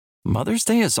Mother's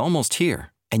Day is almost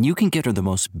here, and you can get her the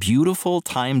most beautiful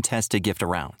time-tested gift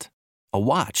around. A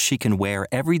watch she can wear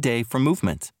every day from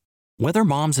Movement. Whether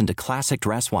mom's into classic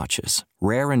dress watches,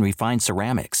 rare and refined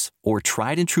ceramics, or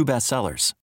tried and true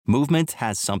bestsellers, Movement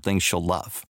has something she'll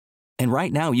love. And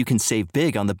right now you can save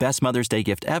big on the best Mother's Day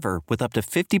gift ever with up to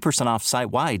 50% off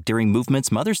site-wide during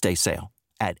Movement's Mother's Day sale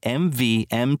at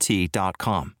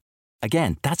MVMT.com.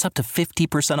 Again, that's up to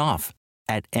 50% off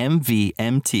at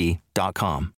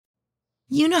MVMT.com.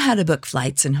 You know how to book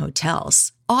flights and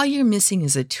hotels. All you're missing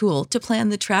is a tool to plan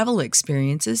the travel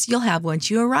experiences you'll have once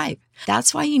you arrive.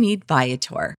 That's why you need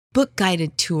Viator. Book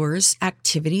guided tours,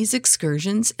 activities,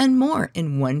 excursions, and more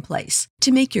in one place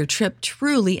to make your trip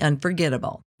truly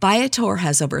unforgettable. Viator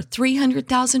has over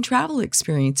 300,000 travel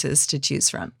experiences to choose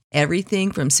from.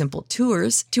 Everything from simple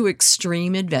tours to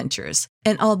extreme adventures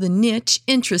and all the niche,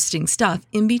 interesting stuff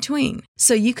in between.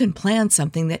 So you can plan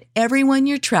something that everyone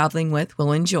you're traveling with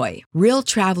will enjoy. Real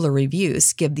traveler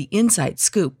reviews give the inside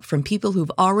scoop from people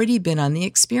who've already been on the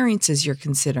experiences you're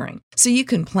considering. So you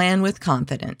can plan with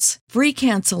confidence. Free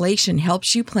cancellation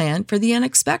helps you plan for the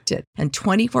unexpected. And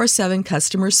 24/7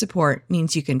 customer support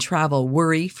means you can travel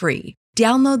worry-free.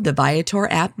 Download the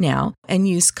Viator app now and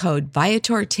use code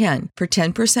Viator10 for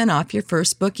 10% off your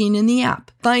first booking in the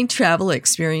app. Find travel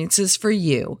experiences for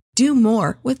you. Do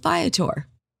more with Viator.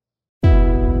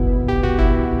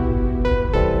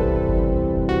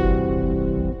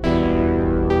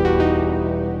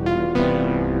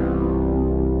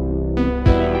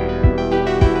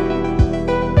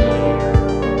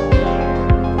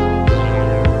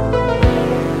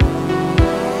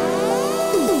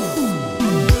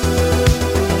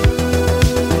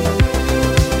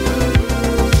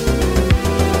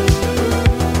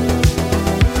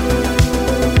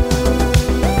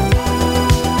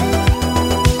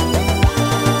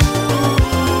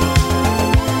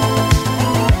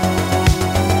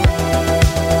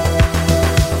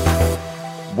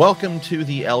 Welcome to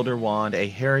the Elder Wand, a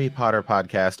Harry Potter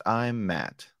podcast. I'm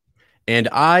Matt. And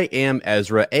I am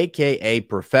Ezra, a.k.a.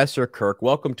 Professor Kirk.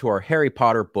 Welcome to our Harry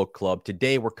Potter book club.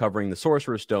 Today we're covering the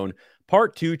Sorcerer's Stone,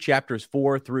 Part 2, Chapters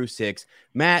 4 through 6.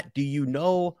 Matt, do you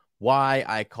know why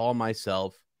I call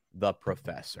myself the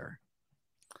Professor?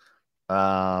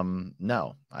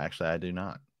 No, actually, I do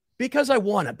not. Because I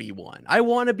want to be one. I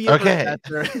want to be a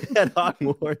professor at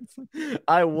Hogwarts.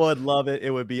 I would love it.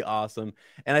 It would be awesome.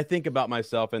 And I think about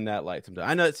myself in that light sometimes.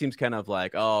 I know it seems kind of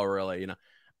like, oh, really? You know,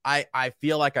 I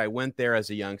feel like I went there as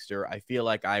a youngster. I feel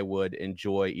like I would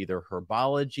enjoy either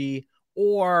herbology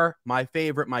or my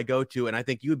favorite, my go-to, and I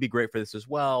think you would be great for this as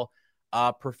well,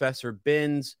 Professor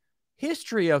Bin's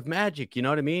History of Magic. You know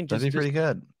what I mean? That'd be pretty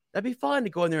good. That'd be fun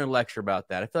to go in there and lecture about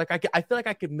that. I feel like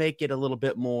I could make it a little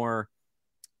bit more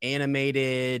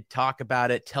animated, talk about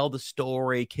it, tell the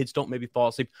story. Kids don't maybe fall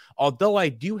asleep. Although I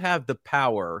do have the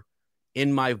power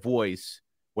in my voice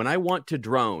when I want to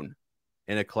drone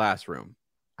in a classroom,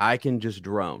 I can just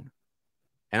drone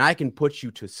and I can put you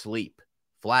to sleep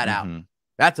flat out.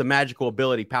 That's a magical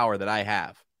ability power that I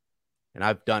have, and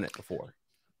I've done it before.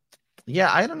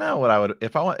 Yeah, I don't know what I would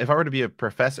if I were to be a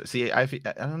professor. See, I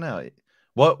don't know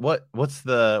what's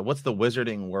the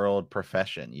wizarding world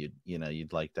profession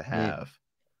you'd like to have.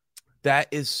 That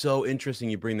is so interesting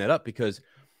you bring that up, because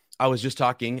I was just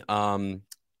talking to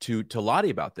Lottie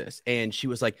about this, and she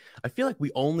was like, I feel like we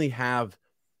only have,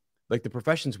 like, the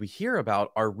professions we hear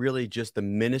about are really just the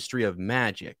Ministry of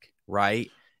Magic, right?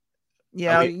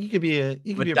 Yeah, you could be a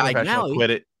professional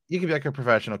Quidditch. You could be like a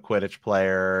professional Quidditch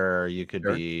player, or you could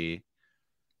be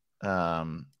a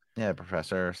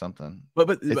professor or something. But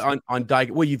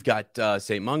well, you've got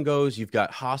St. Mungo's, you've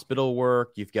got hospital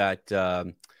work, you've got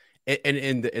and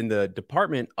in the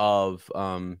department of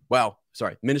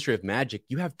Ministry of Magic,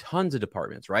 you have tons of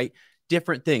departments, right?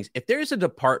 Different things. If there's a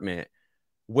department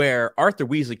where Arthur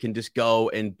Weasley can just go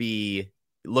and be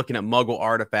looking at Muggle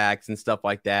artifacts and stuff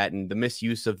like that, and the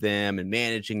misuse of them and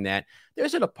managing that,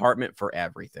 there's a department for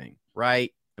everything,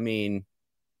 right? I mean,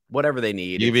 whatever they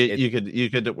need.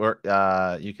 You could work.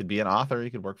 You could be an author.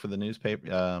 You could work for the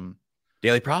newspaper.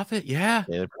 Daily Prophet, yeah.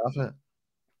 Daily Prophet.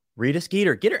 Rita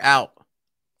Skeeter, get her out.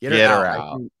 Get her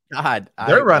out. God,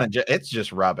 they're running. It's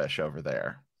just rubbish over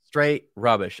there. Straight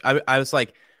rubbish. I was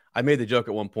like, I made the joke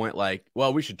at one point, like,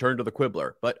 well, we should turn to the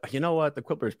Quibbler. But you know what? The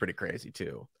Quibbler is pretty crazy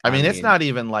too. I mean, it's not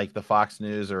even like the Fox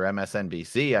News or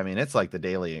MSNBC. I mean, it's like the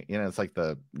Daily, it's like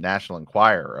the National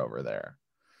Enquirer over there.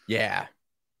 Yeah.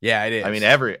 Yeah, it is. I mean,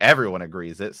 everyone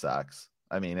agrees it sucks.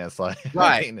 I mean, it's like,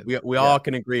 right. I mean, we all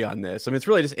can agree on this. I mean, it's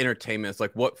really just entertainment. It's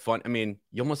like, what fun. I mean,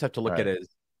 you almost have to look at it as,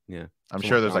 I'm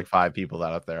sure there's like 5 people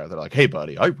out there that are like, hey,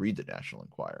 buddy, I read the National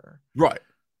Enquirer. Right.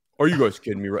 Are you guys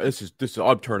kidding me? Right? This is.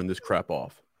 I'm turning this crap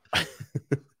off,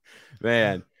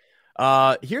 man.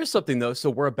 Here's something though. So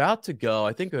we're about to go.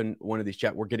 I think in one of these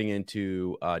chat, we're getting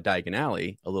into Diagon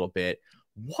Alley a little bit.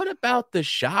 What about the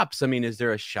shops? I mean, is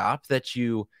there a shop that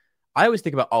you? I always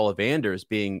think about Ollivander's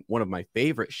being one of my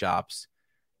favorite shops,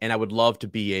 and I would love to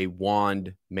be a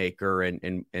wand maker,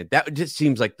 and that just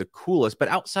seems like the coolest. But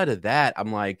outside of that,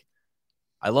 I'm like,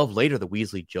 I love later the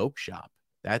Weasley Joke Shop.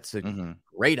 That's a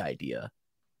great idea.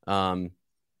 So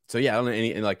yeah, I don't know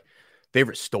any like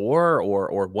favorite store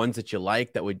or ones that you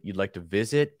like that you'd like to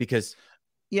visit because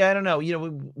yeah, I don't know.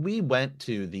 We went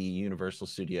to the Universal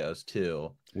Studios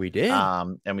too. We did.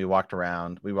 And we walked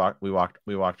around. We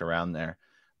walked around there.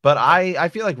 But I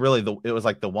feel like really it was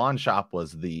like the wand shop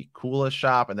was the coolest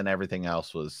shop, and then everything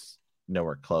else was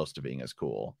nowhere close to being as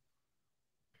cool.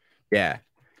 Yeah,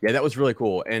 that was really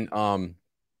cool. And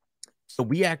so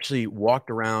we actually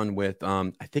walked around with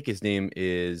I think his name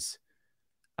is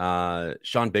Sean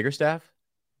Biggerstaff.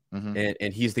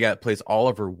 And he's the guy that plays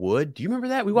Oliver Wood. Do you remember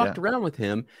that? We walked around with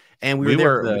him, and we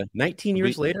were there 19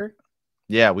 years later.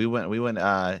 Yeah, we went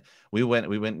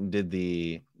and did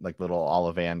the like little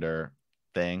Ollivander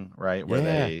thing, right? Where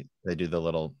they do the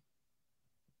little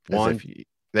one.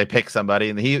 They pick somebody,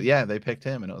 and they picked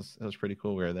him, and it was pretty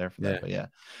cool. We were there for that. But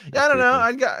I don't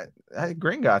know. Cool. I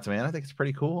Gringotts, man. I think it's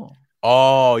pretty cool.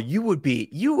 Oh,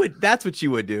 that's what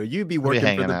you would do. You'd be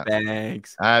working for the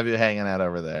banks. I'd be hanging out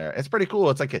over there. It's pretty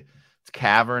cool. It's like it's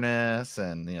cavernous,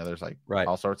 and there's like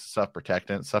all sorts of stuff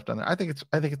protecting stuff down there. I think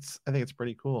it's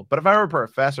pretty cool. But if I were a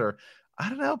professor, I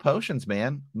don't know, potions,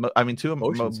 man. I mean,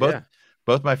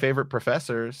 both my favorite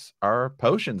professors are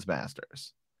potions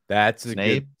masters. That's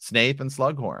Snape and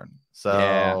Slughorn.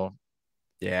 So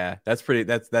yeah,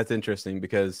 that's interesting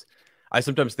because I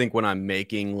sometimes think when I'm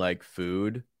making like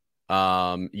food,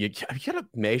 you gotta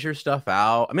measure stuff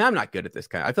out. I mean, I'm not good at this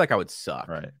kind. I feel like I would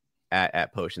suck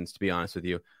at potions, to be honest with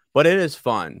you. But it is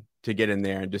fun to get in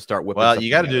there and just start whipping. Well, you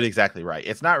got to do it exactly right.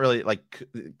 It's not really like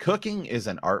cooking is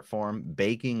an art form.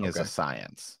 Baking is a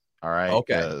science. All right.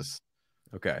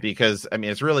 Okay. Because I mean,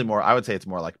 it's really more. I would say it's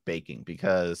more like baking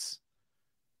because.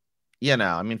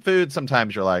 I mean, food,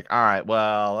 sometimes you're like, all right,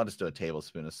 well, I'll just do a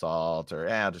tablespoon of salt or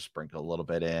I'll just sprinkle a little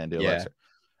bit in.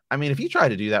 I mean, if you try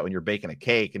to do that when you're baking a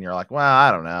cake and you're like, well, I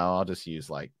don't know, I'll just use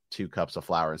like 2 cups of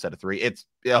flour instead of 3. It's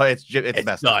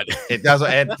messed up. It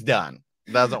doesn't, it's done.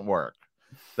 It doesn't work.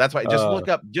 That's why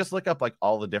just look up like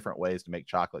all the different ways to make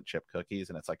chocolate chip cookies.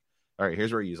 And it's like, all right,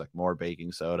 here's where you use like more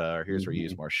baking soda, or here's where you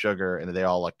use more sugar. And they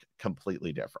all look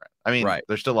completely different. I mean,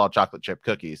 they're still all chocolate chip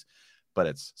cookies,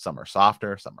 but some are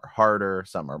softer, some are harder,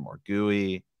 some are more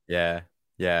gooey. Yeah.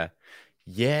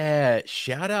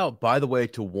 Shout out, by the way,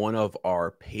 to one of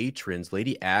our patrons,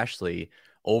 Lady Ashley,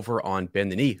 over on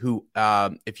Bend the Knee, who,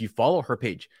 if you follow her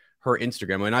page, her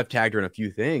Instagram, and I've tagged her in a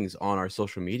few things on our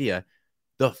social media,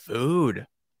 the food.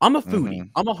 I'm a foodie.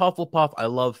 I'm a Hufflepuff. I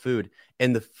love food.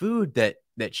 And the food that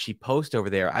she posts over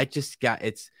there, I just got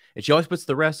and she always puts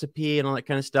the recipe and all that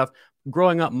kind of stuff.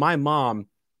 Growing up, my mom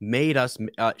made us,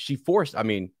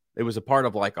 it was a part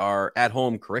of like our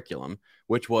at-home curriculum,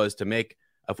 which was to make,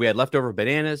 if we had leftover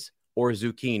bananas or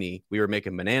zucchini, we were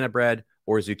making banana bread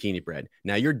or zucchini bread.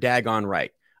 Now you're daggone right.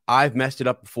 I've messed it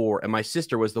up before, and my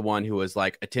sister was the one who was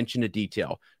like attention to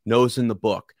detail, knows in the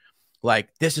book, like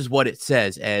this is what it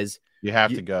says. As you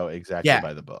have to go exactly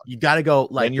by the book. You got to go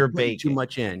like when you're baking too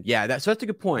much in. Yeah, that's a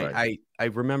good point. Right. I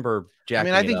remember. I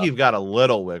mean, I think you've got a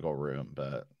little wiggle room,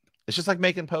 but it's just like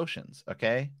making potions.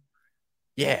 Okay.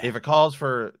 Yeah. If it calls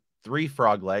for 3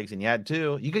 frog legs and you had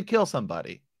 2, you could kill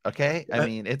somebody. Okay. I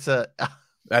mean,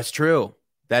 that's true.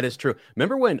 That is true.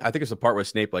 Remember when I think it's the part where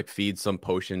Snape like feeds some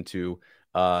potion to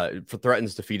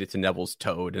threatens to feed it to Neville's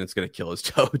toad and it's gonna kill his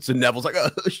toad. So Neville's like,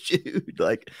 oh shoot,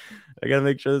 like I gotta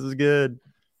make sure this is good.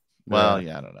 Well, I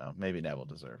don't know. Maybe Neville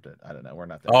deserved it. I don't know. We're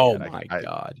not there. Oh yet. My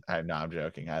god. I'm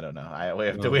joking. I don't know. We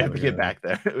have to get back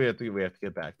there. we have to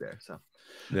get back there. So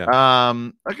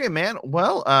okay, man.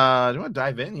 Well, do you want to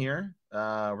dive in here?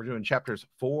 We're doing chapters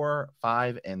 4,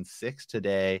 5, and 6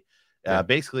 today.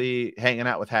 Basically hanging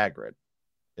out with Hagrid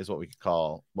is what we could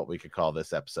call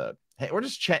this episode. Hey, we're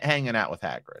just hanging out with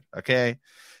Hagrid. Okay.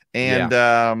 And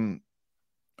I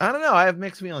don't know. I have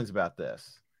mixed feelings about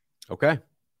this. Okay.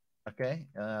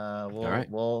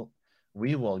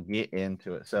 We will get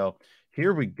into it. So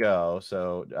here we go.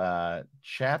 So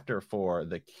chapter 4,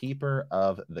 The Keeper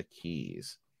of the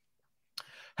Keys.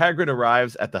 Hagrid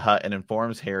arrives at the hut and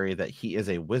informs Harry that he is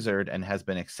a wizard and has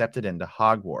been accepted into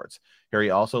Hogwarts. Harry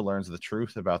also learns the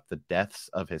truth about the deaths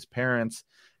of his parents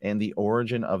and the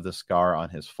origin of the scar on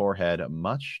his forehead,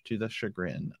 much to the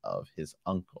chagrin of his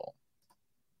uncle.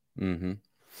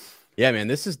 Yeah, man,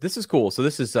 this is cool. So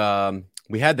this is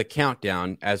we had the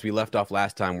countdown as we left off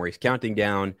last time, where he's counting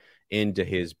down into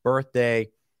his birthday,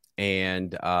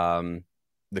 and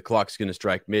the clock's gonna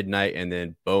strike midnight, and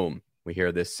then boom, we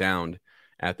hear this sound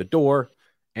at the door,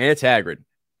 and it's Hagrid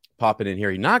popping in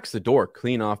here. He knocks the door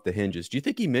clean off the hinges. Do you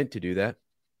think he meant to do that?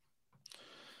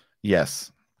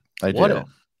 Yes, I do.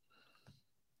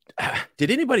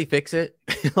 Did anybody fix it?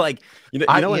 Like,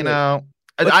 I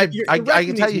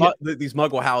can tell you these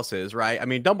Muggle houses, right? I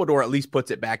mean, Dumbledore at least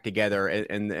puts it back together,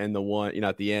 and the one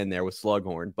at the end there with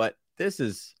Slughorn. But this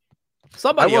is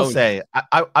somebody.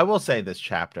 I will say this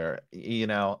chapter.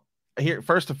 Here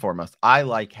first and foremost, I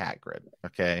like Hagrid.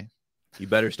 Okay, you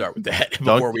better start with that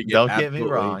before we don't get me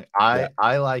wrong.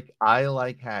 I like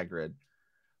Hagrid,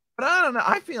 but I don't know.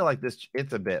 I feel like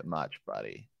it's a bit much,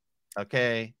 buddy.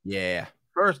 Okay. Yeah.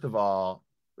 First of all,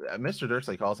 Mr.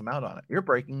 Dursley calls him out on it. You're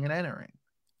breaking and entering.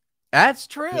 That's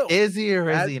true. Is he or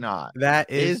is he not? That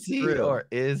is true. He or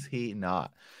is he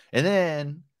not? And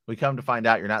then we come to find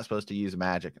out you're not supposed to use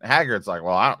magic. And Hagrid's like,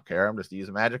 well, I don't care. I'm just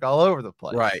using magic all over the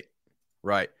place.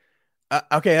 Right.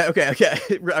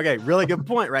 Okay. Really good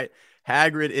point, right?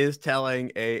 Hagrid is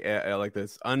telling a like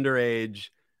this underage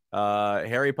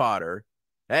Harry Potter,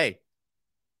 hey,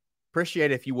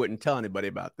 appreciate it if you wouldn't tell anybody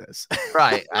about this.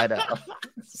 Right, I know.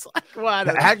 It's like, what?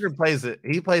 Hagrid plays it.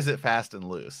 He plays it fast and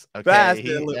loose.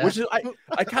 Okay, which is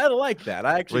I kind of like that.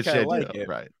 I actually kind of like it.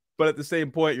 Right, but at the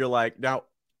same point, you're like, now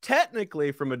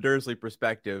technically, from a Dursley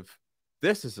perspective,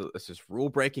 this is rule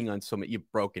breaking on so many. You've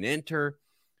broken enter.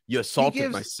 You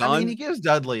assaulted my son. I mean, he gives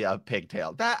Dudley a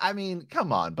pigtail.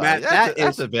 Come on, buddy.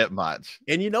 That's a bit much.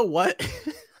 And you know what?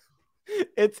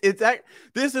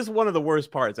 This is one of the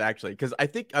worst parts, actually, because I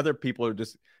think other people are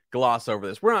just gloss over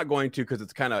this. We're not going to, because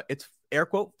it's air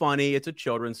quote funny. It's a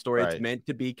children's story. Right. It's meant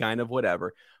to be kind of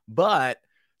whatever. But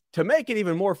to make it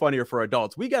even more funnier for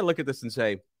adults, we got to look at this and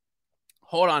say,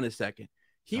 hold on a second.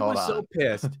 He was so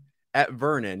pissed at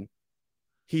Vernon.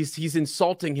 He's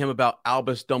insulting him about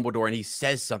Albus Dumbledore, and he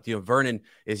says something. Vernon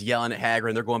is yelling at Hagrid,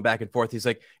 and they're going back and forth. He's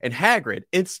like, and Hagrid,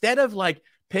 instead of like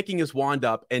picking his wand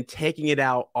up and taking it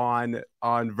out on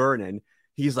Vernon,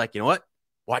 he's like, you know what?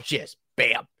 Watch this.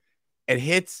 Bam. And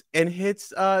hits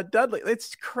Dudley.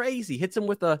 It's crazy. Hits him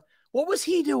with what was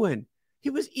he doing?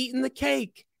 He was eating the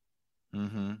cake.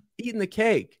 Mm-hmm. Eating the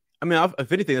cake. I mean, if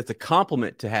anything, that's a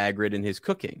compliment to Hagrid and his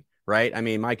cooking, right? I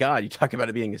mean, my God, you talk about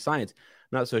it being a science.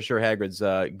 I'm not so sure Hagrid's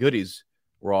goodies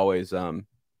were always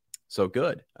so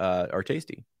good or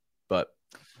tasty. But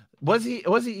was he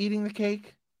eating the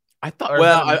cake? I thought.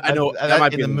 Well, I know that might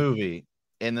be in the movie.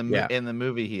 In the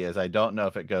movie, he is. I don't know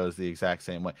if it goes the exact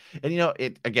same way. And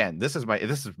it again. This is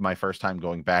my first time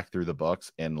going back through the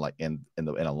books in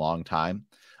a long time.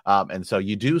 And so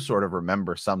you do sort of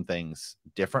remember some things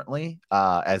differently,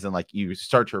 as in like you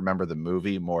start to remember the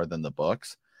movie more than the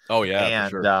books. Oh yeah,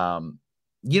 and for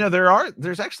sure.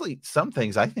 There's actually some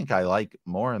things I think I like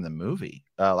more in the movie.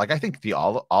 Like I think the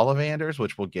Ollivanders,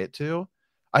 which we'll get to,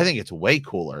 I think it's way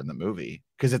cooler in the movie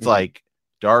because it's like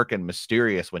dark and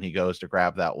mysterious when he goes to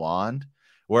grab that wand.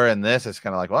 Where in this, it's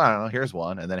kind of like, well, I don't know, here's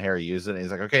one, and then Harry uses it, and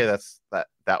he's like, okay,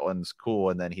 that one's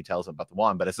cool, and then he tells him about the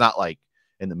wand, but it's not like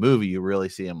in the movie you really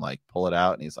see him like pull it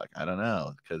out, and he's like, I don't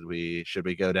know, should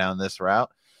we go down this route?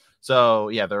 So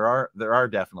yeah, there are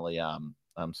definitely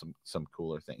some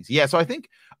cooler things. Yeah, so I think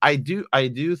I do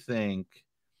think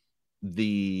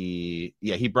he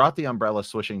brought the umbrella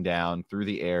swishing down through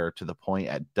the air to the point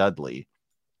at Dudley.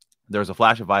 There was a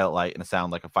flash of violet light and a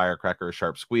sound like a firecracker, a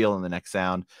sharp squeal, and the next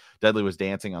sound, Dudley was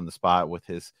dancing on the spot with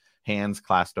his hands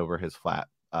clasped over his fat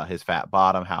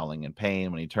bottom, howling in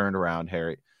pain. When he turned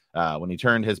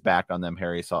his back on them,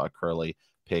 Harry saw a curly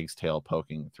pig's tail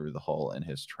poking through the hole in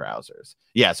his trousers.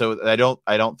 Yeah, so I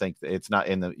don't think it's not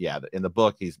in the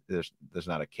book. There's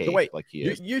not a cake. So wait, like he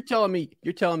is. You're telling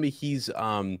me he's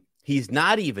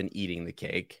not even eating the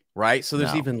cake, right? So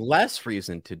there's even less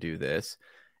reason to do this,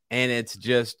 and it's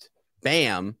just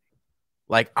bam.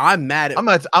 Like I'm mad at. I'm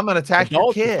gonna attack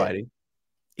your kid. Fighting.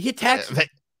 He attacks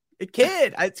a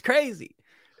kid. It's crazy.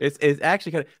 It's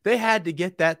actually kind of. They had to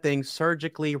get that thing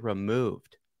surgically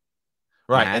removed.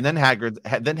 Right, and then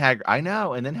Hagrid, I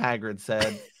know, and then Hagrid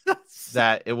said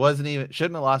that it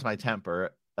shouldn't have lost my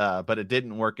temper, but it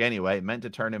didn't work anyway. It meant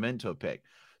to turn him into a pig.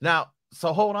 Now,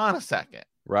 so hold on a second.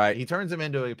 Right, he turns him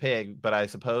into a pig, but I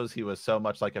suppose he was so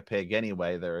much like a pig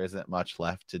anyway. There isn't much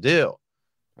left to do.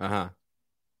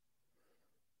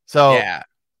 So, yeah,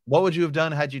 what would you have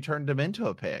done had you turned him into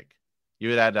a pig? You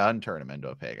would have had to unturn him into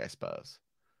a pig, I suppose.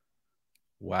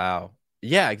 Wow.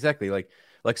 Yeah, exactly.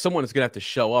 Like someone is going to have to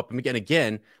show up. And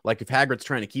again, like if Hagrid's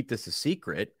trying to keep this a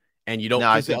secret And you don't. No,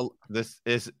 I think this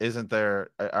isn't there.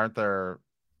 Aren't there?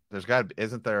 There's got to be.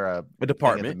 Isn't there a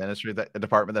department at the ministry a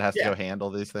department that has to go handle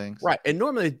these things? Right. And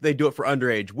normally they do it for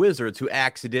underage wizards who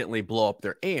accidentally blow up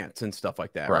their aunts and stuff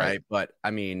like that. Right. But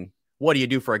I mean, what do you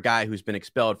do for a guy who's been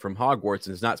expelled from Hogwarts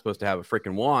and is not supposed to have a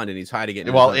freaking wand and he's hiding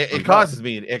it? Well, it causes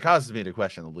me to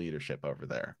question the leadership over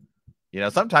there.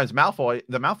 Sometimes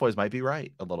the Malfoys might be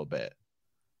right a little bit.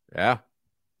 Yeah.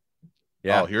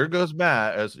 Oh, here goes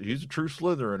Matt as he's a true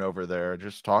Slytherin over there,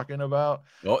 just talking about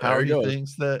how he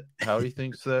thinks that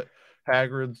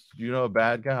Hagrid's a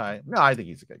bad guy. No, I think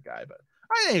he's a good guy, but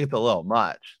I think it's a little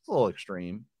much. It's a little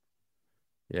extreme.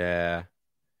 Yeah,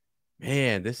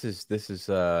 man, this is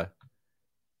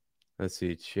let's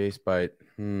see, chased by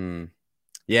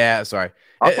yeah, sorry.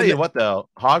 I'll tell you what though,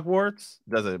 Hogwarts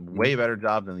does a way better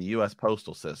job than the U.S.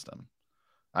 postal system.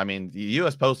 I mean, the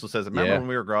U.S. postal system. Remember when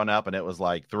we were growing up and it was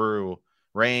like through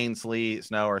rain, sleet,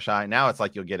 snow, or shine. Now it's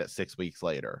like you'll get it 6 weeks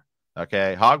later.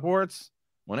 Okay, Hogwarts,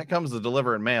 when it comes to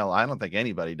delivering mail, I don't think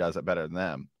anybody does it better than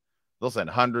them. They'll send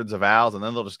hundreds of owls and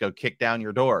then they'll just go kick down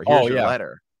your door. Here's your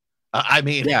letter. I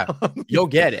mean, you'll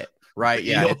get it, right?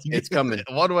 Yeah, it's coming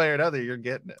one way or another. You're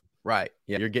getting it, right?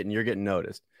 Yeah, you're getting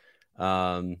noticed.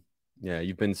 Yeah,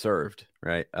 you've been served,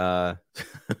 right?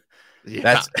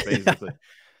 That's basically.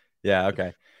 Yeah.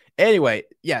 Okay. Anyway,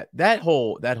 yeah, that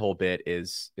whole bit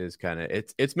is kind of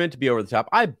it's meant to be over the top.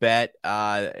 I bet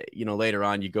later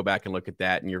on you go back and look at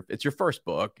that and it's your first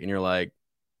book and you're like,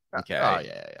 okay,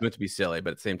 it's meant to be silly,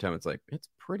 but at the same time it's like it's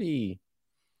pretty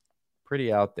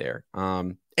out there.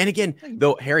 And again,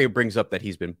 though, Harry brings up that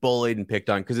he's been bullied and picked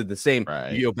on because of the same.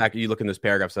 Right. You go back, you look in those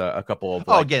paragraphs, a couple of.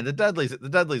 Again, the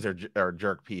Dudleys are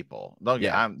jerk people. Don't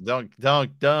get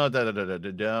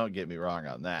me wrong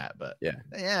on that. But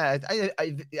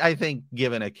I think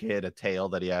giving a kid a tale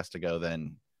that he has to go,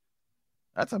 then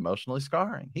that's emotionally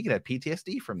scarring. He could have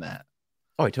PTSD from that.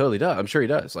 Oh, he totally does. I'm sure he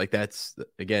does. Like that's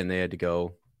again, they had to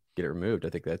go get it removed. I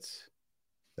think that's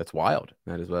wild.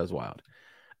 That is wild.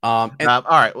 All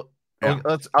right.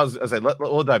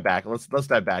 We'll dive back. Let's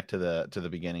dive back to the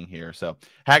beginning here. So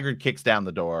Hagrid kicks down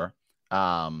the door.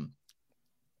 Uncle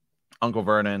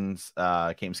Vernon's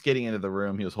came skidding into the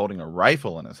room. He was holding a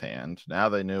rifle in his hand. Now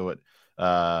they knew what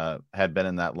had been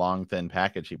in that long, thin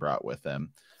package he brought with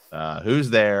him. Who's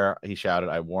there? He shouted,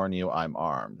 "I warn you, I'm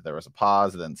armed." There was a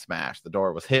pause, then smash. The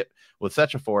door was hit with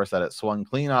such a force that it swung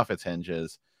clean off its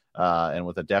hinges. And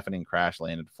with a deafening crash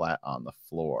landed flat on the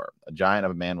floor. A giant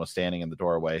of a man was standing in the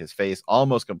doorway, his face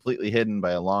almost completely hidden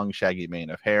by a long shaggy mane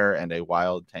of hair and a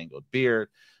wild tangled beard,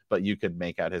 but you could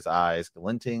make out his eyes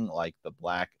glinting like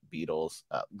black beetles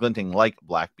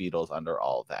under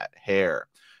all that hair.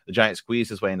 The giant squeezed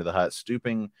his way into the hut,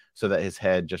 stooping so that his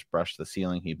head just brushed the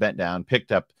ceiling. He bent down,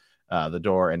 picked up the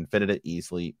door, and fitted it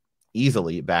easily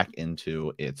back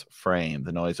into its frame.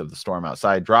 The noise of the storm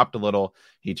outside dropped a little.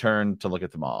 He turned to look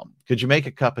at them all. "Could you make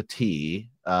a cup of tea?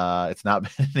 It's not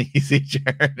been an easy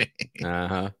journey."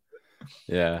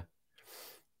 Yeah.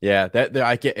 That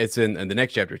I get. It's in the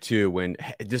next chapter too, when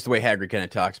just the way Hagrid kind of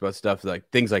talks about stuff like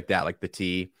things like that, like the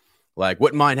tea. Like,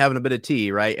 wouldn't mind having a bit of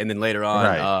tea, right? And then later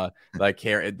on, like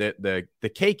here,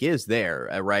 the cake is there,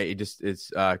 right? It just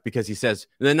it's because he says,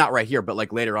 and then not right here, but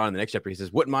like later on in the next chapter, he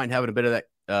says, "Wouldn't mind having a bit of that."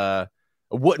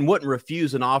 Wouldn't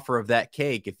refuse an offer of that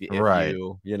cake if you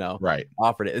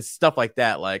offered it. It's stuff like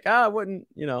that. Like,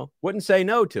 wouldn't say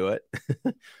no to it.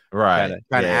 Right.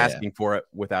 Kind of asking for it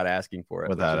without asking for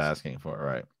it. Asking for it.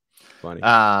 Right.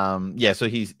 Funny. So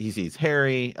he sees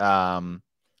Harry. Last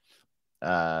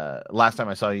time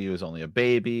I saw you was only a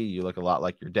baby. You look a lot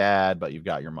like your dad, but you've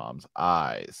got your mom's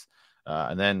eyes.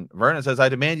 And then Vernon says, "I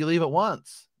demand you leave at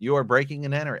once. You are breaking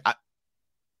and entering."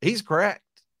 He's correct.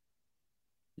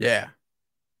 Yeah.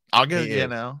 I'll give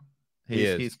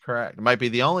he's correct. It might be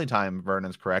the only time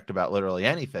Vernon's correct about literally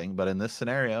anything, but in this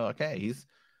scenario, okay, he's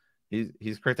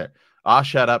correct there.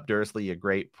 Shut up, Dursley, you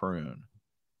great prune.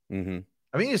 Mm-hmm.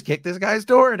 I mean, he just kicked this guy's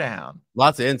door down.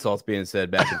 Lots of insults being said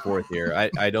back and forth here.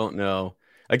 I don't know.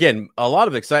 Again, a lot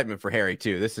of excitement for Harry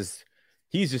too.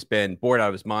 He's just been bored out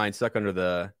of his mind, stuck under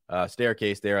the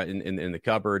staircase there in the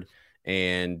cupboard,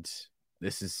 and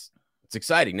it's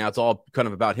exciting. Now it's all kind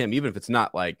of about him, even if it's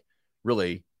not like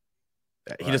really.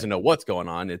 He doesn't know what's going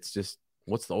on. It's just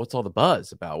what's all the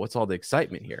buzz about? What's all the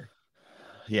excitement here?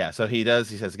 Yeah, so he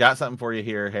says, "Got something for you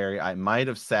here, Harry. I might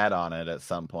have sat on it at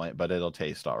some point, but it'll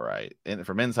taste all right." And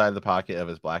from inside the pocket of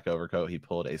his black overcoat, he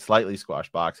pulled a slightly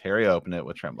squashed box. Harry opened it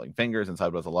with trembling fingers.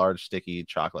 Inside was a large, sticky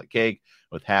chocolate cake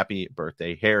with "Happy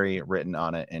Birthday, Harry" written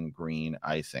on it in green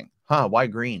icing. Why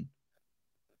green?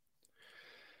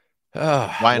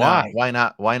 Why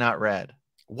not red?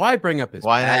 Why bring up his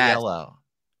Why past? not yellow?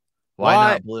 Why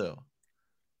Why? not blue?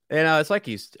 It's like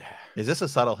he's Is this a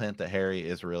subtle hint that Harry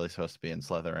is really supposed to be in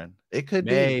Slytherin? It could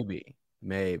maybe.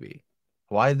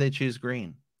 Why did they choose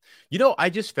green? I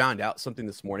just found out something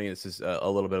this morning. This is a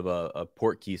little bit of a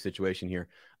port key situation here.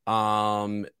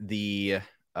 The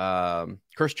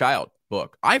Cursed Child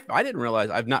book. I didn't realize.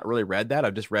 I've not really read that.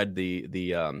 I've just read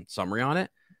the summary on it.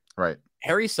 Right.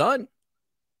 Harry's son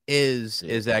is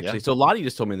actually. So Lottie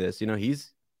just told me this.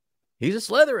 He's a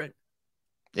Slytherin.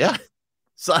 Yeah.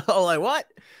 So like what?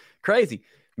 Crazy.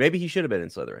 Maybe he should have been in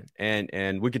Slytherin.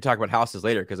 And we could talk about houses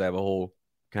later because I have a whole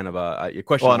kind of a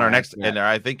question. Well, in our next,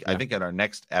 I think in our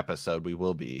next episode we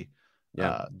will be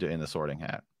doing the Sorting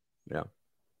Hat. Yeah.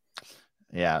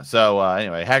 Yeah. So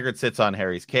anyway, Hagrid sits on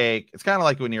Harry's cake. It's kind of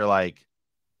like when you're like,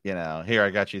 here,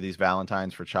 I got you these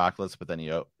Valentines for chocolates, but then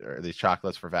or these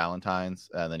chocolates for Valentines,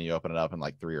 and then you open it up and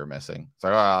like 3 are missing. It's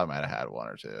like, I might have had 1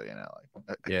 or 2,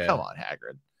 come on,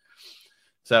 Hagrid.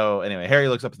 So anyway, Harry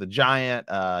looks up at the giant.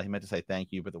 He meant to say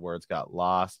thank you, but the words got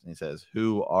lost. And he says,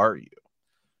 "Who are you?"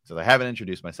 So I haven't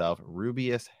introduced myself.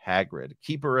 Rubeus Hagrid,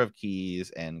 keeper of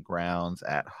keys and grounds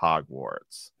at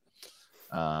Hogwarts.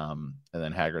 And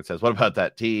then Hagrid says, "What about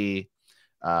that tea?"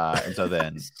 And so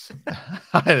then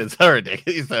it's so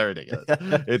ridiculous. He's so ridiculous.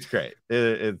 It's great.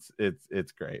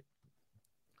 It's great.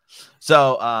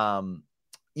 So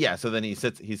so then he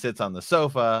sits on the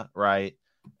sofa, right?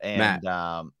 And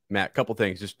Matt, couple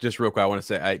things, just real quick. I want to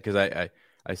say, because I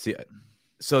see.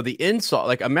 So the insult,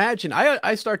 like imagine,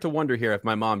 I start to wonder here if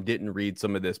my mom didn't read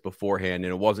some of this beforehand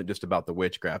and it wasn't just about the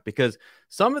witchcraft, because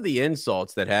some of the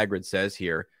insults that Hagrid says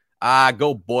here,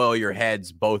 go boil your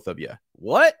heads, both of you.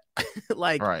 What?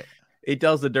 Like, right. He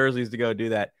tells the Dursleys to go do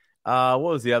that. What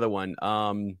was the other one?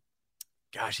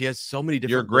 Gosh, he has so many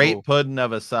different. Your great pudding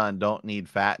of a son don't need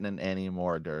fattening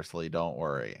anymore, Dursley. Don't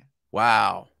worry.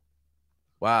 Wow.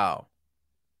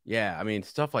 Yeah, I mean,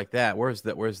 stuff like that. Where's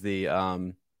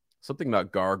the something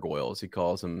about gargoyles, he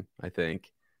calls them, I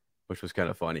think, which was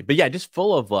kind of funny. But yeah, just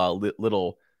full of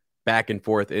little back and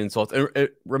forth insults. And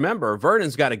remember,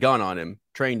 Vernon's got a gun on him,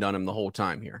 trained on him the whole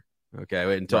time here.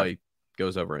 Okay, until he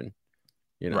goes over and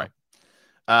Right.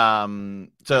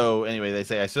 So anyway, they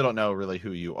say, "I still don't know really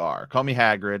who you are. Call me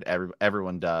Hagrid.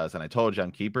 Everyone does. And I told you I'm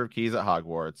keeper of keys at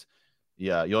Hogwarts.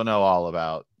 Yeah, you'll know all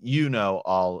about,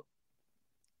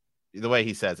 the way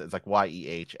he says it's like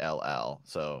Yehll.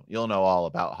 So you'll know all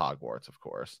about Hogwarts, of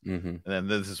course." Mm-hmm. And then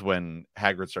this is when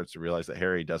Hagrid starts to realize that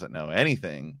Harry doesn't know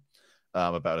anything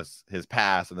about his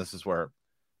past. And this is where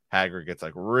Hagrid gets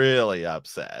like really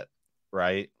upset,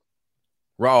 right?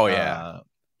 Oh, yeah.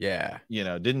 Yeah.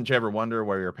 Didn't you ever wonder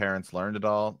where your parents learned it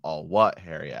all? All what?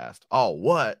 Harry asked. All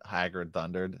what? Hagrid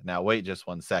thundered. Now wait just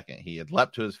 1 second. He had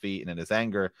leapt to his feet, and in his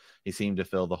anger, he seemed to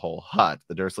fill the whole hut.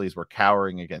 The Dursleys were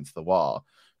cowering against the wall.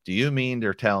 "Do you mean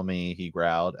to tell me," he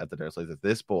growled at the Dursleys, "that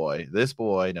this boy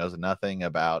knows nothing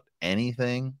about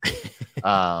anything?"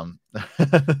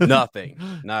 Nothing.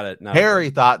 Not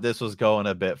Harry thought this was going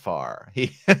a bit far.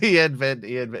 He had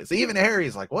been. So even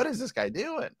Harry's like, "What is this guy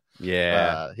doing?"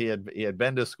 Yeah. He had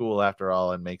been to school after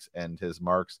all, and his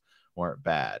marks weren't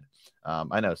bad.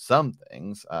 "I know some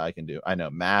things I can do. I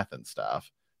know math and stuff."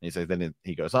 And he says, then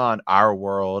he goes on, "Our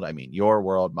world, I mean your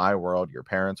world, my world, your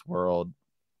parents' world."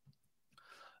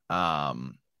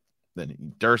 Then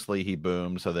Dursley, he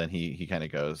boomed. So then he kind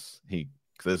of goes, this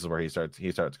is where he starts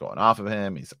going off of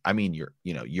him. He's, "I mean,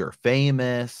 you're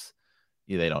famous.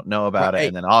 They don't know about it."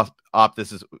 And then off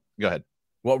this is, go ahead.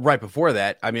 Well, right before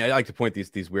that, I mean, I like to point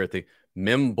these weird things.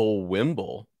 Mimble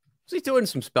Wimble. Is he doing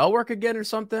some spell work again or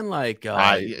something? Like,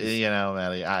 bewildered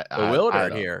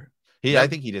here. I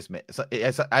think he just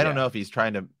I don't know if he's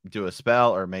trying to do a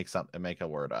spell or make a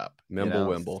word up. Mimble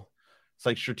Wimble. It's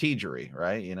like strategery,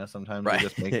 right? Sometimes we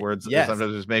just make words. Yes.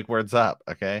 Sometimes we just make words up.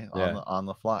 Okay, on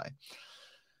the fly.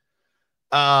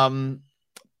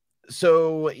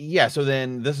 So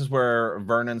then this is where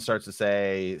Vernon starts to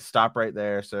say, "Stop right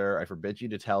there, sir. I forbid you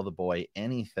to tell the boy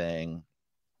anything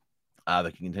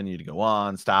that can continue to go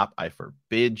on. Stop, I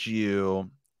forbid you."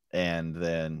 And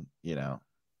then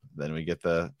then we get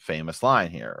the famous line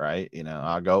here, right?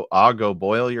 I'll go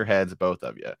boil your heads, both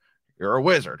of you. You're a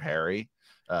wizard, Harry.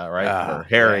 Right? Or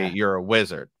Harry, you're a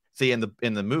wizard. See, in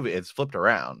the movie, it's flipped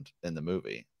around in the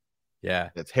movie. Yeah.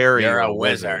 It's Harry, you're a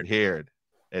wizard. Here.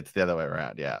 It's the other way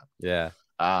around. Yeah. Yeah.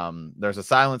 There's a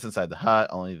silence inside the hut.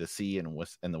 Only the sea and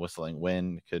the whistling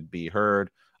wind could be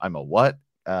heard. "I'm a what?"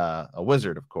 "A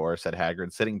wizard, of course," said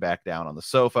Hagrid, sitting back down on the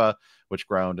sofa, which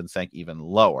groaned and sank even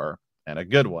lower. And a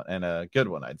good one,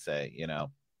 I'd say,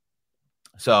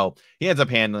 So he ends up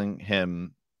handing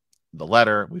him the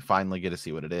letter. We finally get to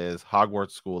see what it is.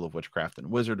 Hogwarts School of Witchcraft and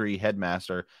Wizardry,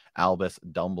 Headmaster Albus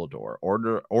Dumbledore,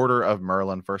 Order of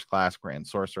Merlin, First Class Grand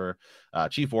Sorcerer,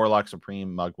 Chief Warlock,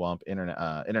 Supreme Mugwump,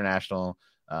 International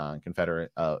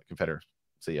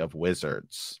Confederacy of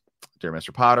Wizards. Dear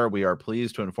Mr. Potter, we are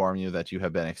pleased to inform you that you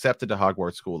have been accepted to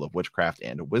Hogwarts School of Witchcraft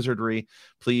and Wizardry.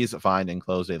 Please find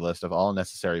enclosed a list of all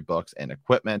necessary books and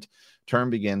equipment. Term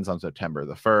begins on September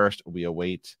the 1st. We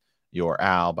await your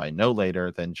owl by no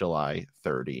later than July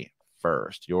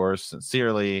 31st. Yours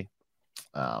sincerely,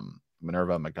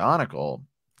 Minerva McGonagall,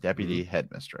 Deputy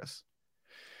Headmistress.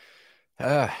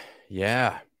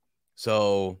 Yeah.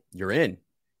 So you're in.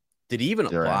 Did he even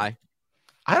apply?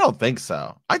 I don't think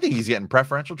so. I think he's getting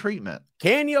preferential treatment.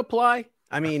 Can you apply?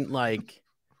 I mean, like,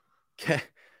 can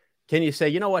you say,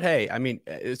 you know what? Hey, I mean,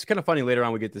 it's kind of funny. Later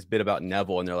on, we get this bit about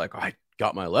Neville, and they're like, oh, I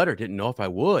got my letter. Didn't know if I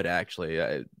would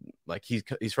actually. Like,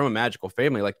 he's from a magical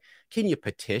family. Like, can you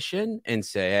petition and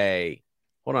say, hey,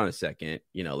 hold on a second,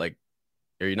 you know, like,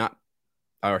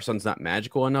 our son's not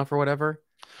magical enough or whatever?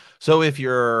 So if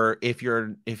you're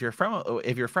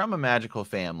from a magical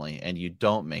family and you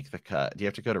don't make the cut, do you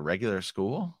have to go to regular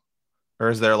school? Or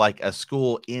is there like a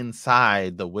school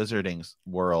inside the wizarding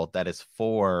world that is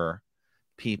for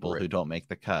people who don't make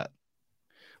the cut?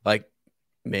 Like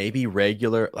maybe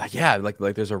regular, like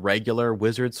there's a regular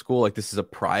wizard school, like this is a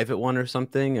private one or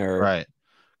something, or right?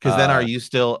 Because then are you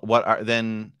still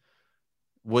then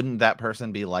wouldn't that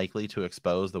person be likely to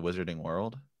expose the wizarding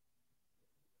world?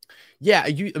 Yeah,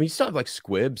 you still have like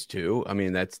squibs too. I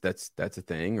mean, that's a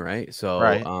thing, right? So,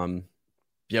 right.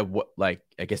 Yeah,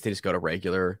 I guess they just go to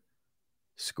regular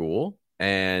school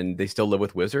and they still live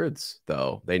with wizards,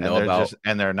 though. They know about,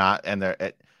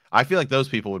 I feel like those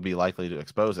people would be likely to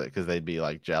expose it because they'd be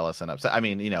like jealous and upset. I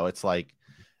mean, it's like,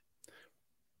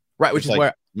 right, which is like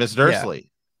where Miss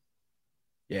Dursley.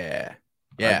 Yeah.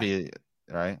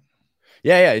 Right.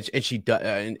 Yeah, and she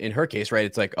does in her case, right?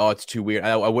 It's like, oh, it's too weird.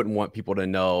 I wouldn't want people to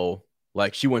know.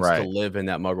 Like, she wants to live in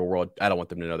that Muggle world. I don't want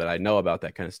them to know that I know about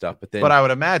that kind of stuff. But I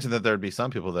would imagine that there'd be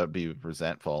some people that'd be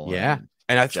resentful. Yeah,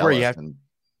 and that's where you have.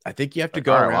 I think you have to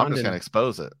go around. Well, I'm just gonna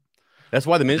expose it. That's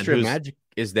why the Ministry of Magic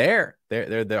is there.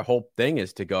 Their whole thing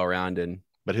is to go around and.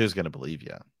 But who's gonna believe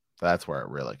you? That's where it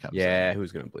really comes. Yeah,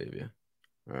 who's gonna believe you?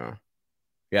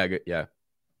 Yeah, good. Yeah,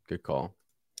 good call.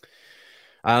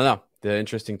 I don't know. The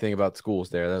interesting thing about schools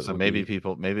there. So maybe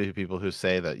people who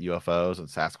say that UFOs and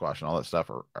Sasquatch and all that stuff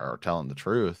are telling the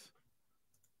truth.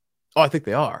 Oh, I think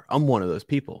they are. I'm one of those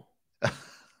people.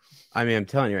 I mean, I'm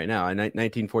telling you right now, in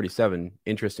 1947,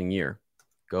 interesting year.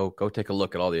 Go take a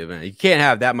look at all the events. You can't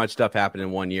have that much stuff happen in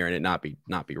 1 year and it not be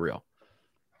real.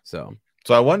 So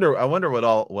I wonder what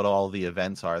all the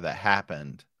events are that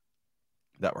happened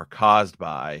that were caused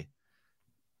by,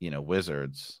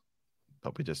 wizards.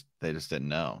 But they just didn't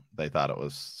know. They thought it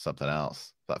was something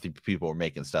else. Thought people were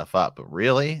making stuff up, but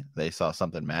really they saw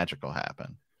something magical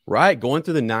happen. Right. Going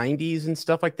through the 90s and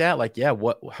stuff like that. Like, yeah,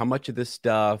 how much of this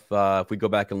stuff, if we go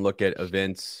back and look at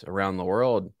events around the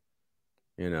world,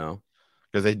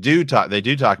 because they do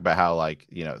talk about how, like,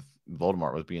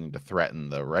 Voldemort was beginning to threaten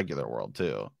the regular world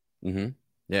too. Mm-hmm.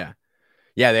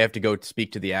 Yeah, they have to go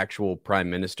speak to the actual prime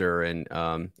minister and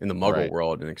in the Muggle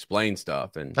world and explain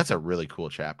stuff. And that's a really cool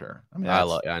chapter. I mean,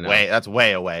 I know that's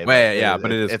way away. But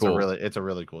it's cool. It's a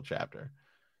really cool chapter.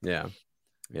 Yeah,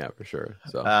 for sure.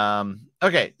 So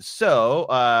okay,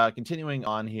 so continuing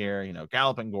on here,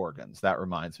 Galloping Gorgons. That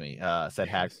reminds me. Said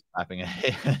Hagrid, slapping a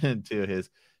hand to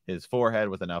his forehead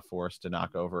with enough force to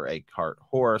knock over a cart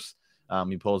horse.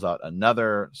 He pulls out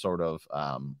another sort of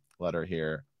letter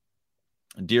here.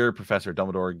 Dear Professor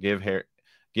Dumbledore,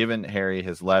 given Harry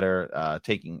his letter,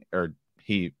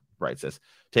 he writes this,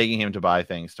 taking him to buy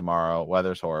things tomorrow.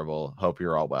 Weather's horrible. Hope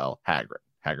you're all well.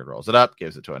 Hagrid rolls it up,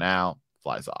 gives it to an owl,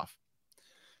 flies off.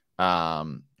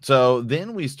 So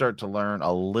then we start to learn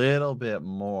a little bit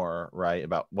more, right,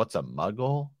 about what's a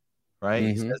Muggle, right?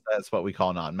 He says that's what we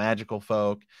call non-magical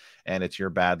folk, and it's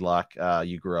your bad luck.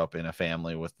 You grew up in a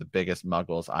family with the biggest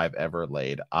Muggles I've ever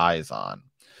laid eyes on.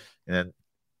 And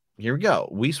here we go.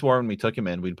 We swore when we took him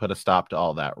in, we'd put a stop to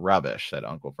all that rubbish, said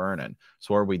Uncle Vernon.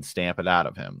 Swore we'd stamp it out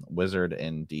of him. Wizard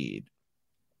indeed.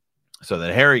 So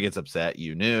then Harry gets upset.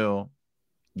 You knew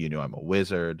I'm a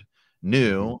wizard.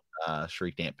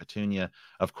 Shrieked Aunt Petunia.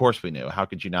 Of course we knew. How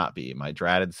could you not be? My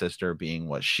dratted sister being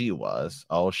what she was.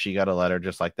 Oh, she got a letter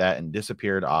just like that and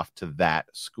disappeared off to that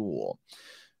school.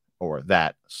 Or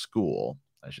that school,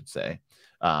 I should say.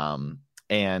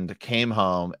 And came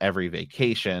home every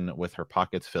vacation with her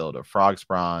pockets filled of frog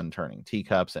spawn, turning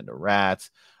teacups into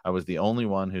rats. I was the only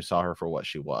one who saw her for what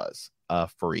she was, a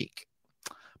freak.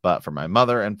 But for my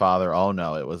mother and father, oh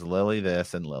no, it was Lily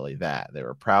this and Lily that. They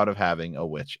were proud of having a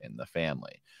witch in the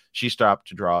family. She stopped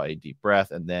to draw a deep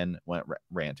breath and then went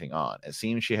ranting on. It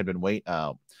seemed she had been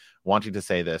wanting to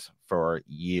say this for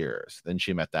years. Then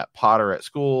she met that Potter at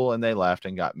school and they left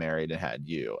and got married and had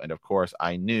you. And of course,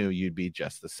 I knew you'd be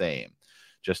just the same,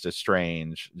 just as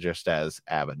strange, just as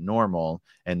abnormal.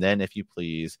 And then, if you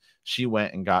please, she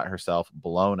went and got herself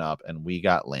blown up and we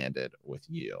got landed with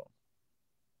you.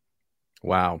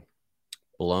 Wow.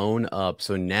 Blown up.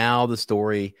 So now the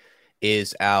story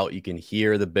is out. You can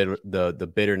hear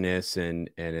the bitterness and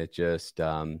it just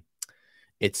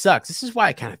it sucks. This is why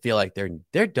I kind of feel like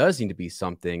there does need to be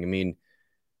something. I mean,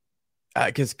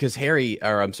 because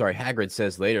Hagrid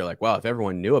says later, like, well, if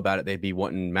everyone knew about it, they'd be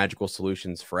wanting magical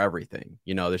solutions for everything.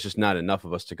 You know, there's just not enough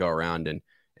of us to go around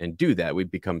and do that.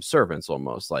 We'd become servants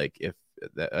almost. Like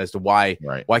as to why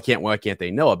can't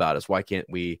they know about us? Why can't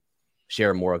we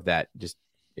share more of that?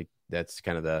 That's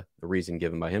kind of the reason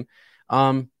given by him.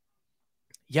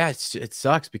 Yeah, it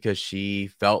sucks because she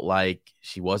felt like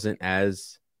she wasn't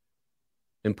as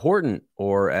important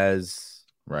or as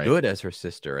good as her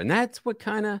sister. And that's what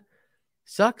kind of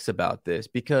sucks about this,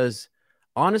 because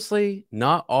honestly,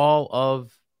 not all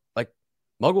of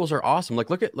Muggles are awesome. Like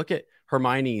look at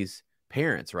Hermione's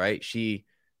parents, right?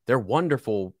 They're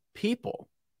wonderful people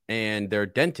and they're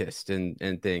dentists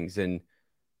and things, and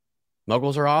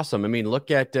Muggles are awesome. I mean, look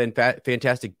at in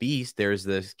Fantastic Beasts, there's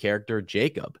this character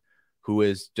Jacob who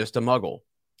is just a Muggle,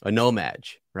 a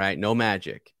no-mage, right? No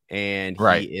magic. And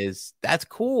that's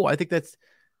cool. I think that's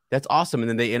awesome. And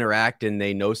then they interact and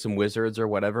they know some wizards or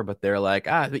whatever, but they're like,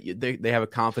 they have a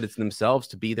confidence in themselves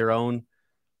to be their own.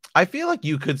 I feel like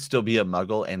you could still be a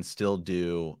Muggle and still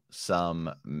do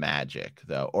some magic,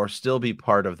 though, or still be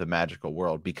part of the magical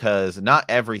world, because not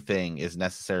everything is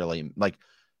necessarily like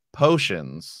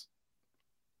potions.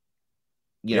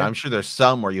 You know, I'm sure there's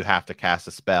some where you have to cast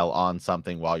a spell on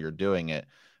something while you're doing it,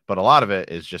 but a lot of it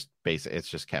is just basic. It's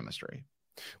just chemistry.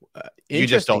 You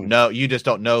just don't know. You just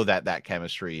don't know that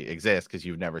chemistry exists because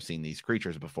you've never seen these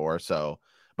creatures before. So,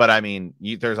 but I mean,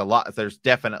 there's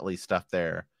definitely stuff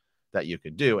there that you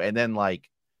could do. And then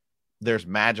there's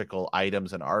magical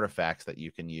items and artifacts that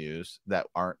you can use that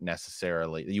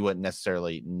you wouldn't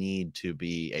necessarily need to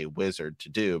be a wizard to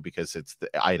do, because it's the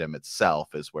item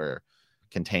itself is where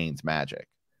contains magic.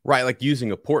 Right, like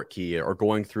using a port key or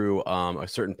going through a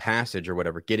certain passage or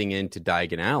whatever, getting into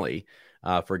Diagon Alley.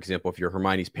 For example, if you're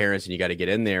Hermione's parents and you got to get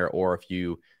in there, or if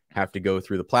you have to go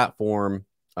through the platform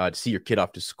to see your kid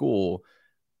off to school,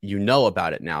 you know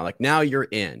about it now. Like now you're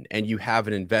in and you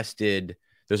haven't invested.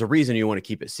 There's a reason you want to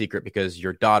keep it secret, because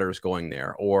your daughter's going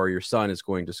there or your son is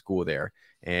going to school there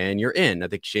and you're in. I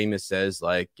think Seamus says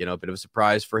a bit of a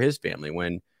surprise for his family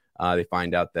when they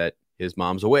find out that his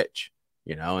mom's a witch.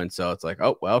 And so it's like,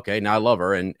 oh, well, okay, now I love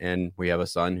her. And we have a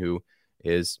son who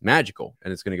is magical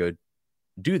and it's going to go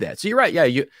do that. So you're right.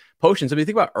 Yeah. Potions. I mean,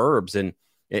 think about herbs and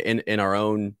in our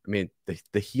own, I mean,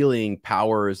 the healing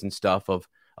powers and stuff of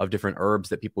different herbs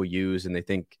that people use. And they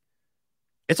think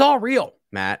it's all real,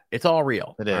 Matt. It's all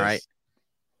real. It is. All right.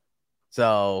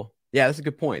 So yeah, that's a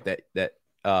good point that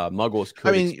Muggles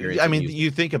could experience. I mean,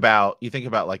 you think about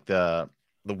like the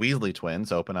Weasley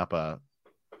twins open up a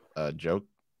joke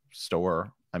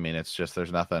store. I mean, it's just,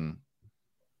 there's nothing,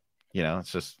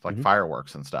 it's just like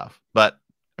fireworks and stuff. But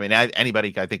I mean,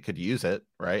 anybody I think could use it,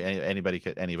 right? Anybody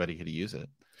could use it,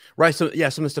 right? So yeah,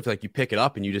 some of the stuff like you pick it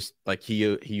up and you just like he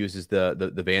uses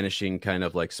the vanishing kind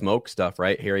of like smoke stuff,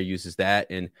 right? Harry uses that,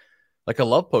 and like a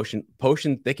love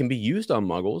potion, they can be used on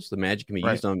Muggles. The magic can be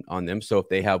used on them. So if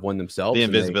they have one themselves, the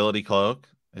invisibility cloak,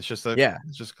 it's just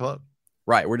it's just a cloak,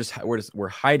 right? We're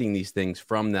hiding these things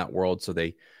from that world so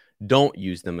they don't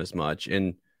use them as much.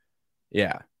 And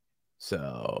yeah,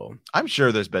 so I'm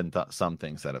sure there's been some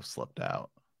things that have slipped out.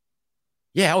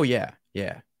 Yeah. Oh yeah.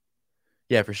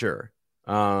 For sure.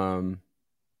 Yeah.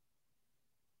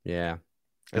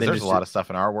 Because there's a lot of stuff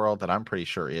in our world that I'm pretty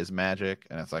sure is magic,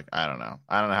 and it's like I don't know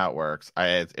how it works.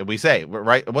 We say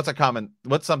right. What's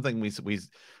something we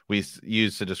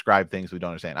use to describe things we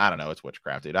don't understand? I don't know. It's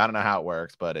witchcraft, dude. I don't know how it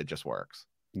works, but it just works.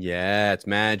 Yeah, it's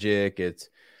magic.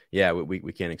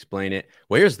 We can't explain it.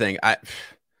 Well, here's the thing.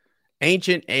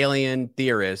 Ancient alien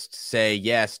theorists say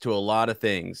yes to a lot of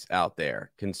things out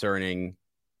there concerning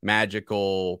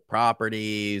magical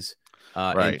properties,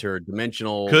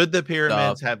 interdimensional. Could the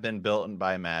pyramids have been built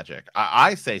by magic?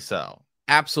 I say so.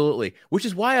 Absolutely. Which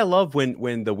is why I love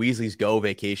when the Weasleys go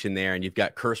vacation there and you've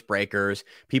got curse breakers.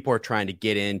 People are trying to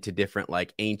get into different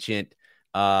like ancient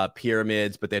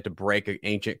pyramids, but they have to break an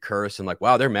ancient curse, and like,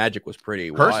 wow, their magic was pretty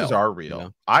curses wild, are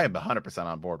real. I am 100%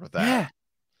 on board with that.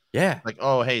 Yeah. Like,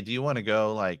 oh, hey, do you want to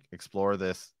go like explore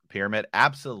this pyramid?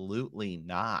 Absolutely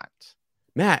not.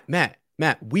 Matt,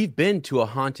 we've been to a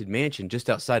haunted mansion just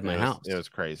outside my house. It was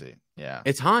crazy. Yeah.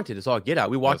 It's haunted. It's all get out.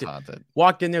 We walked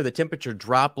in there. The temperature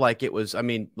dropped like it was, I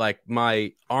mean, like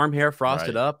my arm hair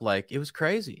frosted up. Like it was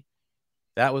crazy.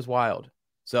 That was wild.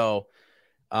 So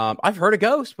I've heard a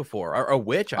ghost before, or a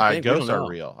witch. I think ghosts are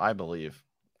real. I believe.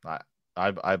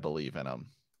 I believe in them.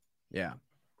 Yeah.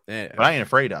 But I ain't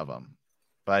afraid of them.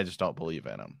 But I just don't believe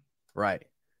in them. Right.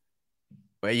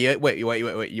 Wait.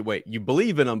 You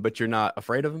believe in them, but you're not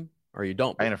afraid of them, or you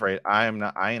don't? I ain't afraid. I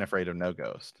ain't afraid of no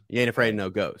ghost. You ain't afraid of no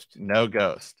ghost. No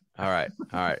ghost. All right.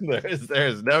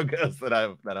 There's no ghost that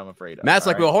I'm afraid of. Matt's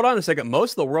like, well, hold on a second.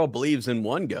 Most of the world believes in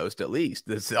one ghost at least.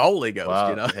 It's the only ghost, well,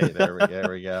 you know. Hey, there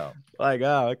we go. Like,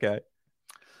 oh, okay.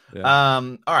 Yeah.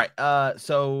 All right.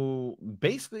 So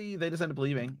basically, they just end up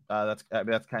leaving. That's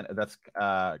kind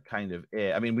of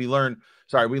it. I mean, we learn.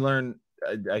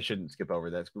 I shouldn't skip over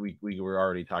this. We were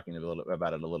already talking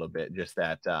about it a little bit. Just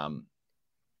that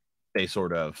they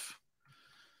sort of.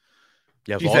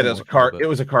 Yeah, she said it was a car. It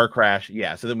was a car crash.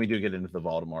 Yeah. So then we do get into the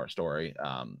Voldemort story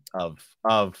of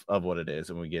what it is,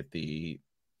 and we get Harry's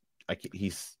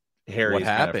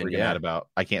kind of freaking out about.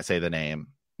 I can't say the name.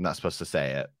 I'm not supposed to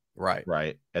say it.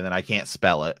 Right. And then I can't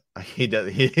spell it. I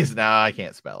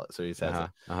can't spell it. So he says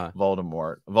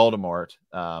Voldemort,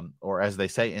 or as they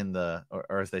say in the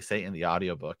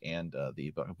audiobook and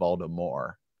the book,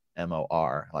 Voldemort,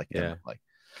 MOR, like, yeah.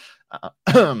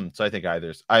 So I think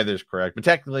either's correct, but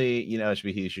technically, it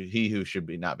should be he who should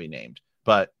be not be named,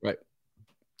 but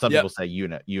some people say, you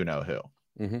know who.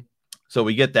 Mm-hmm. So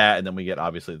we get that. And then we get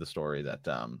obviously the story that,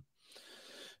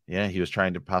 he was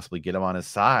trying to possibly get him on his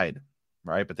side.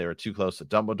 Right. But they were too close to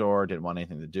Dumbledore, didn't want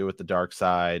anything to do with the dark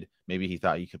side. Maybe he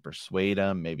thought you could persuade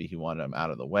him. Maybe he wanted him out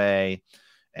of the way.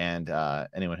 And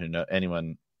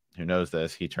anyone who knows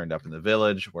this, he turned up in the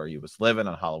village where he was living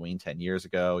on Halloween 10 years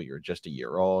ago. You were just a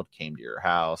year old, came to your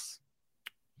house.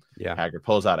 Yeah. Hagrid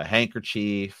pulls out a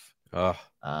handkerchief. Oh.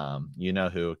 You know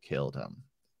who killed him.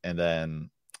 And then,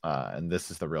 and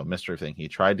this is the real mystery thing. He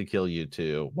tried to kill you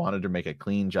too, wanted to make a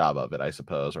clean job of it, I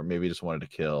suppose, or maybe just wanted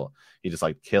to kill. He just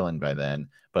liked killing by then,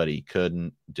 but he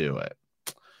couldn't do it.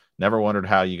 Never wondered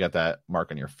how you got that mark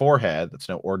on your forehead. That's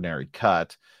no ordinary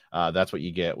cut. That's what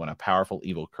you get when a powerful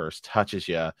evil curse touches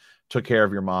you. Took care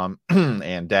of your mom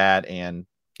and dad and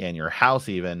your house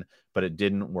even, but it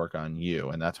didn't work on you.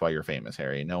 And that's why you're famous,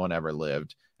 Harry. No one ever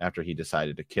lived after he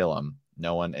decided to kill him.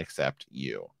 No one except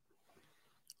you.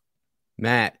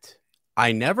 Matt,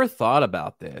 I never thought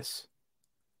about this.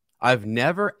 I've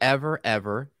never,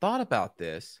 ever thought about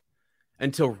this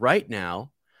until right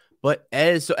now. But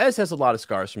Ez has a lot of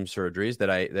scars from surgeries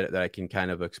that I can kind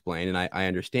of explain, and I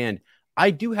understand. I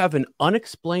do have an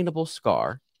unexplainable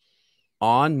scar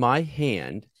on my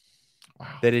hand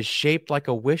that is shaped like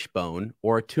a wishbone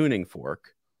or a tuning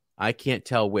fork. I can't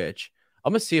tell which.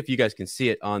 I'm gonna see if you guys can see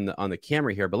it on the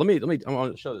camera here. But let me. I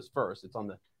want to show this first. It's on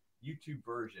the YouTube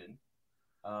version.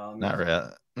 Not really.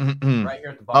 Right here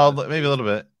at the bottom. Oh, maybe a little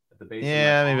bit. At the base.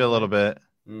 Yeah, maybe a little bit.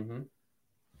 Mm-hmm.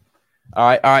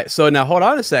 All right. So now hold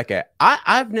on a second.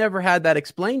 I've never had that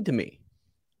explained to me.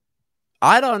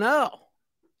 I don't know.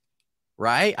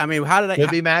 Right? I mean, how did Could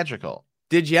be magical.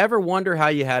 Did you ever wonder how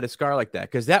you had a scar like that?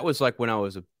 Because that was like when I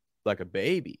was a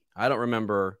baby. I don't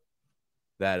remember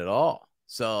that at all.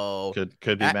 So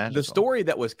could be magical. The story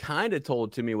that was kind of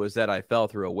told to me was that I fell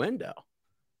through a window.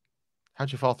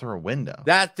 How'd you fall through a window?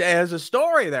 That has a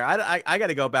story there. I got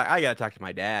to go back. I got to talk to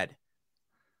my dad.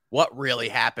 What really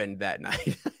happened that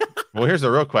night? Well, here's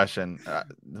the real question.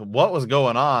 What was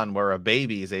going on where a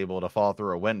baby is able to fall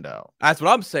through a window? That's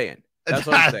what I'm saying. That's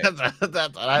what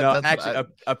I'm saying.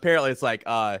 Apparently it's like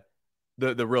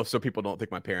the real, so people don't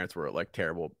think my parents were like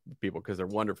terrible people, because they're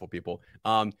wonderful people.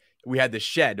 We had this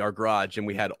shed, our garage, and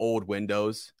we had old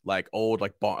windows, like old,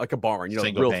 like a barn,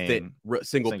 single real pane. thick,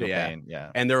 single pane,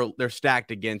 yeah. And they're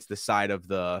stacked against the side of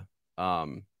the.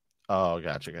 Oh,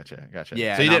 gotcha.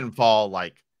 Yeah. So you didn't fall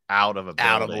like out of a building.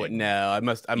 Out of it. No, I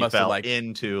must have like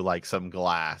into like some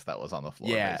glass that was on the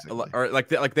floor. Yeah, basically. or like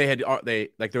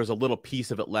there was a little piece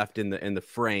of it left in the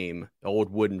frame, the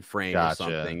old wooden frame or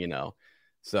something,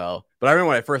 So, but I remember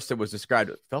when I first it was described,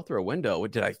 it fell through a window.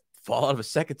 Did I fall out of a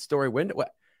second story window?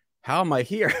 What? How am I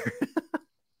here?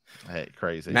 Hey,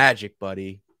 crazy magic,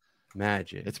 buddy.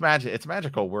 Magic. It's magic. It's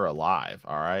magical. We're alive.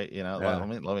 All right.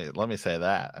 Let me say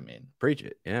that. I mean, preach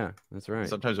it. Yeah, that's right.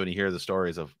 Sometimes when you hear the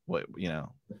stories of what,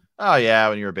 oh yeah,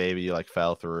 when you were a baby, you like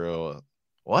fell through.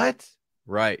 What?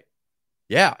 Right.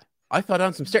 Yeah. I fell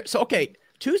down some stairs. So, okay.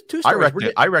 Two stories.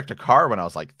 I wrecked a car when I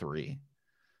was like 3.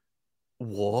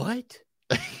 What?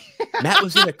 Matt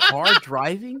was in a car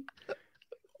driving.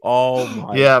 Oh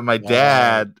my! Yeah, my God.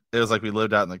 dad. It was like we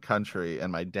lived out in the country,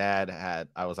 and my dad had.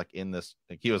 I was like in this.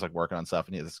 Like, he was like working on stuff,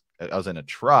 and I was in a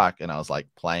truck, and I was like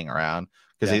playing around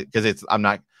because it's. I'm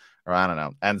not. Or I don't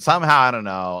know. And somehow I don't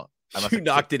know. I must You have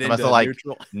knocked it into like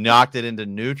neutral. knocked it into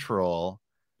neutral,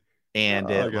 and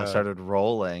Oh, it God. started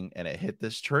rolling, and it hit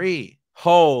this tree.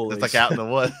 Holy! It's like out in the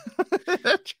woods.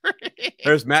 Tree.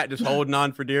 There's Matt just holding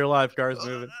on for dear life. Cars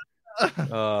moving.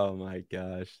 Oh my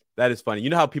gosh, that is funny. You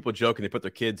know how people joke and they put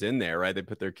their kids in there, right? They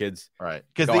put their kids right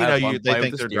because go you have know fun, they play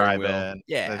think with the they're steering wheel. driving.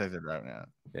 Yeah, they think they're driving.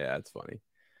 Yeah, it's funny.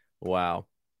 Wow,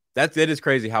 it is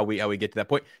crazy how we get to that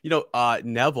point. You know,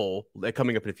 Neville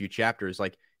coming up in a few chapters,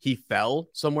 like he fell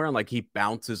somewhere and like he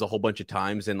bounces a whole bunch of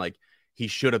times and like he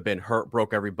should have been hurt,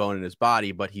 broke every bone in his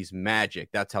body, but he's magic.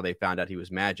 That's how they found out he was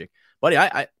magic. Buddy,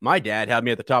 my dad had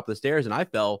me at the top of the stairs and I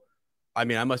fell. I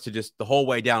mean, I must have just the whole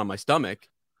way down on my stomach,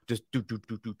 just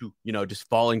just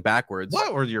falling backwards.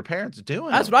 What were your parents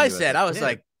doing? That's what I said. I was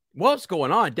like, what's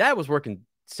going on? Dad was working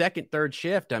second, third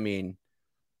shift. I mean,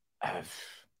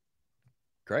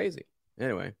 crazy.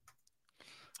 Anyway.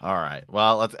 All right.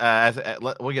 Well,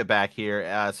 we'll get back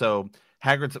here. So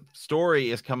Hagrid's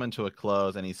story is coming to a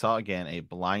close, and he saw again a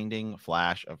blinding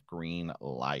flash of green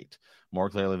light, more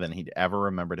clearly than he'd ever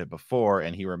remembered it before,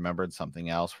 and he remembered something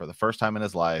else for the first time in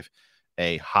his life,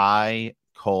 a high,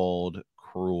 cold,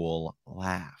 cruel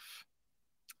laugh.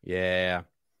 Yeah.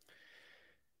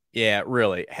 Yeah,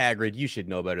 really. Hagrid, you should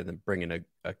know better than bringing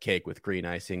a cake with green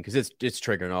icing because it's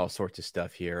triggering all sorts of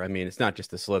stuff here. I mean, it's not just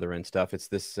the Slytherin stuff. It's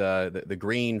this the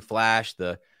green flash,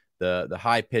 the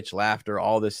high-pitched laughter,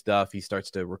 all this stuff. He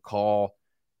starts to recall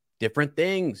different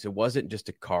things. It wasn't just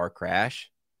a car crash.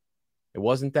 It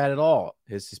wasn't that at all.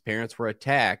 His parents were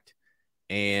attacked,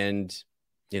 and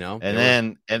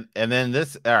and then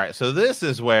this. All right, so this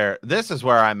is where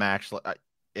I'm actually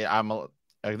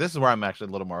this is where I'm actually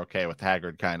a little more okay with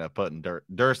Hagrid kind of putting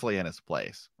Dursley in his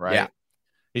place, right? Yeah.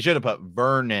 He should have put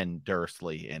Vernon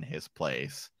Dursley in his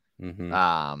place.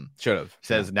 Mm-hmm. Should have.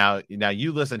 Says now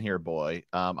you listen here, boy.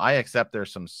 I accept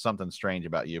there's something strange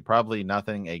about you. Probably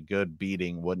nothing a good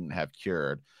beating wouldn't have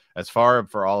cured. As far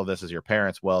for all of this as your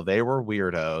parents, well, they were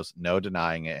weirdos, no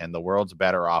denying it, and the world's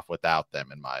better off without them,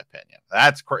 in my opinion.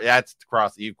 That's crossed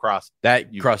the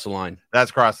line.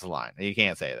 That's crossed the line. You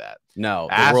can't say that. No,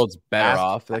 the world's better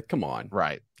off. Like, come on.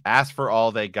 Right. Asked for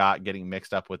all they got, getting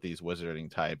mixed up with these wizarding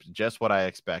types. Just what I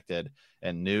expected,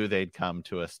 and knew they'd come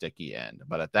to a sticky end.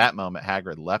 But at that moment,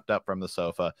 Hagrid leapt up from the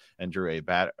sofa and drew a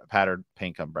pattered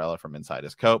pink umbrella from inside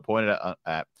his coat, pointed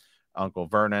at Uncle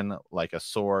Vernon like a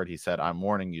sword. He said, I'm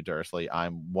warning you, Dursley.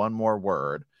 I'm one more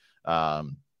word.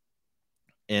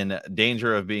 In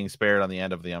danger of being spared on the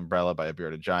end of the umbrella by a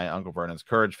bearded giant. Uncle Vernon's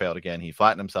courage failed again. He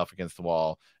flattened himself against the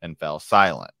wall and fell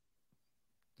silent.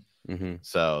 Mm-hmm.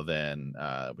 So then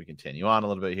we continue on a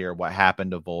little bit here. What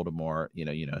happened to Voldemort?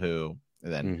 You know who.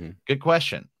 And then Good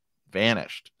question.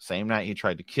 Vanished. Same night he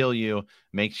tried to kill you.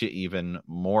 Makes you even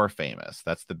more famous.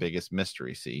 That's the biggest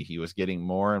mystery. See, he was getting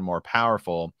more and more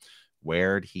powerful.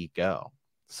 Where'd he go?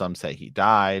 Some say he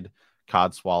died.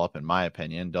 Codswallop, in my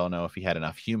opinion, don't know if he had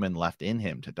enough human left in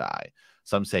him to die.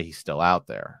 Some say he's still out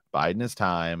there. Biding his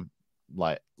time,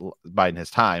 but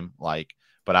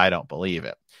I don't believe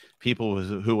it. People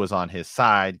who was on his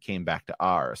side came back to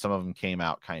ours. Some of them came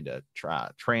out kind of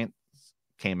trances.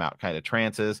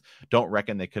 Don't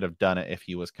reckon they could have done it if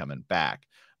he was coming back.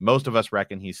 Most of us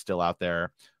reckon he's still out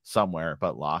there somewhere,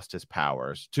 but lost his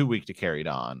powers. Too weak to carry it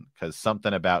on, because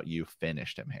something about you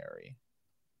finished him, Harry.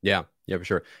 Yeah, for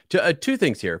sure. Two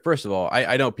things here. First of all,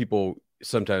 I know people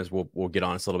sometimes will get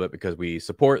on us a little bit because we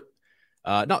support,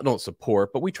 don't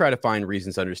support, but we try to find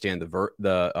reasons to understand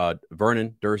the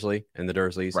Vernon Dursley and the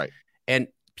Dursleys. Right. And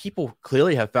people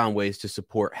clearly have found ways to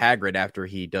support Hagrid after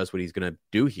he does what he's going to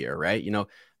do here, right?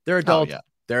 They're adults.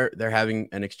 They're having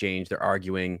an exchange. They're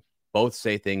arguing. Both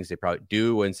say things they probably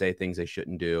do and say things they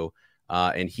shouldn't do.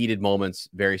 In heated moments,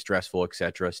 very stressful,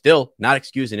 etc. Still not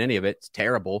excusing any of it. It's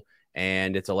terrible.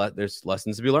 And there's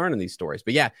lessons to be learned in these stories.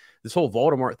 But yeah, this whole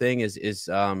Voldemort thing there's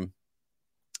a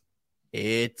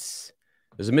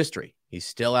mystery. He's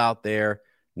still out there,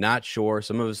 not sure.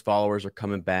 Some of his followers are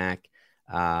coming back.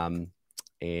 And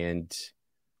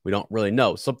we don't really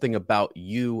know. Something about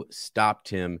you stopped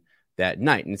him that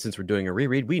night. And since we're doing a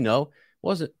reread, we know it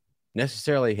wasn't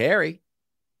necessarily Harry.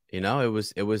 It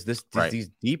was these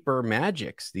deeper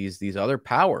magics, these other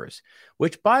powers,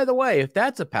 which, by the way, if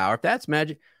that's a power, if that's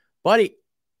magic, buddy,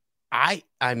 I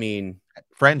mean,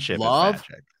 friendship love, is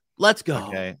magic. Let's go.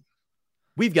 Okay.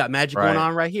 We've got magic going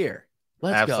on right here.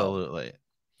 Let's go. Absolutely.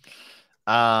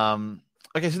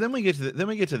 Okay, so then we get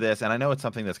to this, and I know it's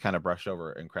something that's kind of brushed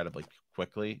over incredibly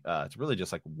quickly. It's really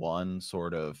just like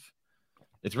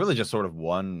it's really just sort of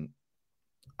one,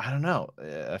 I don't know,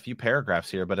 a few paragraphs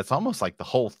here, but it's almost like the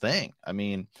whole thing. I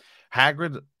mean,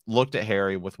 Hagrid looked at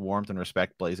Harry with warmth and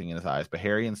respect blazing in his eyes, but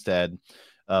Harry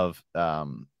of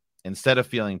instead of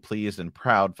feeling pleased and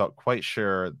proud, felt quite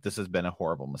sure this has been a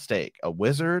horrible mistake. A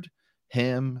wizard?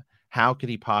 Him? How could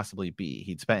he possibly be?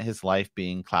 He'd spent his life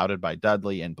being clouded by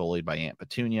Dudley and bullied by Aunt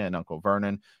Petunia and Uncle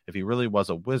Vernon. If he really was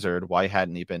a wizard, why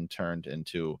hadn't they been turned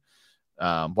into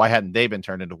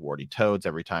warty toads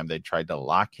every time they tried to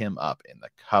lock him up in the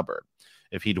cupboard?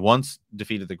 If he'd once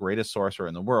defeated the greatest sorcerer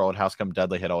in the world, how's come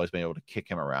Dudley had always been able to kick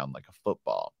him around like a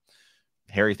football?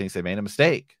 Harry thinks they made a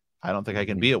mistake. I don't think I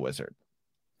can be a wizard.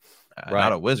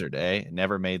 Not a wizard, eh?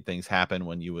 Never made things happen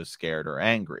when you was scared or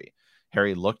angry.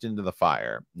 Harry looked into the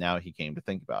fire. Now he came to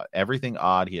think about it. Everything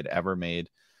odd he had ever made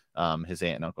his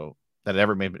aunt and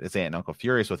uncle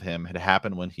furious with him had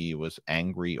happened when he was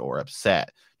angry or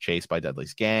upset, chased by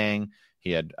Dudley's gang.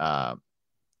 He had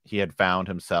found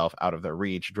himself out of their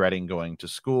reach, dreading going to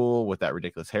school with that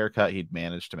ridiculous haircut. He'd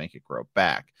managed to make it grow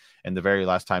back. And the very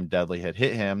last time Dudley had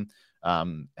hit him,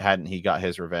 hadn't he got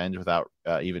his revenge without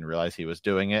even realize he was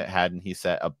doing it? Hadn't he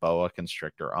set a boa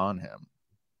constrictor on him?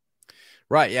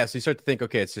 Right. Yeah. So you start to think,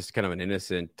 okay, it's just kind of an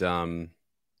innocent,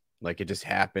 like it just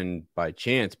happened by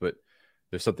chance, but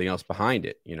there's something else behind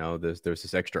it. You know, there's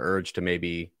this extra urge to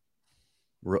maybe,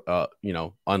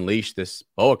 unleash this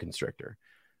boa constrictor,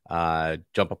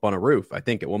 jump up on a roof. I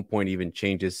think at one point even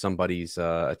changes somebody's,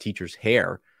 a teacher's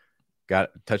hair,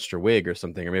 touched her wig or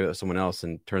something, or maybe it was someone else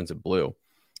and turns it blue.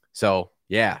 So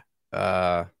yeah.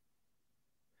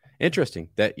 Interesting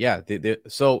that, yeah.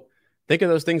 So think of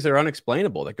those things that are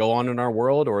unexplainable that go on in our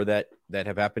world or that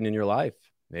have happened in your life.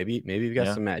 Maybe you've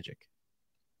got some magic.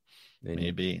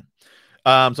 Maybe.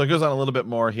 So it goes on a little bit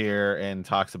more here and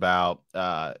talks about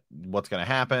what's going to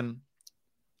happen,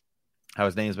 how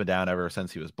his name's been down ever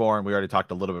since he was born. We already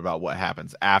talked a little bit about what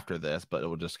happens after this, but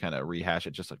we'll just kind of rehash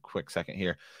it just a quick second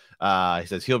here. He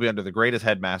says he'll be under the greatest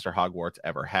headmaster Hogwarts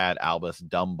ever had, Albus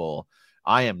Dumble.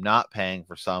 I am not paying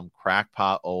for some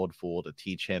crackpot old fool to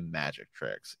teach him magic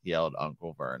tricks, yelled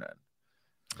Uncle Vernon.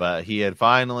 But he had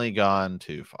finally gone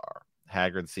too far.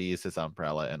 Hagrid seized his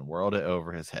umbrella and whirled it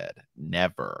over his head.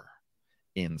 Never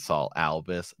insult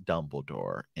Albus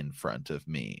Dumbledore in front of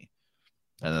me.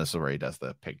 And this is where he does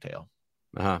the pigtail.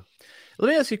 Let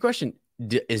me ask you a question.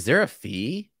 Is there a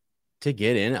fee to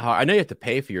get in? I know you have to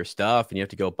pay for your stuff and you have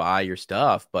to go buy your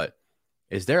stuff, but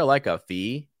is there like a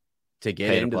fee to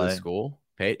get into the school?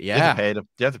 Pay? Yeah. Do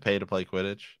you have to pay to play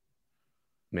Quidditch?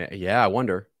 Yeah, I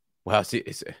wonder. Well, see,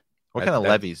 what kind of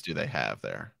levies do they have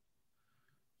there?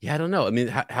 Yeah, I don't know. I mean,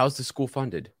 how's the school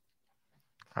funded?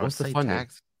 What's the funding?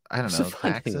 Tax? I don't know.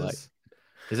 Taxes. Like?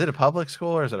 Is it a public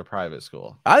school or is it a private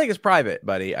school? I think it's private,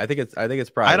 buddy. I think it's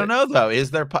private. I don't know though.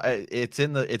 Is there? It's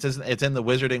in the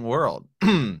Wizarding world.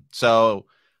 So,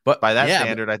 but by that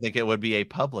standard, I think it would be a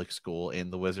public school in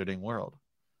the Wizarding world.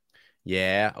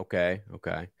 Yeah. Okay.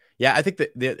 Yeah, I think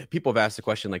that the people have asked the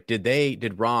question, like,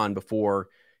 did Ron, before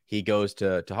he goes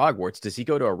to Hogwarts, does he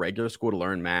go to a regular school to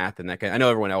learn math and that kind? I know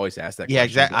everyone always asks that. Yeah,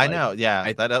 exactly. I know.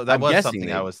 Yeah, that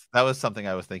was something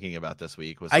I was thinking about this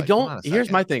week. Here's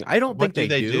my thing. I don't think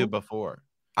they do before.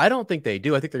 I don't think they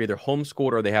do. I think they're either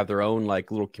homeschooled or they have their own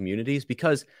like little communities,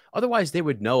 because otherwise they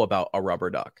would know about a rubber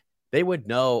duck. They would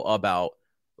know about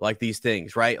like these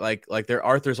things, right? Like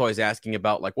Arthur's always asking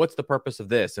about like, what's the purpose of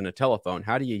this and a telephone?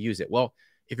 How do you use it? Well,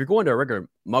 if you're going to a regular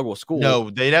Muggle school, no,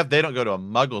 they don't go to a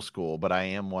Muggle school, but I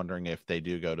am wondering if they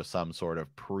do go to some sort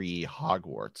of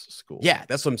pre-Hogwarts school. Yeah,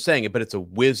 that's what I'm saying. But it's a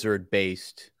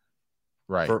wizard-based,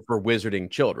 right, for wizarding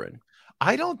children.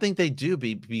 I don't think they do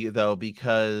though,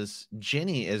 because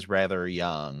Ginny is rather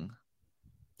young.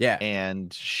 Yeah,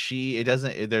 and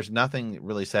there's nothing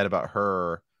really said about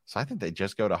her, so I think they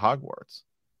just go to Hogwarts.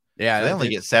 Yeah, so they only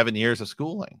get 7 years of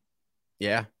schooling.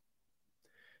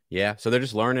 Yeah, so they're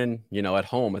just learning, at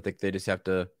home. I think they just have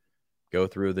to go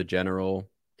through the general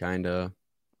kind of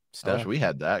stuff. I wish we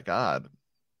had that. God.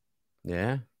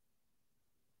 Yeah.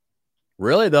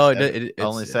 Really though, it's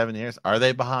only 7 years. Are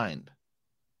they behind?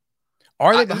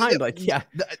 Are they behind? Like, yeah.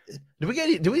 Do we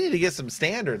need to get some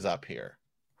standards up here?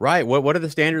 Right. What are the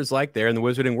standards like there in the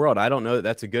wizarding world? I don't know that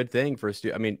that's a good thing for a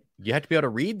student. I mean, you have to be able to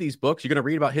read these books. You're going to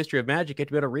read about history of magic. You have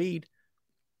to be able to read.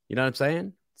 You know what I'm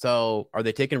saying? So are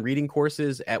they taking reading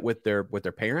courses with their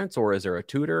parents, or is there a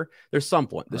tutor? There's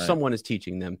someone. Someone is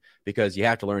teaching them, because you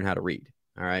have to learn how to read.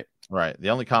 All right. Right. The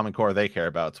only common core they care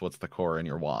about is what's the core in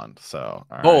your wand. So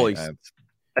holy.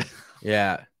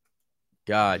 Yeah.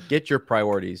 God, get your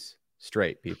priorities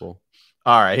straight, people.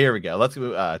 All right, here we go. Let's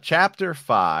go. Chapter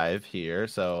 5 here.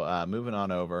 So moving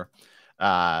on over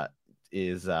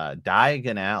is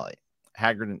Diagon Alley.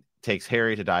 Hagrid takes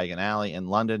Harry to Diagon Alley in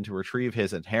London to retrieve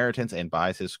his inheritance and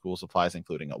buys his school supplies,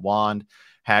 including a wand.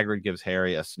 Hagrid gives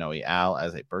Harry a snowy owl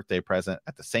as a birthday present.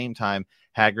 At the same time,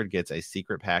 Hagrid gets a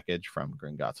secret package from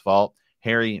Gringotts' vault.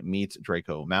 Harry meets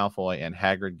Draco Malfoy, and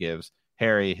Hagrid gives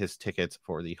Harry his tickets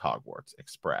for the Hogwarts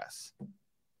Express.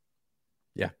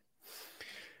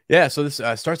 Yeah, so this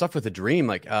starts off with a dream.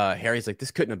 Like Harry's like,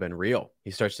 this couldn't have been real.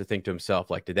 He starts to think to himself,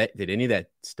 like, did any of that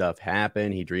stuff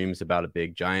happen? He dreams about a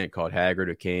big giant called Hagrid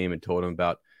who came and told him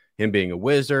about him being a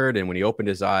wizard. And when he opened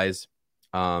his eyes,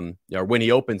 or when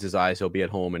he opens his eyes, he'll be at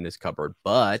home in his cupboard.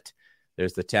 But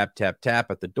there's the tap, tap,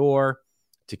 tap at the door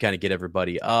to kind of get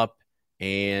everybody up.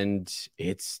 And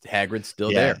it's Hagrid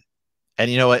still there. And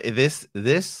you know what?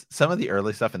 This some of the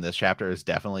early stuff in this chapter is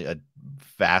definitely a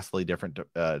vastly different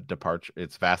departure.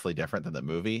 It's vastly different than the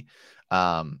movie,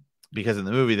 because in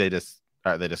the movie they just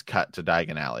cut to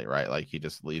Diagon Alley, right? Like he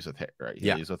just leaves with right?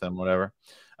 He leaves with them, whatever.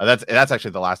 That's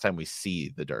actually the last time we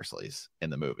see the Dursleys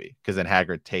in the movie, because then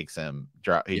Hagrid takes him,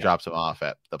 drops him off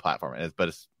at the platform, but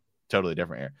it's totally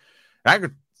different here.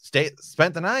 Hagrid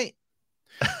spent the night.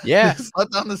 Yeah,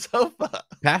 slept on the sofa.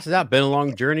 Passes out. Been a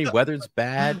long journey. Weather's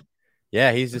bad.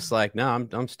 Yeah, he's just like, no,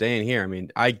 I'm staying here. I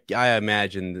mean, I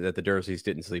imagine that the Dursleys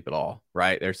didn't sleep at all,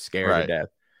 right? They're scared to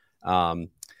death.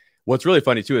 What's really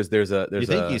funny too is there's you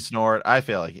think he snored? I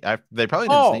feel like they probably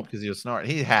didn't sleep because he was snoring.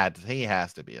 He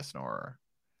has to be a snorer.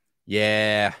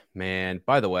 Yeah, man.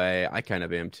 By the way, I kind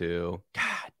of am too.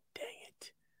 God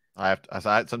dang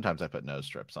it! Sometimes I put nose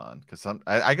strips on because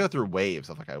I go through waves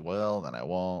of like I will, then I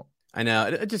won't. I know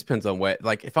it just depends on what.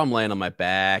 Like if I'm laying on my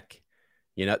back.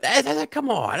 You know, come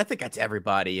on. I think that's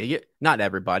everybody. Not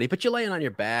everybody, but you're laying on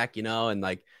your back, you know, and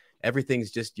like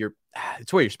everything's just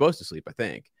it's where you're supposed to sleep, I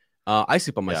think. I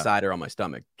sleep on my side or on my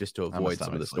stomach just to avoid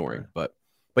some of the snoring. But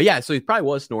yeah, so he probably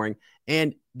was snoring.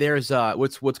 And there's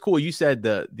what's cool. You said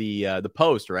the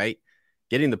post, right?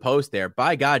 Getting the post there.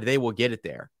 By God, they will get it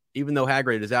there. Even though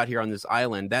Hagrid is out here on this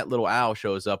island, that little owl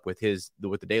shows up with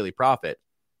the Daily Prophet.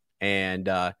 And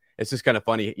it's just kind of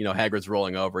funny, you know, Hagrid's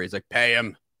rolling over. He's like, pay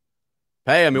him.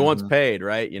 He wants paid,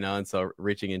 right? You know, and so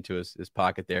reaching into his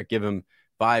pocket there, give him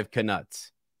 5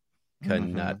 knuts.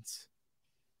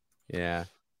 Yeah.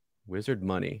 Wizard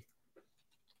money.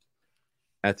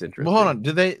 That's interesting. Well, hold on.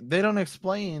 Do they don't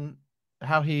explain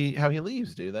how he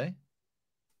leaves, do they?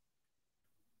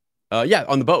 Yeah,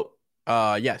 on the boat.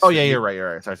 Yes. Oh yeah, you're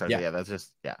right. Sorry. Yeah, that's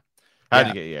just How'd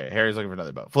you get Harry's looking for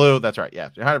another boat. Flew, that's right. Yeah,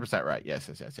 you're 100% right. Yes.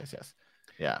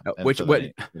 Yeah.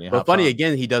 But funny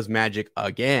again, he does magic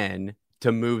again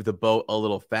to move the boat a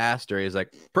little faster. He's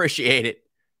like, appreciate it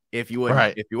if you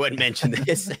wouldn't mention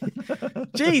this.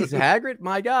 Jeez, Hagrid,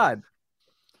 my God.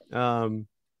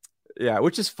 Yeah,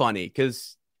 which is funny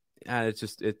because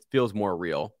it feels more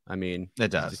real. I mean, it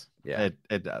does.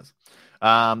 It does.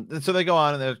 So they go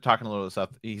on and they're talking a little stuff.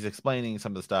 He's explaining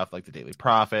some of the stuff like the Daily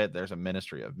Prophet. There's a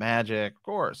Ministry of Magic, of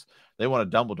course. They want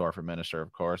a Dumbledore for minister,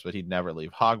 of course, but he'd never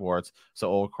leave Hogwarts. So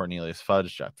old Cornelius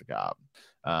Fudge shut the gob.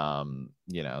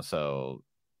 You know, so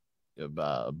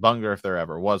Bunger, if there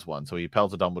ever was one. So he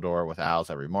pelts a Dumbledore with owls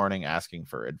every morning, asking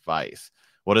for advice.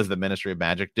 What does the Ministry of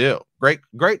Magic do?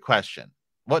 Great question.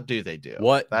 What do they do?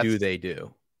 Do they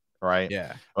do? Right.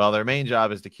 Yeah. Well, their main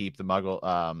job is to keep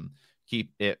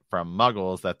keep it from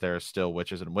muggles that there's still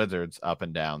witches and wizards up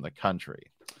and down the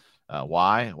country.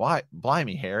 Why?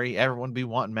 Blimey, Harry, everyone be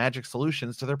wanting magic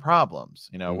solutions to their problems.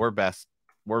 You know, we're best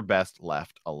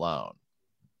left alone.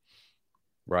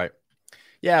 Right.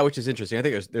 Yeah, which is interesting. I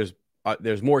think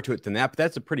there's more to it than that, but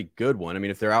that's a pretty good one. I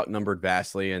mean, if they're outnumbered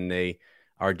vastly and they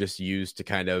are just used to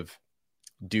kind of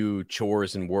do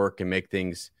chores and work and make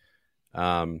things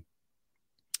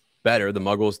better, the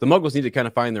muggles need to kind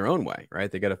of find their own way, right?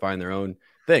 They got to find their own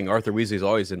thing. Arthur Weasley's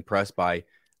always impressed by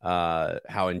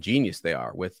how ingenious they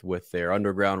are with their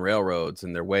underground railroads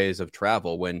and their ways of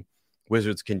travel, when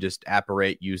wizards can just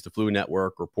apparate, use the Flu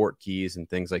Network, report keys and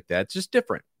things like that. It's just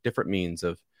different means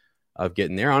of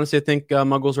getting there. Honestly, I think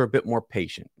muggles are a bit more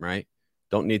patient, right?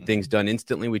 Don't need things done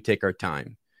instantly. We take our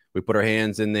time. We put our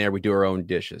hands in there. We do our own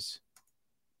dishes.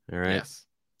 All right. Yes.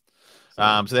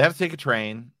 So they have to take a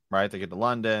train, right? They get to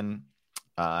London.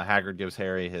 Hagrid gives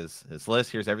Harry his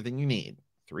list. Here's everything you need.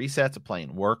 3 sets of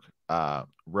plain work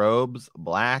robes,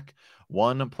 black.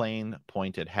 1 plain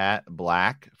pointed hat,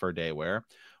 black for day wear.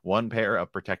 1 pair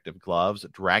of protective gloves,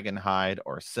 dragon hide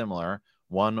or similar.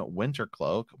 1 winter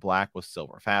cloak, black with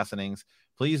silver fastenings.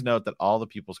 Please note that all the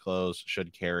pupils' clothes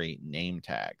should carry name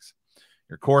tags.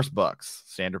 Your course books,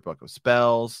 standard book of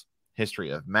spells,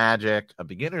 History of Magic, A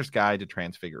Beginner's Guide to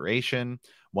Transfiguration,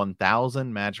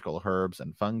 1,000 Magical Herbs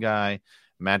and Fungi,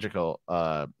 Magical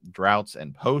Droughts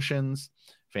and Potions,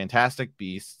 Fantastic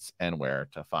Beasts, and Where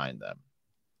to Find Them.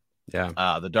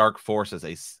 Yeah. The Dark Force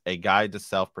is a guide to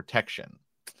self-protection.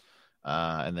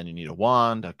 And then you need a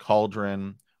wand, a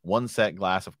cauldron, one set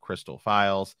glass of crystal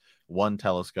phials, one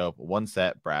telescope, one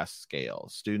set brass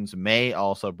scales. Students may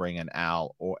also bring an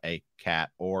owl or a cat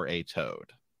or a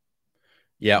toad.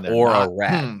 Yeah, or a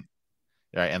rat.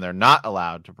 Right, and they're not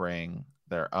allowed to bring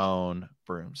their own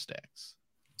broomsticks.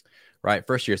 Right,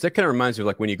 first years. That kind of reminds me of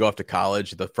like when you go off to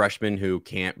college, the freshmen who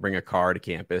can't bring a car to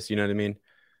campus. You know what I mean?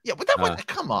 Yeah, but that was,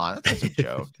 come on, that's a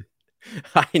joke.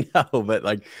 I know, but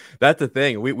like that's the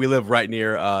thing. We live right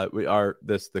near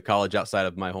the college outside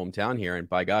of my hometown here, and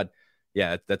by God,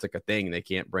 yeah, that's like a thing. They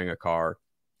can't bring a car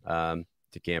to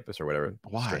campus or whatever.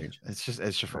 Why? Strange. It's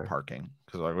just for parking,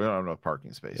 because like we don't have enough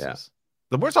parking spaces. Yeah.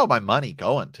 Then where's all my money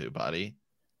going to, buddy?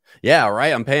 Yeah,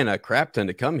 right. I'm paying a crap ton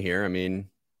to come here. I mean,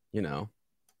 you know,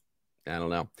 I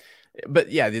don't know.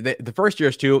 But yeah, the first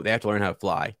years too, they have to learn how to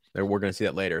fly. We're going to see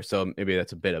that later. So maybe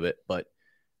that's a bit of it. But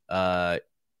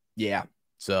yeah.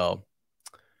 So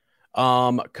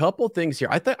a couple things here.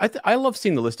 I love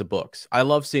seeing the list of books. I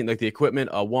love seeing like the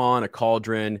equipment, a wand, a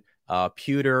cauldron,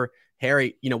 pewter.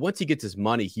 Harry, you know, once he gets his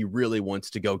money, he really wants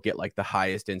to go get like the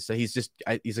highest. And so he's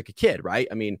like a kid, right?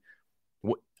 I mean,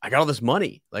 I got all this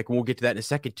money. Like we'll get to that in a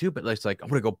second too. But it's like, I'm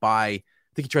going to go buy, I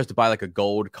think he tries to buy like a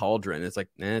gold cauldron. It's like,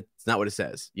 it's not what it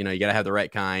says. You know, you got to have the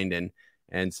right kind.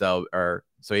 And so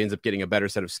he ends up getting a better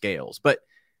set of scales. But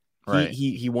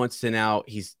he wants to now,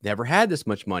 he's never had this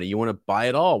much money. You want to buy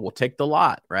it all. We'll take the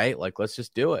lot, right? Like, let's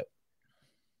just do it.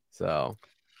 So.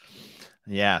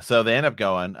 Yeah. So they end up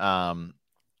going,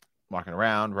 walking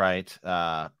around, right?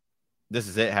 This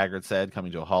is it, Hagrid said,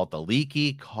 coming to a halt. The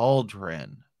Leaky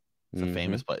Cauldron. It's a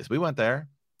famous place. We went there.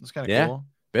 It's kind of cool.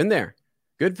 Been there.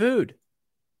 Good food.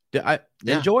 I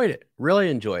enjoyed it. Really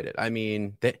enjoyed it. I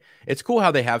mean, it's cool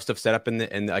how they have stuff set up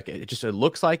and like it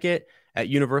looks like it at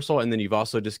Universal, and then you've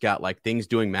also just got like things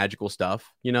doing magical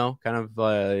stuff, you know, kind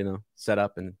of set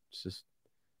up, and it's just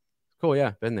cool.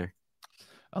 Yeah, been there.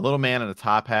 A little man in a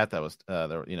top hat that was they're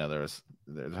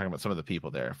talking about some of the people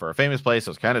there. For a famous place, it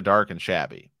was kind of dark and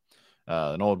shabby.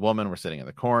 An old woman were sitting in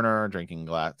the corner drinking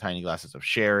tiny glasses of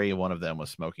sherry. One of them was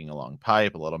smoking a long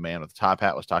pipe. A little man with a top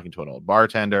hat was talking to an old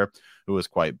bartender who was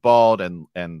quite bald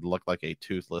and looked like a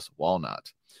toothless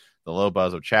walnut. The low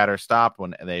buzz of chatter stopped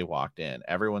when they walked in.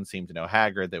 Everyone seemed to know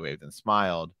Hagrid. They waved and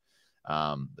smiled.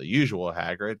 The usual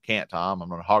Hagrid, "Can't, Tom,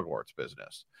 I'm on Hogwarts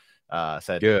business,"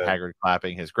 said Good. Hagrid,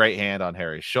 clapping his great hand on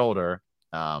Harry's shoulder.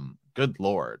 "Good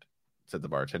Lord," said the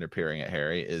bartender, peering at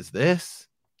Harry. "Is this?"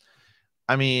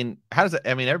 I mean, how does it?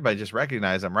 I mean, everybody just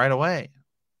recognized him right away.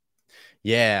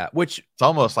 Yeah, which it's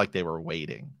almost like they were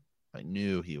waiting. I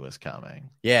knew he was coming.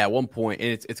 Yeah, at one point, and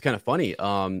it's kind of funny.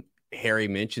 Harry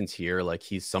mentions here like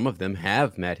some of them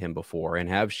have met him before and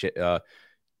have shook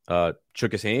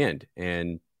his hand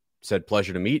and said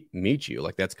pleasure to meet you.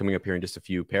 Like that's coming up here in just a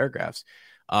few paragraphs.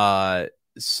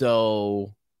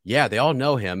 So yeah, they all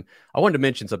know him. I wanted to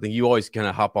mention something. You always kind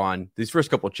of hop on these first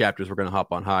couple of chapters. We're going to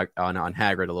hop on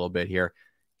Hagrid a little bit here.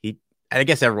 I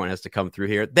guess everyone has to come through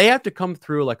here. They have to come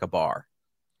through like a bar.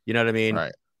 You know what I mean?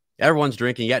 Right. Everyone's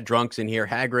drinking. You got drunks in here.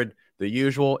 Hagrid, the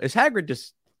usual. Is Hagrid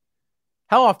just?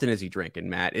 How often is he drinking,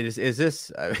 Matt? Is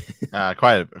this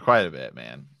quite a bit,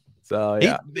 man? So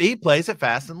yeah, he plays it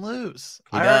fast and loose.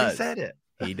 I already said it.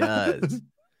 He does.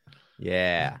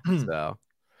 Yeah. So,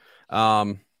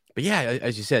 but yeah,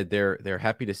 as you said, they're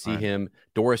happy to see him.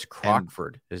 Doris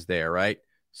Crockford is there, right?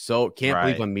 So can't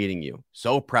believe I'm meeting you.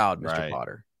 So proud, Mr.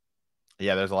 Potter.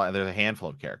 Yeah, there's a handful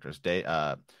of characters.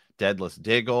 Deadless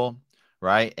Diggle,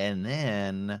 right, and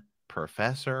then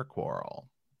Professor Quirrell.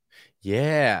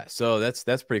 Yeah, so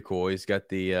that's pretty cool. He's got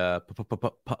the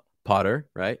Potter,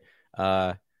 right?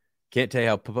 Can't tell you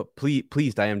how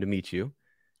pleased I am to meet you,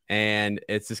 and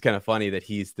it's just kind of funny that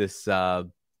he's this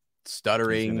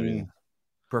stuttering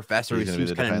professor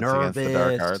who's kind of nervous. The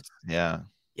dark arts.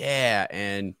 Yeah,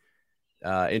 and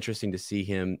interesting to see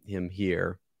him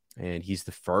here, and he's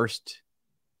the first.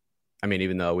 I mean,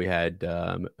 even though we had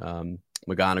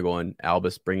McGonagall and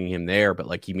Albus bringing him there, but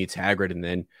like he meets Hagrid and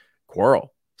then Quirrell.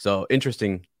 So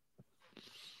interesting.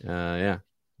 Yeah,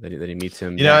 that he meets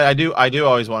him. You know, I do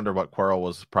always wonder what Quirrell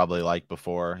was probably like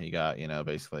before he got,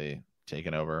 basically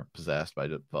taken over, possessed by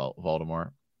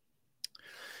Voldemort.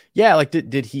 Yeah, like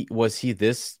was he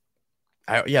this?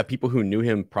 Yeah, people who knew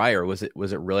him prior, was it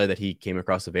really that he came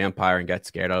across a vampire and got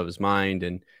scared out of his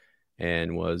mind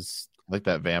and was like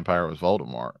that vampire was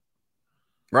Voldemort.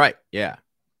 Right. Yeah.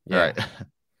 Right.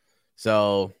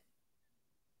 So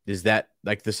is that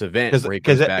like this event where he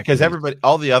comes back because everybody,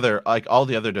 all the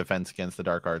other defense against the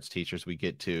dark arts teachers, we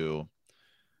get to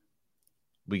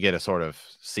sort of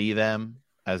see them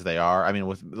as they are. I mean,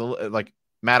 with like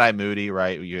Mad Eye Moody,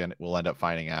 right? We'll end up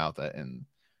finding out that it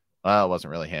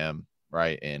wasn't really him,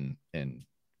 right? In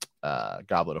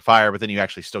Goblet of Fire, but then you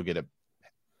actually still get to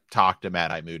talk to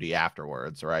Mad Eye Moody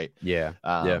afterwards, right? Yeah.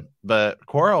 But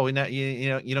Quirrell,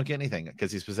 you don't get anything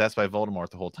because he's possessed by Voldemort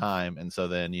the whole time, and so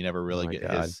then you never really get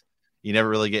his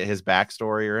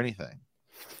backstory or anything.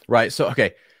 Right. So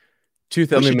okay, we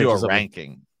should do a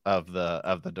ranking of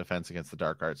the defense against the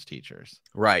dark arts teachers.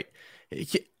 Right.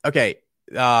 Okay.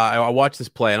 I watched this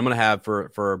play, and I'm gonna have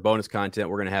for bonus content,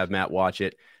 we're gonna have Matt watch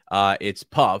it. It's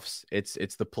Puffs.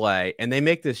 It's the play, and they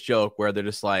make this joke where they're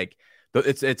just like,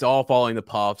 it's all following the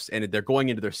Puffs, and they're going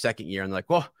into their second year, and they're like,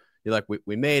 well, you're like,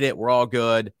 we made it, we're all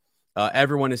good,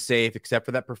 everyone is safe except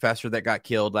for that professor that got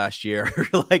killed last year.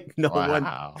 Like no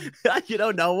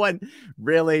one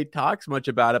really talks much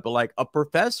about it, but like a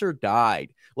professor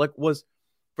died. Like was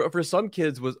for some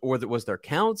kids was there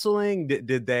counseling?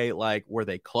 Did they were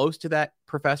they close to that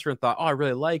professor and thought, oh, I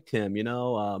really liked him,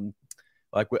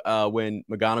 like when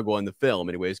McGonagall in the film,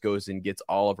 anyways, goes and gets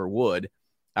Oliver Wood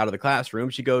out of the classroom,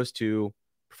 she goes to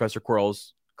Professor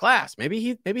Quirrell's class.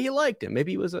 Maybe he liked him.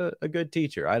 Maybe he was a good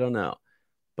teacher. I don't know,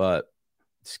 but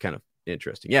it's kind of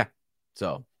interesting. Yeah.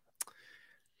 So,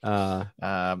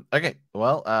 okay.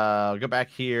 Well, I'll go back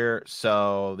here.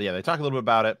 So yeah, they talk a little bit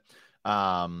about it.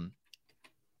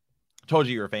 Told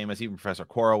you were famous. Even Professor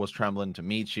Quirrell was trembling to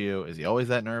meet you. Is he always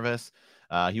that nervous?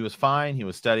 He was fine. He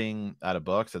was studying out of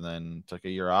books and then took a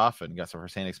year off and got some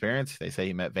firsthand experience. They say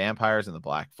he met vampires in the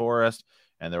Black Forest,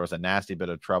 and there was a nasty bit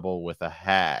of trouble with a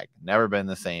hag. Never been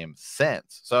the same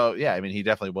since. So, yeah, I mean, he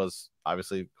definitely was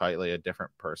obviously quite a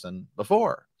different person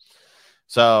before.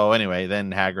 So, anyway,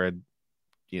 then Hagrid,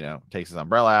 takes his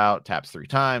umbrella out, taps 3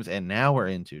 times, and now we're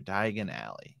into Diagon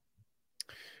Alley.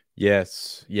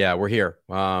 Yes. Yeah, we're here.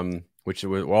 Which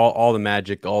was all the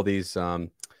magic, all these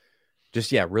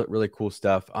really cool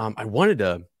stuff. I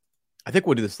think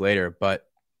we'll do this later, but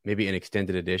maybe an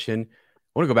extended edition.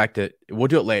 I want to go back to, we'll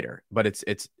do it later, but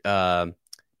it's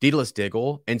Daedalus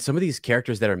Diggle and some of these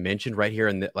characters that are mentioned right here.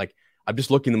 And I'm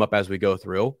just looking them up as we go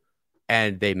through,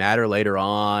 and they matter later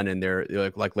on, and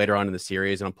they're like later on in the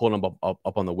series, and I'm pulling them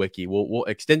up on the wiki. We'll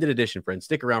extended edition, friends.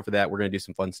 Stick around for that. We're going to do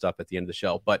some fun stuff at the end of the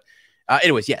show. But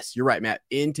anyways, yes, you're right, Matt.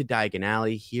 Into Diagon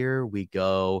Alley. Here we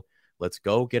go. Let's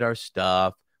go get our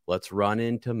stuff. Let's run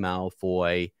into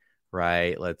Malfoy,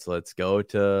 right? Let's go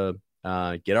to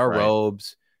get our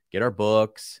robes, get our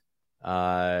books.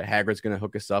 Hagrid's gonna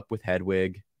hook us up with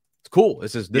Hedwig. It's cool.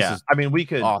 This is. I mean, we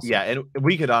could. Awesome. Yeah, and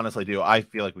we could honestly do. I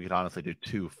feel like we could honestly do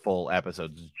 2 full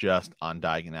episodes just on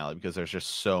Diagon Alley because there's just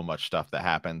so much stuff that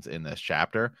happens in this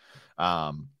chapter.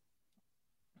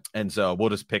 And so we'll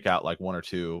just pick out 1 or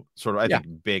 2 sort of, I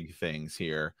think, big things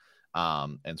here.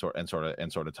 And sort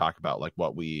of talk about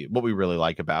what we really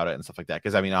like about it and stuff like that.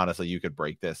 Because I mean, honestly, you could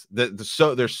break this.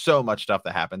 There's so much stuff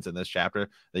that happens in this chapter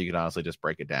that you could honestly just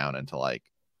break it down into like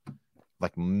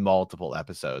multiple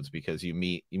episodes because you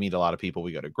meet a lot of people.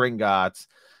 We go to Gringotts,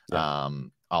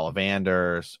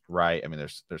 Ollivanders, right? I mean,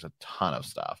 there's a ton of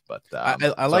stuff. But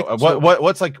I like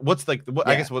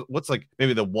I guess what's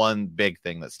maybe the one big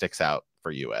thing that sticks out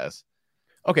for you as.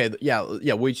 Okay, yeah,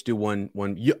 we'll each do one.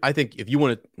 I think if you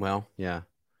want to, well, yeah,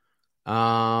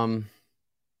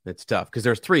 it's tough because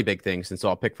there's 3 big things, and so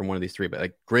I'll pick from one of these 3. But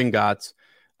like Gringotts,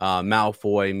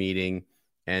 Malfoy meeting,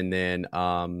 and then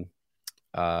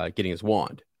getting his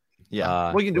wand.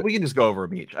 Yeah, we can just go over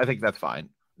them each. I think that's fine.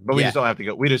 But we just don't have to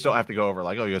go. We just don't have to go over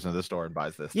he goes into this store and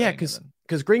buys this. Yeah, because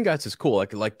Gringotts is cool.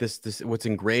 Like this what's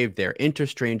engraved there. Enter,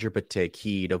 stranger, but take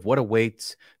heed of what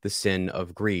awaits the sin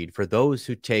of greed. For those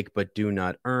who take but do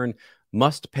not earn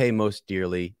must pay most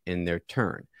dearly in their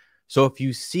turn. So if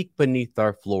you seek beneath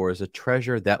our floors a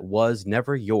treasure that was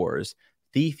never yours,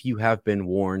 thief, you have been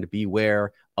warned.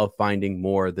 Beware of finding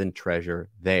more than treasure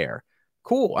there.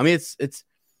 Cool. I mean, it's.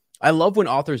 I love when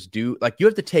authors do you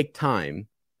have to take time.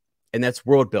 And that's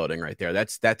world building right there.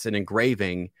 That's an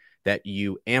engraving that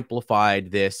you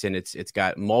amplified this, and it's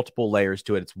got multiple layers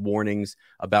to it. It's warnings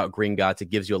about Gringotts. It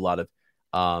gives you a lot of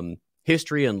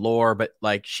history and lore, but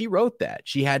she wrote that.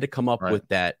 She had to come up with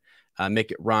that,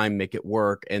 make it rhyme, make it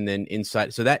work, and then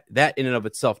inside. So that in and of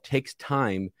itself takes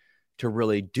time to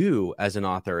really do as an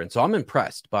author. And so I'm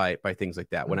impressed by things like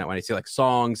that. When I see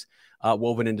songs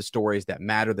woven into stories that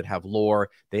matter, that have lore,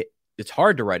 it's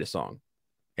hard to write a song.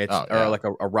 It's or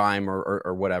a rhyme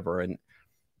or whatever, and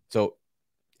so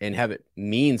have it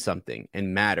mean something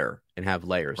and matter and have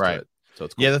layers to it. So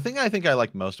it's cool. Yeah, the thing I think I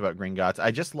like most about Gringotts,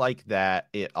 I just like that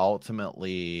it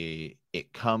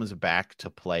comes back to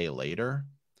play later,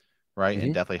 right?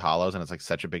 In Deathly Hallows, and it's like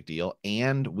such a big deal.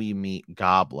 And we meet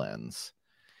goblins.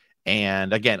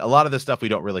 And again, a lot of this stuff we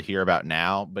don't really hear about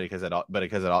now, because it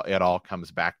all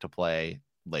comes back to play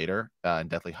later in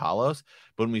Deathly Hallows.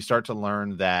 But when we start to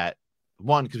learn that,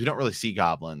 one, because we don't really see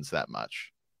goblins that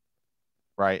much,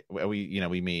 right?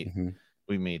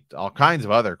 We meet all kinds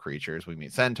of other creatures. We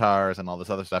meet centaurs and all this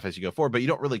other stuff as you go forward, but you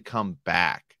don't really come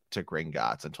back to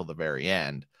Gringotts until the very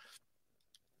end.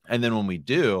 And then when we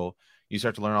do, you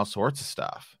start to learn all sorts of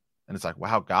stuff, and it's like,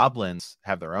 wow, goblins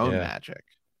have their own magic.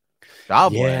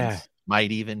 Goblins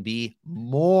might even be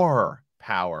more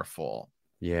powerful.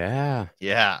 Yeah.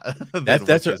 than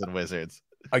witches and wizards.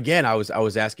 Again, I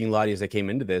was asking Lottie as I came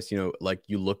into this, like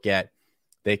you look at,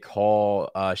 they call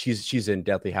she's in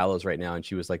Deathly Hallows right now, and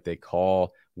she was like, they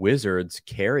call wizards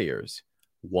carriers,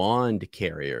 wand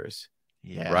carriers.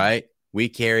 Yeah. Right? We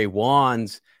carry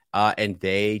wands, and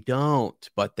they don't,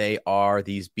 but they are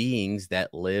these beings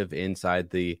that live inside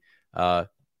the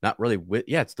not really we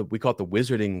call it the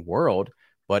wizarding world,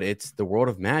 but it's the world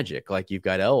of magic. Like you've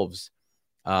got elves,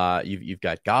 you've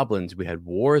got goblins. We had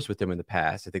wars with them in the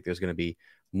past. I think there's going to be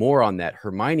more on that.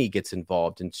 Hermione gets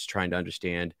involved in trying to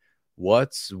understand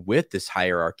what's with this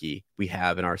hierarchy we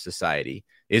have in our society.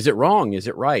 Is it wrong? Is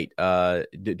it right?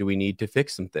 Do we need to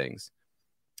fix some things?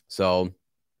 So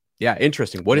yeah,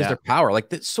 interesting. What is their power? Like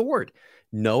the sword,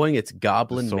 knowing it's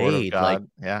goblin made.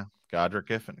 Godric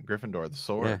Gryffindor. The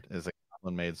sword is a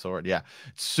goblin-made sword. Yeah,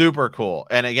 super cool.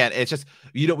 And again, it's just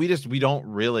we don't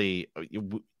really.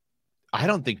 I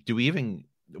don't think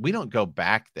we don't go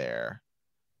back there,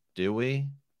 do we?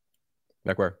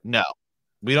 Back where? No,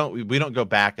 we don't. We don't go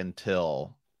back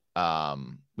until.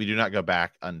 We do not go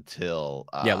back until.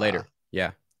 Later.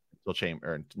 Yeah. Until chamber,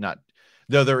 or not.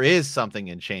 Though there is something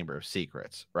in Chamber of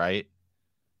Secrets, right?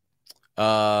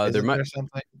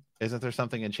 Isn't there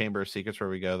something in Chamber of Secrets where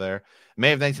we go there?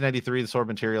 May of 1993, the sword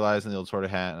materialized in the old sword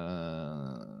of hat.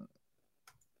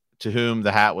 To whom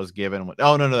the hat was given.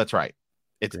 Oh no, that's right.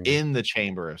 It's in the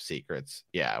Chamber of Secrets.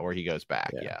 Yeah, where he goes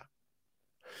back. Yeah.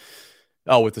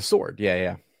 Oh, with the sword.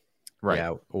 Yeah. Right.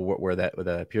 Yeah, where that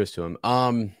appears to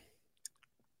him.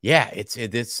 Yeah,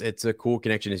 it's a cool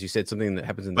connection, as you said, something that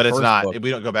happens in the first book. We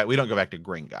don't go back to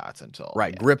Gringotts until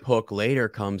Grip Hook later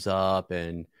comes up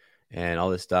and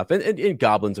all this stuff, and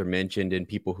goblins are mentioned, and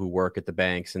people who work at the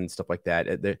banks and stuff like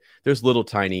that. There's little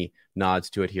tiny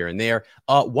nods to it here and there.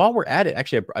 While we're at it,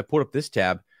 actually, I pulled up this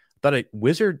tab. I thought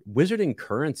wizarding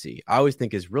currency, I always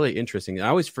think is really interesting. And I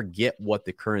always forget what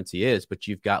the currency is, but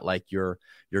you've got like your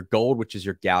gold, which is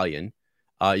your galleon.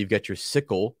 You've got your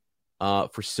sickle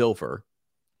for silver,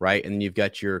 right? And then you've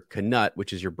got your knut,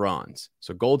 which is your bronze.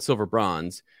 So gold, silver,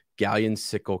 bronze, galleon,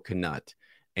 sickle, knut.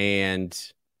 And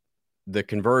the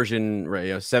conversion,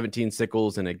 right, 17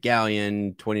 sickles in a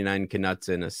galleon, 29 knuts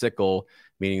in a sickle,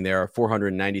 meaning there are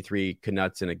 493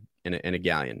 knuts in a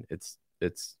galleon.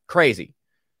 It's crazy.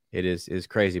 It is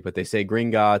crazy, but they say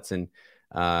Gringotts and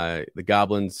the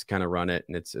goblins kind of run it,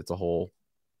 and it's a whole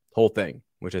thing,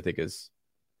 which I think is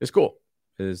cool.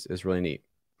 Is really neat.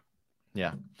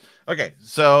 Yeah. Okay.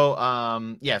 So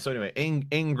so anyway,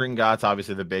 in Gringotts,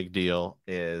 obviously the big deal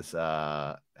is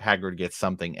Hagrid gets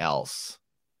something else.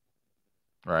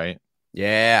 Right?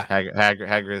 Yeah.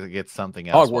 Hagrid gets something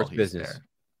else. Hogwarts business.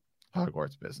 There.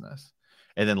 Hogwarts business.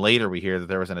 And then later we hear that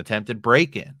there was an attempted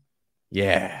break-in.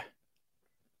 Yeah.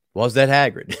 Was that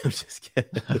Hagrid? I'm just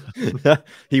kidding.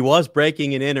 He was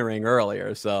breaking and entering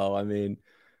earlier, so I mean,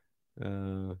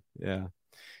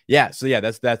 yeah. So yeah,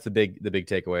 that's the big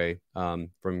takeaway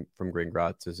from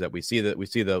Gringotts is that we see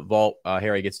the vault.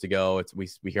 Harry gets to go. We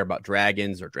hear about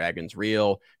dragons. Are dragons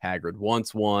real? Hagrid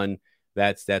wants one.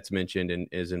 That's mentioned and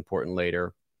is important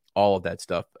later. All of that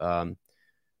stuff,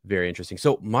 very interesting.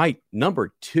 So my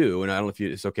number 2, and I don't know if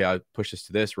it's okay. I'll push this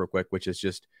to this real quick, which is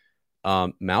just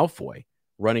Malfoy.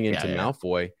 Running into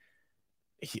Malfoy,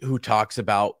 who talks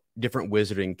about different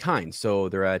wizarding kinds. So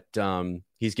they're at,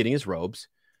 he's getting his robes,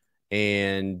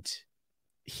 and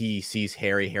he sees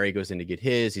Harry. Harry goes in to get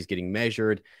his. He's getting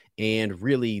measured, and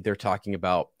really, they're talking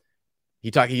about. He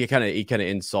kind of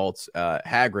insults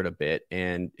Hagrid a bit,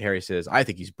 and Harry says, "I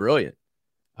think he's brilliant."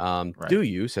 Right. Do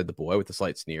you? Said the boy with a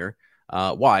slight sneer.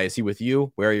 Why is he with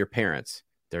you? Where are your parents?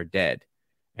 They're dead.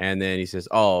 And then he says,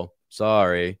 "Oh,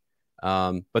 sorry."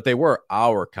 But they were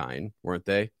our kind, weren't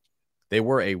they? They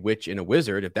were a witch and a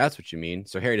wizard, if that's what you mean.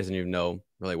 So Harry doesn't even know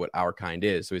really what our kind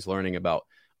is. So he's learning about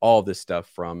all this stuff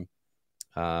from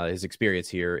his experience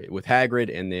here with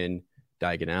Hagrid and then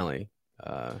Diagon Alley.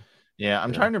 Yeah,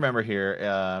 I'm trying to remember here.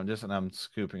 I'm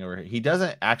scooping over here. He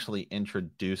doesn't actually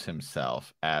introduce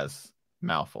himself as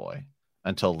Malfoy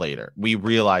until later. We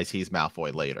realize he's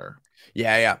Malfoy later.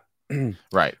 Yeah.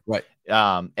 Right. Right.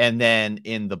 And then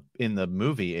in the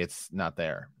movie, it's not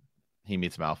there. He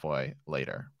meets Malfoy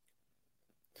later.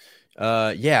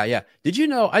 Yeah. Did you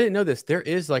know? I didn't know this. There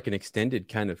is like an extended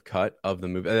kind of cut of the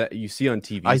movie that you see on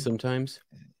TV sometimes.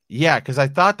 Yeah, because I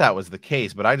thought that was the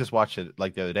case, but I just watched it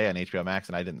like the other day on HBO Max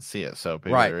and I didn't see it. So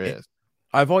maybe there is.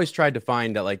 I've always tried to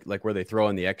find that like where they throw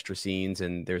in the extra scenes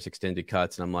and there's extended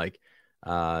cuts, and I'm like,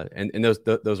 and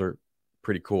those are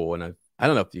pretty cool. And I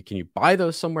don't know if can you buy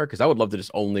those somewhere, because I would love to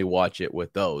just only watch it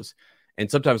with those.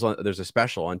 And sometimes there's a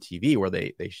special on TV where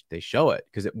they show it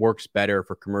because it works better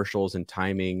for commercials and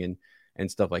timing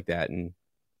and stuff like that. And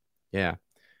yeah.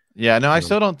 No, I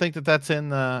still don't think that's in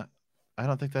the. I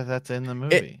don't think that's in the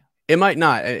movie. It might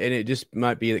not, and it just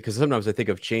might be because sometimes I think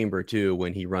of Chamber too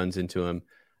when he runs into him.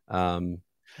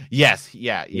 Yes,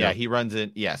 he runs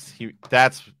in. Yes,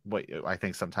 that's what I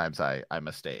think. Sometimes I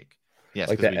mistake. Yes,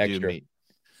 like because that we extra. do meet.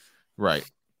 Right.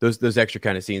 Those extra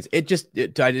kind of scenes. It just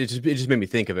made me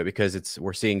think of it because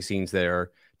we're seeing scenes that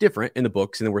are different in the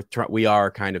books, and then we are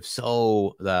kind of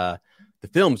so the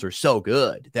films are so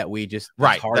good that we just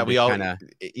that we all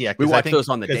we watch those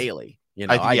on the daily. You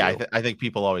know, I think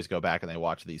people always go back and they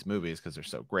watch these movies because they're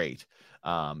so great,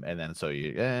 and then so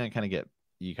you kind of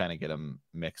get them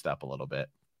mixed up a little bit.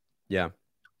 Yeah,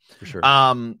 for sure.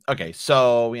 Okay,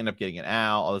 so we end up getting it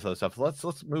out, all this other stuff.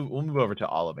 We'll move over to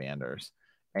Ollivanders,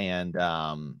 and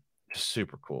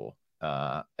super cool.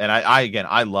 And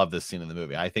I love this scene in the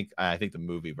movie. I think the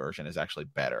movie version is actually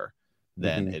better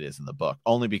than it is in the book,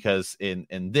 only because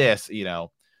in this,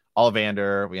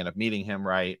 Ollivander, we end up meeting him,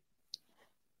 right?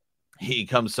 He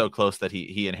comes so close that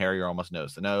he and Harry are almost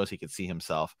nose to nose. He could see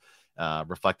himself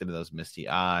reflected in those misty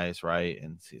eyes, right?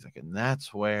 And he's like, and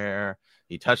that's where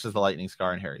he touches the lightning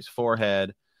scar in Harry's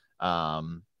forehead.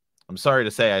 I'm sorry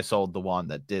to say I sold the wand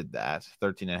that did that,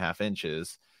 13.5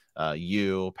 inches.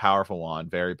 Powerful wand,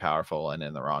 very powerful, and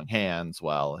in the wrong hands.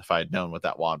 Well, if I had known what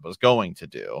that wand was going to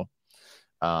do.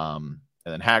 And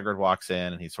then Hagrid walks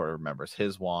in and he sort of remembers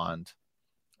his wand.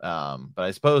 But I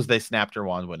suppose they snapped her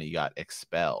wand when he got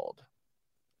expelled.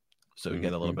 So we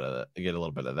get a little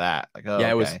bit of that. Like, oh,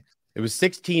 yeah, okay. It was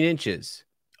 16 inches,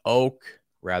 oak,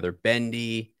 rather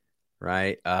bendy,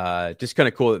 right? Just kind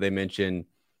of cool that they mention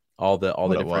all the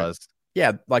different.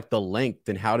 Yeah, like the length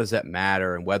and how does that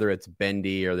matter, and whether it's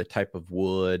bendy or the type of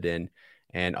wood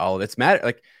and all of it's matter.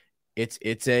 Like it's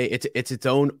its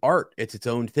own art, it's its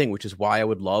own thing, which is why I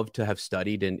would love to have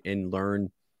studied and learn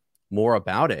more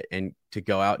about it, and to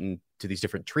go out and to these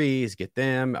different trees, get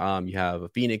them. You have a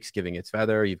phoenix giving its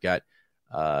feather. You've got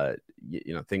a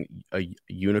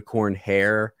unicorn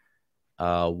hair,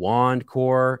 wand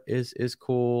core is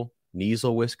cool.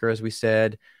 Kneazle whisker, as we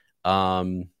said,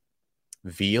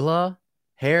 Vela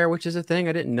hair, which is a thing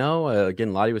I didn't know.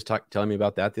 Again, Lottie was telling me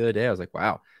about that the other day. I was like,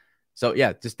 wow. So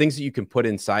yeah, just things that you can put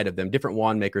inside of them. Different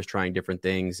wand makers trying different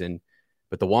things,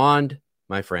 but the wand,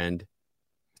 my friend,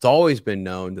 it's always been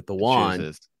known that the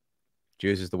wand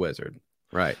chooses the wizard.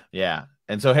 Right. Yeah.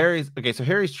 And so Harry's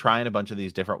trying a bunch of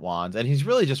these different wands, and he's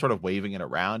really just sort of waving it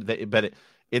around. But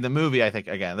in the movie, I think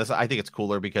it's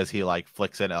cooler because he like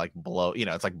flicks it and like blow,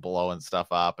 it's like blowing stuff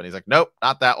up, and he's like, nope,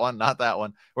 not that one, not that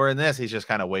one. Where in this, he's just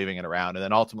kind of waving it around, and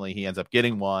then ultimately he ends up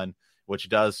getting one, which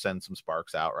does send some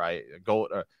sparks out, right?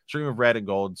 Stream of red and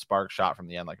gold sparks shot from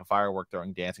the end like a firework,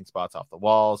 throwing dancing spots off the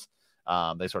walls.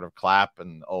 They sort of clap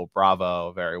and, oh,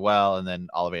 bravo, very well. And then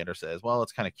Ollivander says, well,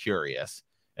 it's kind of curious.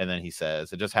 And then he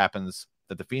says, it just happens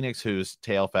that the phoenix whose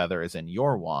tail feather is in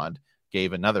your wand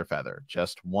gave another feather,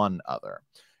 just one other.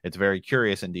 It's very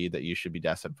curious indeed that you should be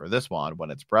destined for this wand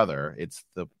when its brother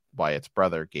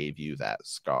gave you that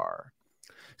scar.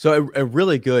 So a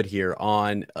really good here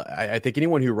on, I think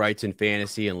anyone who writes in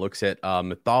fantasy and looks at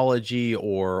mythology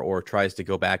or tries to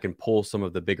go back and pull some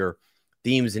of the bigger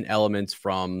themes and elements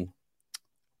from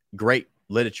great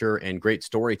literature and great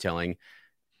storytelling,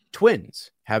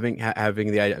 twins having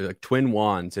the idea like twin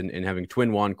wands and having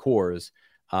twin wand cores,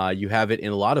 you have it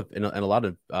in a lot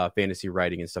of fantasy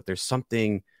writing and stuff. There's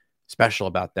something special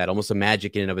about that, almost a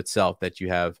magic in and of itself, that you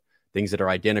have things that are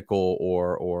identical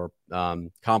or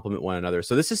complement one another.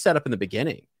 So this is set up in the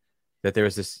beginning that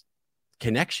there's this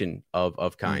connection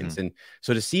of kinds. And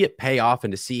so to see it pay off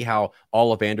and to see how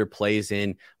Ollivander plays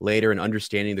in later and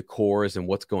understanding the cores and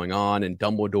what's going on, and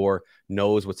Dumbledore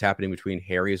knows what's happening between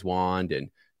Harry's wand and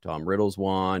Tom Riddle's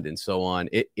wand and so on.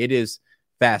 It is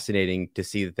fascinating to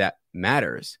see that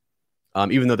matters.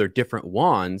 Even though they're different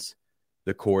wands,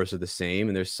 the cores are the same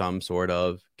and there's some sort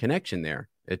of connection there.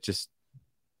 It just,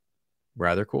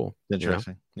 rather cool.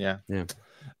 Interesting. Yeah.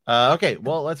 Okay,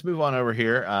 well, let's move on over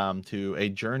here to the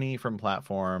journey from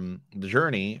platform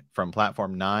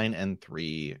 9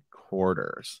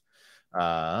 3/4.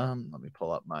 Let me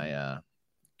pull up my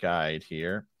guide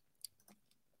here.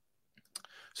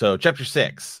 So, chapter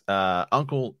 6,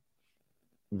 Uncle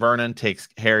Vernon takes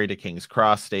Harry to King's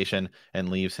Cross Station and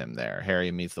leaves him there.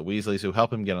 Harry meets the Weasleys, who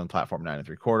help him get on platform 9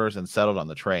 3/4 and settled on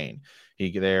the train.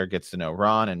 He there gets to know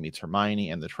Ron and meets Hermione,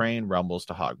 and the train rumbles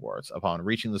to Hogwarts. Upon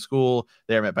reaching the school,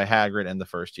 they are met by Hagrid, and the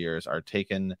first years are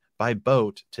taken by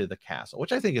boat to the castle,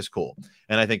 which I think is cool.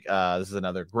 And I think this is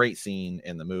another great scene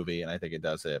in the movie, and I think it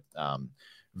does it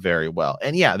very well.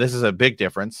 And yeah, this is a big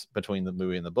difference between the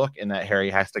movie and the book in that Harry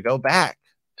has to go back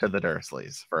to the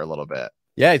Dursleys for a little bit.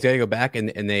 Yeah, he's got to go back, and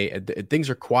things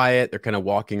are quiet. They're kind of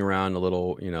walking around a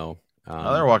little,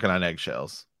 they're walking on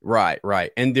eggshells. Right.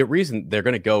 And the reason they're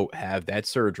going to go have that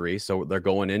surgery, so they're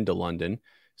going into London.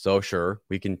 So sure,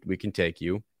 we can take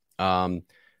you.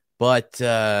 But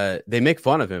they make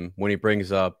fun of him when he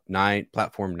brings up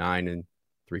platform 9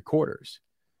 3/4.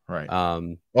 Right.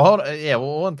 Well, hold on. Yeah.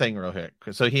 Well, one thing real quick.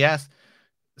 So he asked.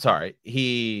 Sorry,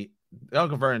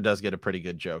 Uncle Vernon does get a pretty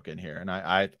good joke in here, and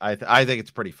I think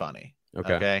it's pretty funny.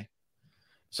 Okay.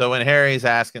 So when Harry's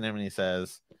asking him and he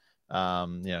says,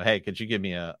 hey, could you give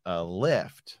me a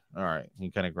lift? All right.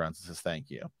 He kind of grunts and says, thank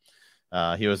you.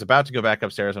 He was about to go back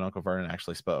upstairs when Uncle Vernon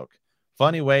actually spoke.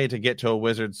 Funny way to get to a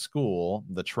wizard's school.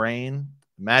 The train,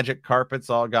 magic carpets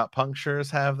all got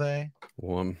punctures, have they?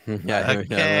 Yeah, okay,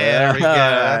 there we go.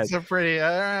 That's a pretty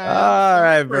all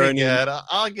right, Vernon. Good.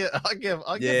 I'll give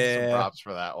some props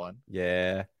for that one.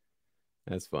 Yeah,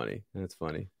 that's funny. That's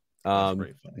pretty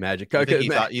funny. Magic. Do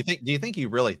you think he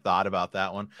really thought about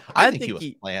that one? I think he was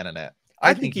planning it.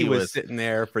 I think he was sitting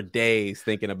there for days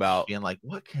thinking about being like,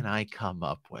 what can I come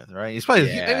up with? Right. He's probably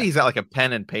maybe he's got like a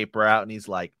pen and paper out and he's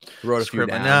like wrote a few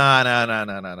down. No.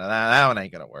 That one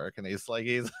ain't gonna work. And he's just like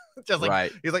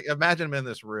right. He's like, imagine him in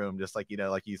this room, just like,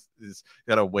 like he's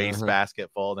got a waste basket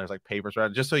full and there's like papers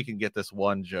around just so he can get this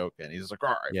one joke in. He's just like, all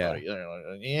right, buddy.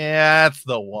 Yeah, that's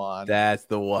the one. That's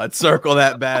the one. Circle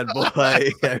that bad boy.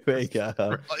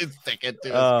 It's sticking to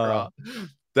his craw.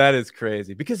 That is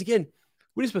crazy. Because again,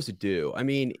 what are you supposed to do? I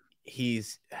mean,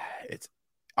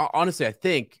 honestly, I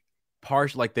think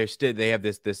partially like they have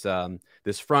this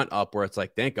front up where it's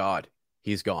like, thank God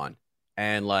he's gone.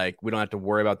 And like, we don't have to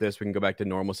worry about this. We can go back to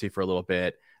normalcy for a little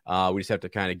bit. We just have to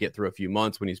kind of get through a few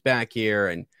months when he's back here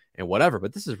and whatever.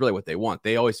 But this is really what they want.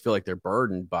 They always feel like they're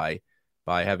burdened by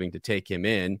having to take him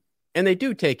in, and they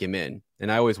do take him in. And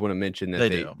I always want to mention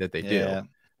that they do.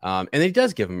 And he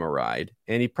does give him a ride,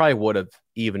 and he probably would have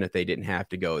even if they didn't have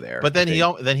to go there. But then I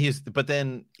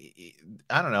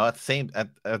don't know. At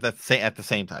the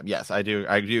same time, yes, I do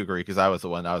agree, because I was the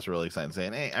one I was really excited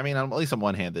saying, hey, I mean, at least on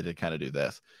one hand they did kind of do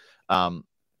this, but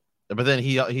then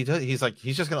he's like,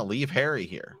 he's just gonna leave Harry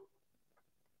here,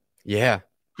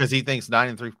 because he thinks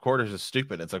 9 3/4 is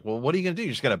stupid. It's like, well, what are you gonna do?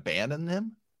 You're just gonna abandon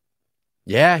him?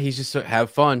 Yeah, he's just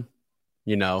have fun.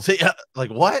 See,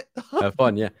 like what? Have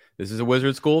fun. Yeah. This is a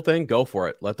wizard school thing. Go for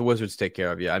it. Let the wizards take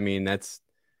care of you. I mean,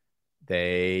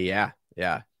 yeah.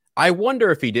 I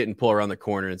wonder if he didn't pull around the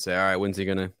corner and say, all right, when's he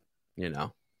going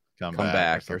to, come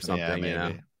back or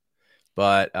something,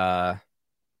 But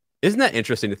isn't that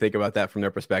interesting to think about that from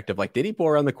their perspective? Like, did he pull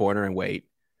around the corner and wait?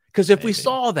 Because if we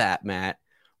saw that, Matt,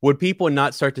 would people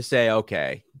not start to say,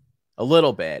 okay, a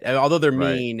little bit, although they're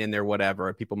mean and they're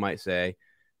whatever, people might say,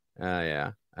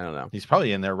 yeah. I don't know. He's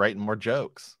probably in there writing more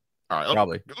jokes. All right,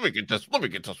 probably. Let me get this one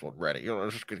ready.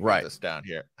 Let's just get this down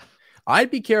here.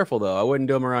 I'd be careful though. I wouldn't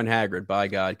do them around Hagrid, by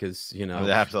God, because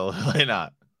absolutely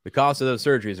not. The cost of those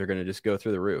surgeries are going to just go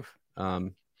through the roof.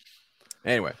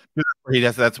 Anyway,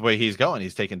 that's the way he's going.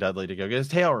 He's taking Dudley to go get his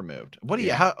tail removed. What do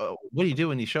you do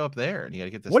when you show up there and you got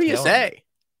to get this? What do you say?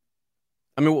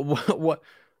 I mean, what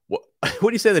do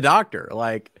you say to the doctor?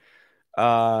 Like,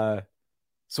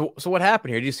 So what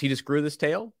happened here? He just grew this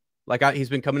tail? Like he's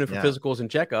been coming in for physicals and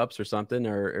checkups or something,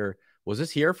 or was this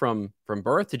here from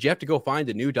birth? Did you have to go find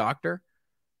a new doctor?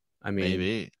 I mean,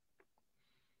 maybe.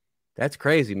 That's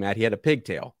crazy, Matt. He had a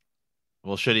pigtail.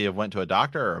 Well, should he have went to a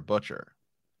doctor or a butcher?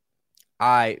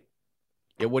 I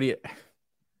feel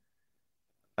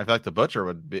like the butcher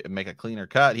would make a cleaner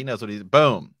cut. He knows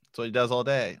boom. That's what he does all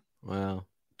day. Wow.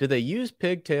 Do they use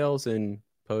pigtails in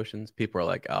potions? People are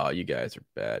like, oh, you guys are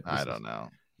bad. I don't know.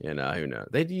 Who knows?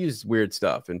 They use weird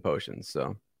stuff in potions.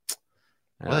 So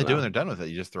what do they do when they're done with it?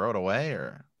 You just throw it away,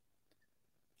 or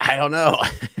I don't know.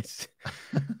 It's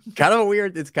kind of a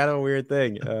weird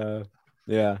thing.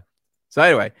 Yeah. So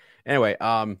anyway,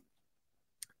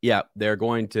 yeah, they're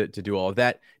going to do all of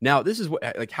that. Now, this is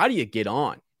how do you get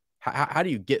on? how do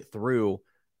you get through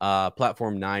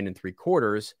platform 9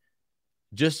 3/4?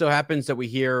 Just so happens that we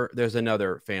hear there's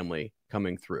another family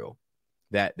coming through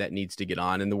that needs to get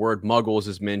on, and the word Muggles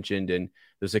is mentioned, and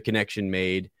there's a connection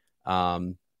made.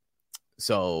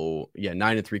 So yeah,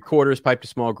 9 3/4 piped a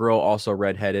small girl, also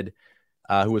redheaded,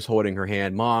 who was holding her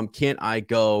hand. Mom, can't I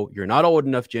go? You're not old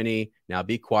enough, Jenny. Now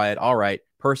be quiet. All right,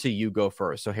 Percy, you go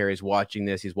first. So Harry's watching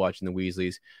this. He's watching the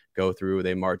Weasleys go through.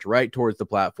 They march right towards the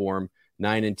platform,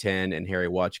 9 and 10, and Harry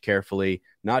watched carefully,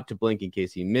 not to blink in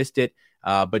case he missed it.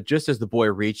 But just as the boy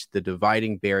reached the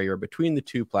dividing barrier between the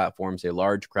two platforms, a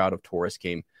large crowd of tourists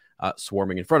came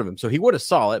swarming in front of him. So he would have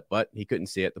saw it, but he couldn't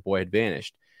see it. The boy had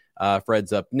vanished.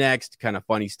 Fred's up next. Kind of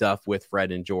funny stuff with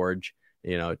Fred and George,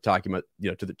 talking about,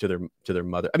 to their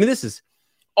mother. I mean, this is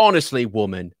honestly,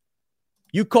 woman,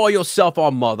 you call yourself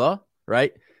our mother,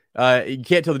 right? You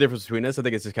can't tell the difference between us. I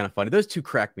think it's just kind of funny. Those two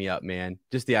crack me up, man.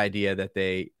 Just the idea that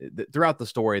throughout the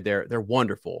story, they're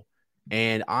wonderful.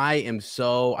 And I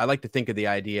like to think of the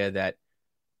idea that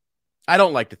I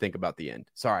don't like to think about the end.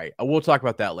 Sorry. We'll talk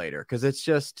about that later, because it's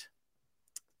just,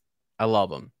 I love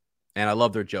them. And I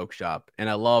love their joke shop. And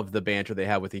I love the banter they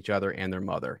have with each other and their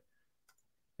mother.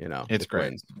 It's great.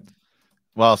 Twins.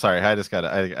 Well, sorry, I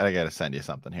gotta send you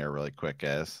something here really quick,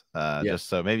 guys. Just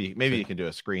so maybe you can do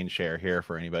a screen share here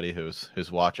for anybody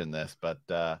who's watching this. But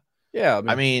yeah,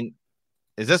 I mean,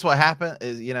 is this what happened?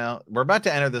 We're about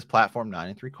to enter this platform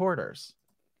 9 3/4.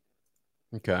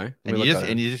 Okay. And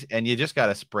you just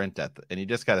gotta sprint at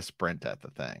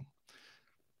the thing.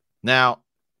 Now,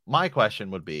 my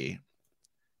question would be,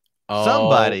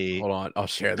 somebody, hold on, I'll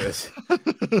share this.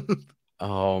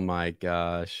 Oh my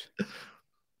gosh.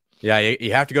 Yeah,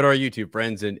 you have to go to our YouTube,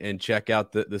 friends, and check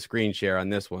out the screen share on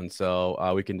this one,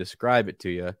 so we can describe it to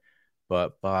you.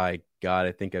 But by God,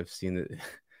 I think I've seen it.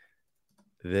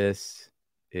 This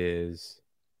is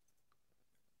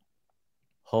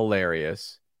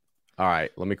hilarious. All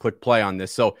right, let me click play on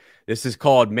this. So this is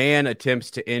called "Man Attempts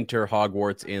to Enter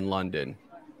Hogwarts in London,"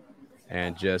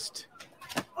 and just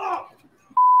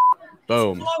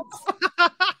boom.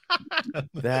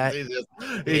 That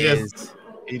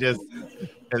he just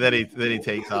and then he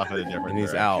takes off in a different. And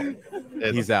he's direction.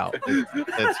 out. He's out.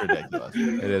 It's ridiculous. It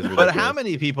is ridiculous. But how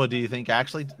many people do you think that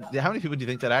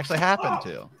actually happened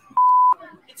to?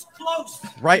 It's close.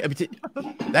 Right. I mean,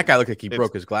 that guy looked like he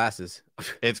broke his glasses.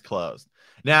 It's closed.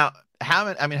 Now,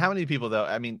 how many people though?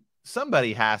 I mean,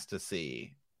 somebody has to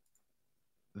see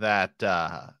that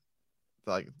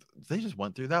like they just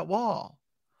went through that wall.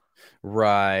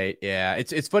 Right. Yeah.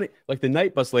 It's funny. Like the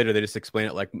night bus later, they just explain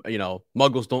it like,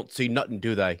 Muggles don't see nothing,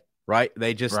 do they? Right.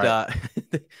 They just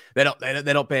they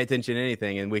don't pay attention to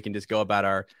anything, and we can just go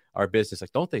about our business.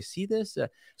 Like, don't they see this?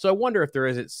 So I wonder if there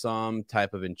isn't some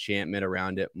type of enchantment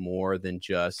around it more than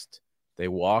just they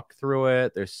walk through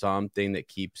it. There's something that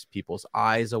keeps people's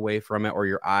eyes away from it, or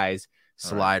your eyes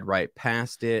slide right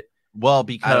past it. Well,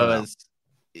 because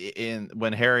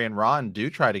when Harry and Ron do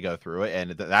try to go through it,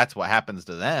 and that's what happens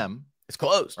to them. It's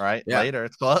closed, right? Yeah. Later,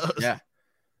 it's closed. Yeah,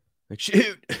 like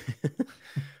shoot,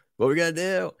 what we gonna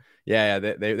do? Yeah.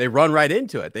 They run right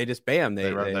into it. They just bam.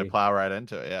 They plow right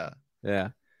into it.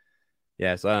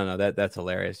 Yeah. So I don't know. That's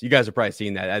hilarious. You guys are probably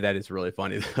seeing that. That is really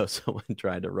funny though. Someone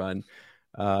tried to run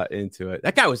into it.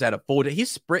 That guy was at a full.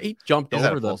 He jumped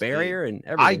over the barrier and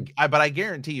everything. But I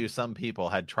guarantee you, some people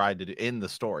had tried to do in the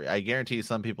story. I guarantee you,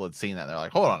 some people had seen that. They're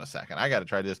like, "Hold on a second, I got to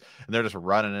try this," and they're just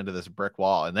running into this brick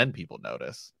wall, and then people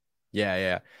notice.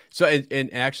 Yeah. So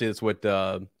and actually, that's what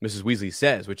Mrs. Weasley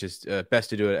says, which is best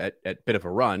to do it at bit of a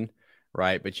run,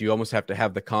 right? But you almost have to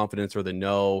have the confidence or the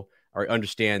know or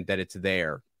understand that it's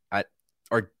there.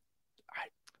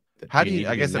 How do you?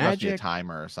 I guess there must be a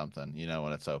timer or something,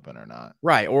 when it's open or not.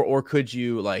 Right. Or could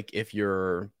you, like, if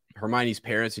you're Hermione's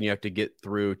parents and you have to get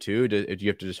through too, do you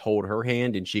have to just hold her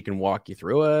hand and she can walk you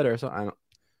through it or something?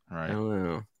 I don't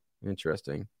know.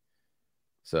 Interesting.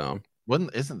 So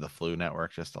isn't the Flu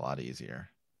Network just a lot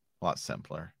easier, a lot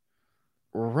simpler?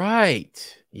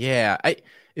 Right. Yeah.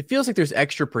 It feels like there's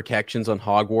extra protections on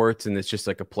Hogwarts, and it's just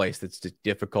like a place that's just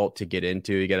difficult to get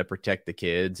into. You got to protect the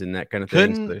kids and that kind of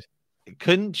thing.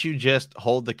 Couldn't you just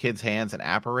hold the kids' hands and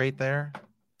apparate there?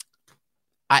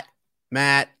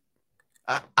 Matt,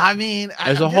 I mean,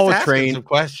 there's a whole train of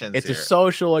questions. It's a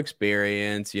social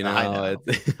experience, I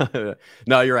know.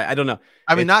 No, you're right. I don't know.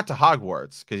 I mean, not to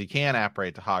Hogwarts, because you can't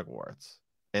apparate to Hogwarts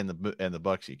in the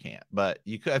books. You can't, but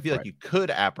you could. I feel like you could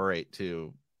apparate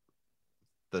to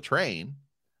the train.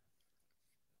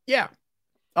 Yeah.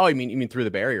 Oh, you mean through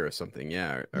the barrier or something?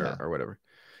 Yeah, or whatever.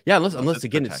 Yeah, unless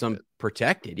again it's some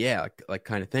protected, like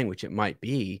kind of thing, which it might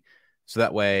be. So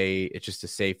that way it's just a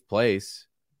safe place,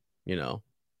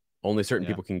 only certain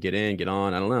people can get in, get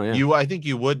on. I don't know. Yeah. I think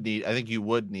you would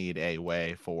need a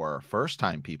way for first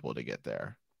time people to get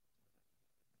there.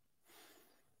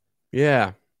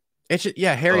 Yeah. It's just,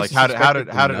 yeah. Harry's so like how did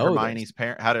Hermione's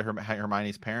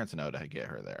parents know to get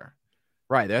her there?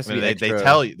 Right.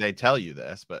 They tell you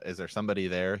this, but is there somebody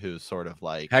there who's sort of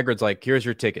like Hagrid's like, here's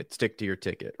your ticket, stick to your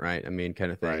ticket, right? I mean,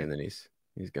 kind of thing, right. And then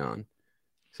he's gone.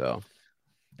 So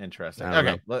interesting.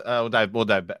 Okay, we'll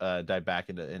dive back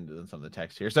into some of the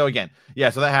text here. So again,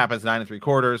 so that happens 9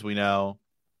 3/4. We know.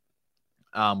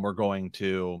 We're going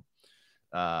to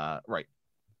right.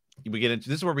 We get into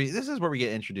this is where we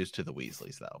get introduced to the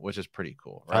Weasleys though, which is pretty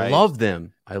cool. Right? I love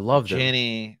them.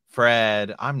 Ginny,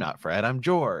 Fred. I'm not Fred. I'm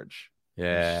George.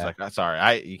 Yeah. Like,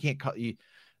 sorry, you can't call you.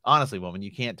 Honestly, woman,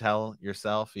 you can't tell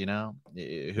yourself,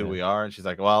 who we are. And she's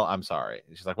like, well, I'm sorry.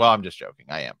 And she's like, well, I'm just joking.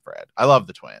 I am Fred. I love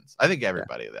the twins. I think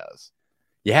everybody does.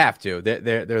 You have to.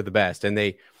 They're the best, and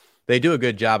they do a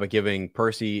good job of giving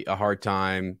Percy a hard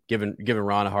time, giving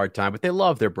Ron a hard time. But they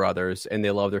love their brothers and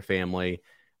they love their family.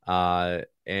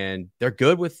 And they're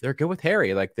good with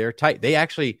Harry. Like they're tight.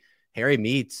 Harry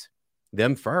meets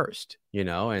them first,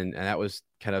 and that was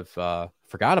kind of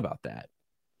forgot about that.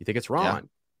 You think it's Ron,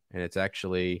 and it's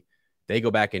actually they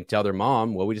go back and tell their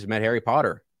mom, well, we just met Harry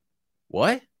Potter.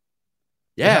 What?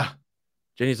 Yeah.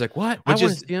 Jenny's like, what? Which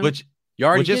is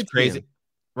crazy.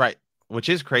 Right. Which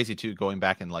is crazy too, going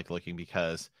back and like looking,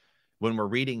 because when we're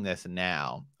reading this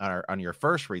now on your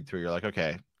first read through, you're like,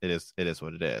 okay, it is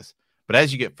what it is. But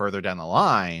as you get further down the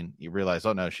line, you realize,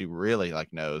 oh no, she really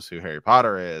like knows who Harry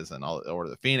Potter is and all Order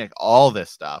of the Phoenix, all this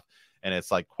stuff. And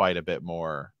it's like quite a bit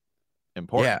more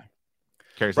important. Yeah.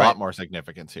 Carries a lot more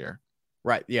significance here.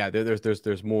 Right. Yeah.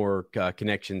 There's more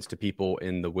connections to people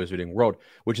in the wizarding world,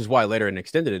 which is why later in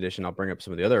extended edition, I'll bring up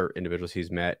some of the other individuals he's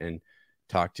met and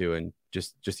talked to, and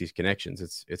just these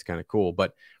connections. It's kind of cool.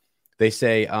 But they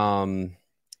say, and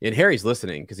Harry's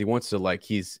listening because he wants to,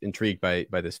 he's intrigued by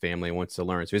this family and wants to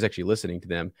learn. So he's actually listening to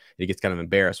them. And he gets kind of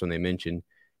embarrassed when they mention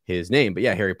his name. But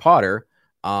yeah, Harry Potter.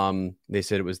 They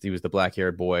said he was the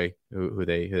black-haired boy who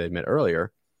they met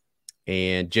earlier.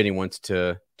 And Jenny wants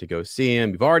to go see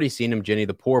him. You've already seen him, Jenny.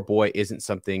 The poor boy isn't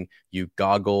something you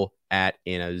goggle at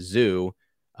in a zoo.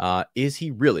 Is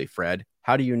he really, Fred?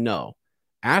 How do you know?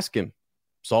 Ask him.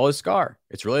 Saw his scar.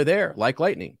 It's really there, like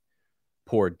lightning.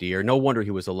 Poor dear. No wonder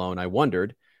he was alone. I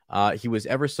wondered. He was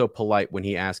ever so polite when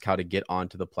he asked how to get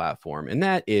onto the platform. And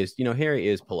that is, Harry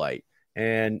is polite.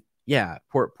 And yeah,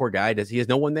 poor guy. He has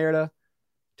no one there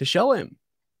to show him.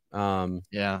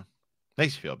 Yeah.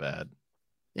 Makes you feel bad.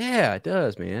 Yeah, it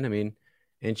does, man. I mean,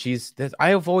 and I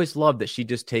have always loved that she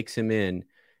just takes him in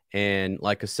and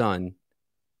like a son.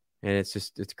 And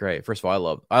it's great. First of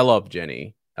all, I love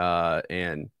Jenny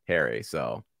and Harry.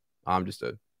 So I'm just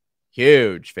a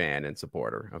huge fan and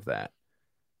supporter of that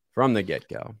from the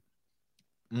get-go.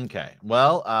 Okay.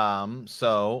 Well,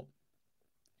 so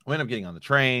we end up getting on the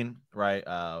train, right?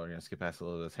 We're going to skip past a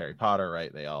little of this Harry Potter,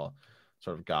 right? They all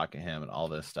sort of gawk at him and all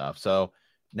this stuff. So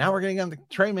now we're getting on the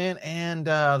train, man, and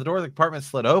the door of the compartment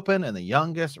slid open, and the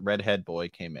youngest redhead boy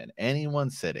came in. Anyone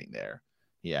sitting there?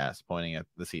 He asked, pointing at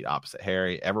the seat opposite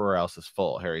Harry. Everywhere else is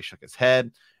full. Harry shook his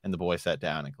head, and the boy sat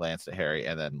down and glanced at Harry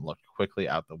and then looked quickly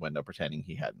out the window, pretending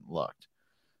he hadn't looked.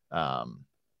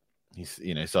 He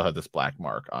still had this black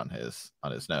mark on his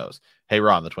nose. Hey,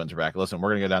 Ron, the twins are back. Listen,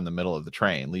 we're going to go down the middle of the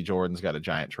train. Lee Jordan's got a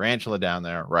giant tarantula down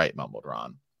there. Right, mumbled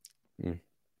Ron.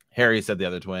 Harry, said the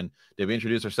other twin. Did we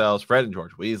introduce ourselves? Fred and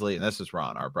George Weasley, and this is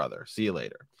Ron, our brother. See you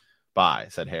later. Bye,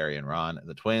 said Harry and Ron.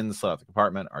 The twins slid out the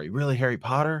compartment. Are you really Harry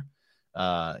Potter?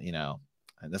 And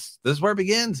this is where it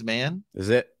begins, man. Is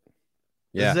it?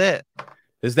 Yeah. This is it.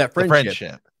 This is that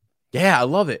friendship. Yeah, I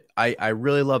love it. I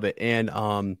really love it.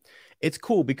 And it's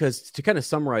cool because to kind of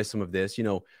summarize some of this,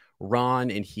 Ron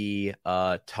and he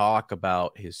talk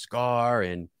about his scar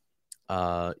and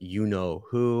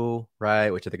who,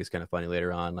 right? Which I think is kind of funny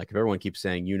later on. Like if everyone keeps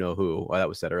saying who, that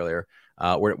was said earlier,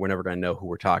 we're never going to know who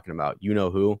we're talking about.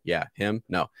 Who? Yeah, him?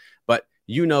 No. But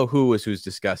who is who's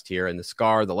discussed here, and the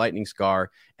scar, the lightning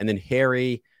scar, and then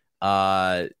Harry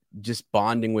just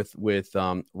bonding with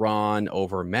Ron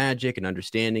over magic and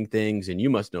understanding things, and you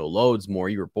must know loads more.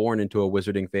 You were born into a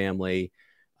wizarding family.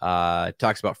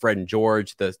 Talks about Fred and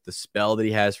George, the spell that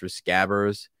he has for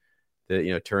Scabbers,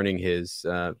 turning his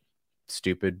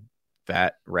stupid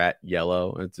fat rat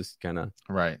yellow. It's just kind of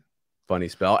funny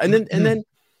spell. And then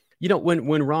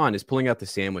when Ron is pulling out the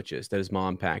sandwiches that his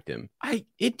mom packed him,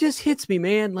 it just hits me,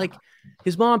 man. Like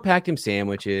his mom packed him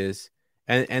sandwiches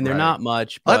and they're not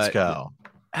much, but let's go.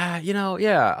 I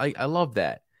love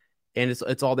that. And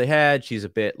it's all they had. She's a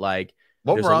bit like,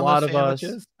 what there's were on a lot those of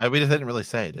sandwiches? We just didn't really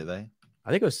say, did they?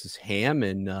 I think it was just ham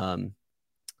and I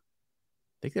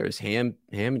think there was ham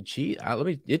and cheese.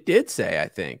 It did say, I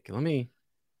think.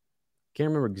 Can't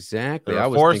remember exactly. There I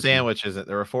were was four thinking sandwiches.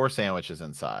 There were four sandwiches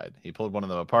inside. He pulled one of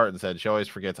them apart and said, "She always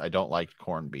forgets I don't like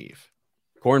corned beef."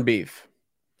 corned beef.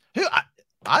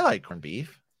 I like corned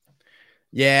beef.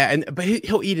 Yeah, but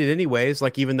he'll eat it anyways.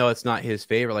 Like, even though it's not his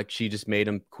favorite, like she just made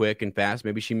them quick and fast.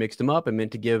 Maybe she mixed them up and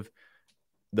meant to give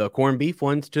the corned beef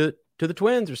ones to the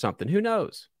twins or something. Who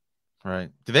knows?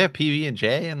 Right? Do they have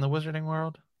PB&J in the Wizarding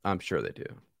World? I'm sure they do.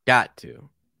 Got to.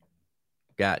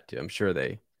 I'm sure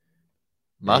they.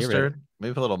 Mustard.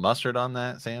 Maybe put a little mustard on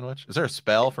that sandwich. Is there a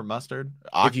spell for mustard?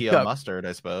 Accio mustard,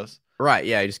 I suppose. Right.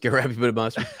 Yeah. You just get a bit of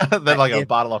mustard. Then like a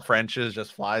bottle of French's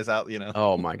just flies out,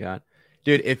 Oh my God.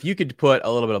 Dude, if you could put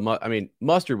a little bit of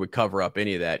mustard would cover up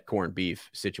any of that corned beef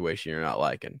situation you're not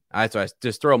liking. So I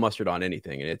just throw mustard on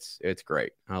anything and it's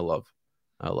great. I love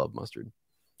mustard.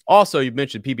 Also, you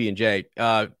mentioned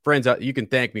PB&J. Friends, you can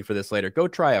thank me for this later. Go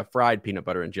try a fried peanut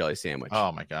butter and jelly sandwich.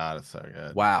 Oh my God, it's so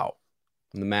good. Wow.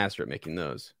 I'm the master at making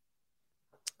those.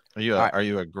 Are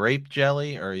you a grape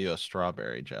jelly or are you a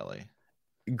strawberry jelly?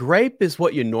 Grape is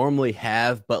what you normally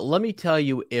have, but let me tell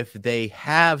you, if they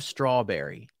have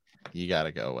strawberry, you got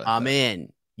to go with I'm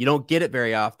in. You don't get it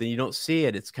very often. You don't see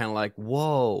it. It's kind of like,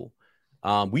 whoa.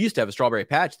 We used to have a strawberry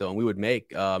patch, though, and we would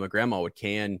make, my grandma would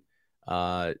can,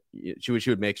 she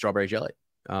would make strawberry jelly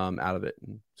out of it.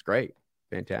 And it's great.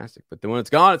 Fantastic. But then when it's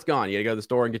gone, it's gone. You got to go to the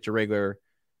store and get your regular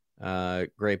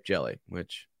grape jelly,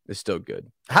 which is still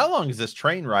good. How long is this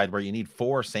train ride where you need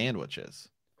 4 sandwiches?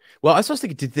 Well, I was supposed to.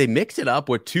 Did they mix it up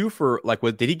with 2 for like?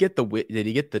 What did he get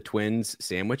the twins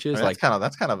sandwiches? That's kind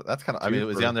of. I mean,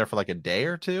 was he on there for like a day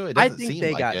or two? It I doesn't think seem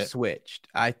they like got it. switched.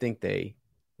 I think they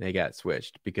got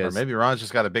switched because or maybe Ron's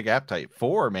just got a big appetite.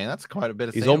 4, man, that's quite a bit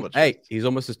of sandwiches. He's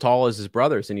almost as tall as his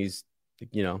brothers, and he's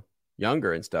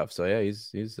younger and stuff. So yeah,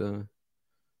 he's a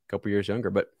couple years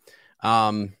younger. But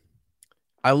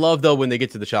I love though when they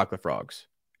get to the chocolate frogs.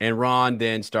 And Ron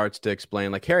then starts to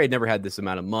explain, like, Harry had never had this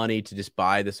amount of money to just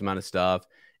buy this amount of stuff.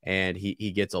 And he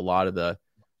gets a lot of the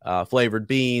flavored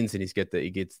beans, and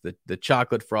he gets the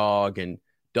chocolate frog, and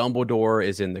Dumbledore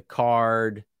is in the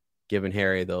card, giving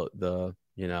Harry the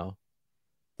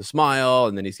smile,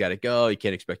 and then he's got to go. You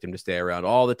can't expect him to stay around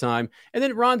all the time. And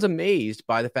then Ron's amazed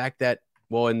by the fact that,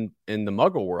 well, in the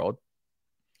Muggle world,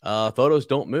 photos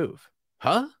don't move.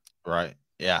 Huh? Right.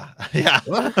 Yeah. Yeah.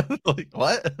 What? Like,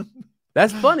 what?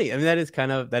 That's funny. I mean, that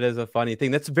is a funny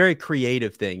thing. That's a very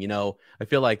creative thing. I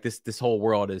feel like this whole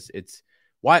world it's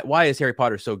why is Harry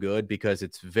Potter so good? Because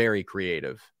it's very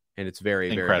creative and it's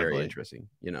very, very, very interesting,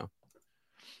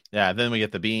 Yeah. Then we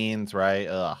get the beans, right?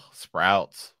 Ugh,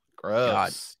 sprouts. Gross.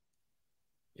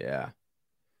 God. Yeah.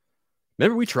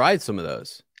 Remember we tried some of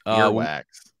those. Earwax.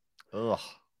 Ugh.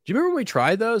 Do you remember when we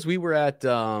tried those? We were at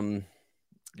you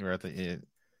were at the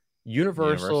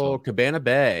Universal Cabana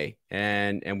Bay,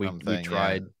 and we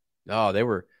tried. Yeah. Oh, they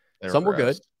were some were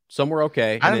good, some were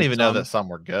okay. I don't even know that some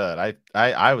were good.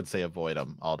 I would say avoid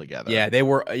them altogether. Yeah, they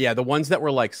were. Yeah, the ones that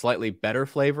were like slightly better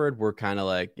flavored were kind of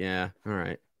like, yeah, all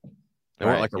right. They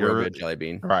weren't like a real good jelly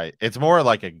bean. Right. It's more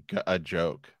like a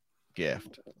joke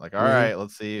gift. Like, all right,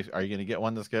 let's see. Are you going to get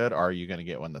one that's good, or are you going to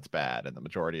get one that's bad? And the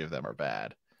majority of them are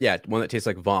bad. Yeah, one that tastes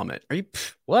like vomit. Are you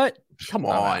what? Come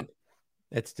on,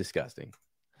 that's disgusting.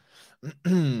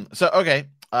 So okay,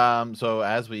 so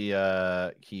as we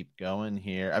keep going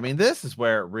here, I mean, this is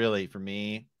where really for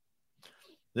me,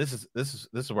 this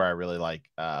is where I really like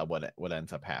what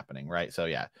ends up happening, right? So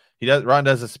yeah, Ron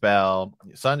does a spell.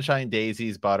 Sunshine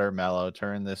Daisies Buttermellow,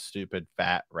 turn this stupid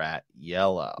fat rat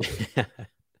yellow.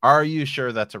 Are you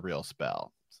sure that's a real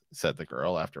spell? Said the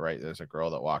girl after, right? There's a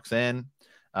girl that walks in.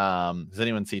 Has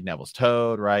anyone seen Neville's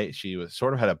Toad? Right, she was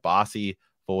sort of had a bossy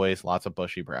voice, lots of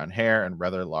bushy brown hair, and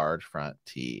rather large front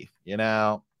teeth.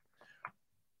 Hermione,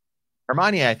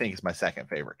 I think, is my second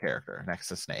favorite character next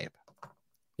to Snape.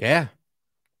 Yeah,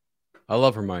 I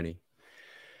love Hermione.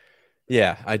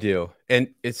 Yeah, I do,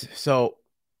 and it's so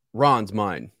Ron's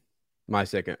my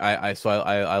second. I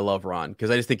love Ron because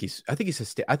I think he's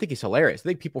hilarious. I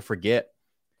think people forget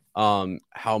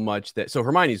how much that. So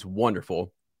Hermione's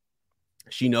wonderful.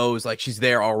 She knows, like, she's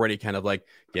there already, kind of like,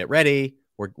 get ready.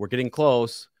 We're getting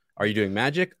close. Are you doing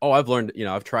magic? Oh, I've learned,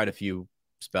 I've tried a few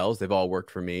spells. They've all worked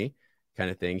for me,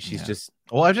 kind of thing. She's just.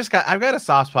 Well, I've got a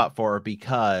soft spot for her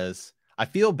because I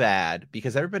feel bad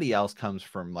because everybody else comes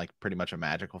from like pretty much a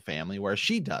magical family where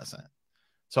she doesn't.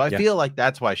 So I feel like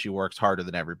that's why she works harder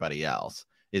than everybody else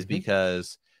is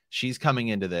because she's coming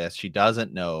into this. She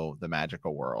doesn't know the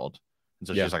magical world. And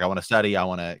so she's like, I want to study. I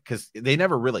want to, because they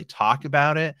never really talk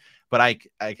about it. But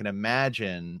I can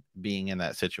imagine being in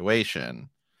that situation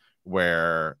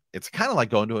where it's kind of like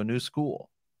going to a new school,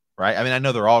 right? I mean, I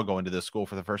know they're all going to this school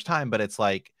for the first time, but it's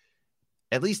like,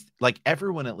 at least like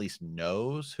everyone at least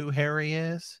knows who Harry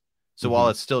is. So while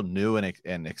it's still new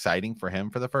and exciting for him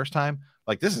for the first time,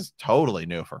 like this is totally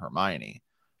new for Hermione.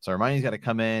 So Hermione's got to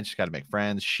come in. She's got to make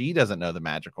friends. She doesn't know the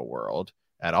magical world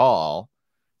at all.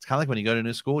 It's kind of like when you go to a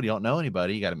new school, you don't know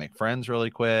anybody. You got to make friends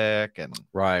really quick and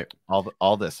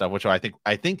all this stuff, which I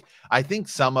think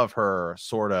some of her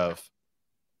sort of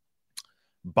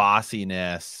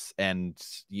bossiness and,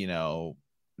 you know,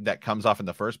 that comes off in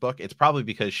the first book, it's probably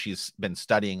because she's been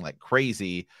studying like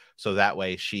crazy. So that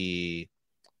way she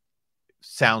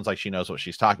sounds like she knows what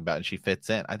she's talking about and she fits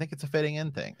in. I think it's a fitting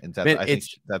in thing. And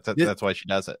that's why she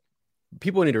does it.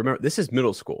 People need to remember this is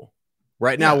middle school.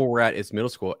 Right now, where we're at is middle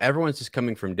school. Everyone's just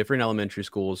coming from different elementary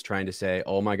schools trying to say,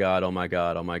 oh my God, oh my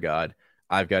God, oh my God,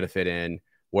 I've got to fit in.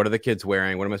 What are the kids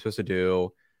wearing? What am I supposed to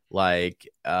do? Like,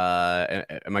 am I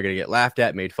going to get laughed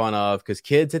at, made fun of? Because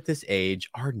kids at this age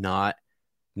are not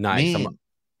nice. I'm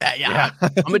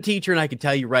a teacher and I can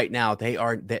tell you right now, they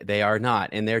are not.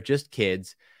 And they're just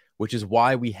kids, which is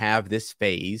why we have this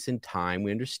phase in time. We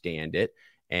understand it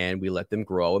and we let them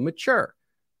grow and mature.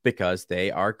 Because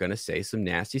they are going to say some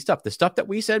nasty stuff. The stuff that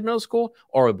we said in middle school,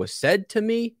 or it was said to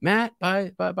me, Matt,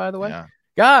 by the way,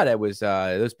 God, it was,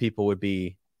 those people would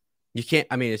be, you can't,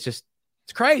 I mean, it's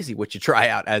crazy what you try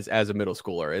out as a middle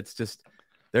schooler. It's just,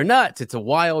 they're nuts. It's a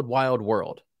wild, wild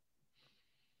world.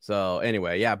 So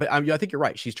anyway, yeah, but I think you're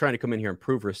right. She's trying to come in here and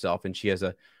prove herself. And she has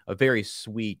a very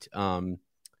sweet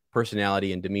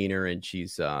personality and demeanor. And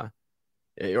she's,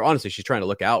 honestly, she's trying to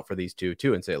look out for these two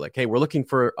too and say like, hey, we're looking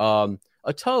for,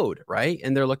 a toad, right?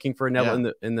 And they're looking for a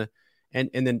Neville and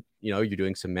then, you know, you're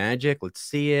doing some magic. Let's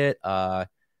see it.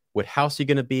 What house are you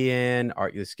going to be in?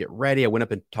 Let's get ready. I went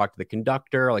up and talked to the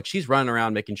conductor. Like she's running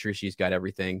around making sure she's got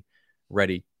everything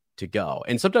ready to go.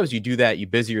 And sometimes you do that. You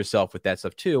busy yourself with that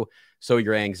stuff too. So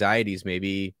your anxieties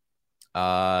maybe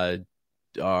are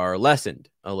lessened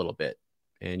a little bit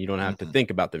and you don't have to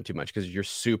think about them too much because you're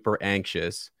super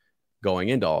anxious going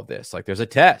into all of this. Like there's a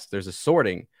test, there's a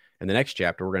sorting. And the next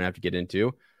chapter we're going to have to get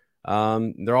into,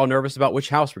 they're all nervous about which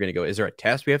house we're going to go. Is there a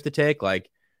test we have to take? Like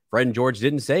Fred and George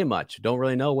didn't say much. Don't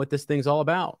really know what this thing's all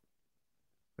about.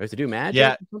 We have to do magic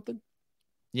or something?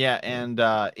 Yeah, and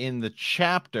in the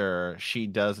chapter, she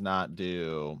does not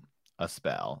do a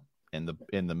spell. In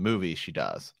the movie, she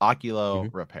does.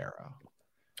 Oculo Reparo.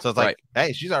 So it's like,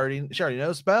 hey, she already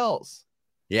knows spells.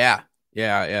 Yeah.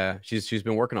 She's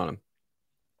been working on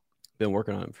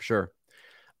them. For sure.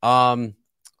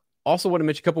 Also want to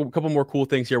mention a couple more cool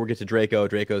things here. We'll get to Draco.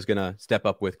 Draco's going to step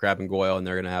up with Crabbe and Goyle, and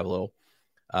they're going to have a little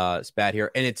spat here.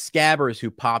 And it's Scabbers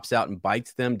who pops out and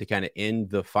bites them to kind of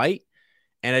end the fight.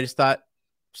 And I just thought,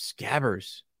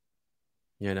 Scabbers,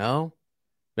 you know?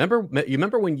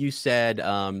 Remember when you said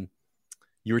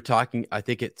you were talking, I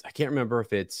can't remember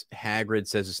if it's Hagrid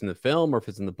says this in the film or if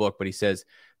it's in the book, but he says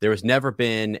there has never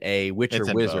been a witch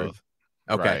or wizard. Both.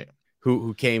 Okay. Right.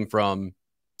 Who came from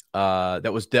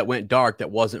that went dark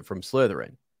that wasn't from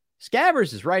Slytherin.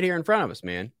 Scabbers is right here in front of us,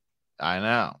 man. I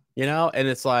know. You know, and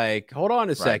it's like, hold on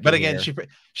a second. But again,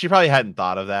 she probably hadn't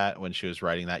thought of that when she was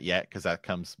writing that yet, because that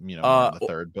comes, you know, in the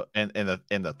third book, in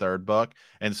the third book,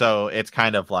 and so it's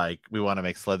kind of like we want to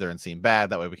make Slytherin seem bad.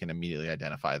 That way, we can immediately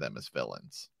identify them as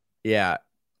villains. Yeah,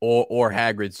 or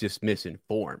Hagrid's just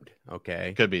misinformed.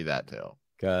 Okay, could be that too.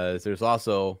 Because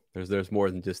there's more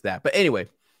than just that. But anyway.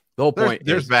 The whole point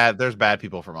there's bad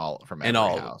people from every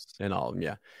house and all of them,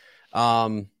 yeah.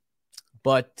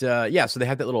 So they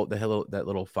had that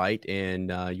little fight, and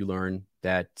you learn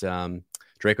that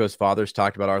Draco's father's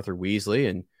talked about Arthur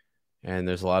Weasley, and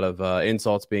there's a lot of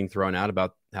insults being thrown out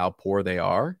about how poor they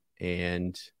are,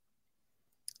 and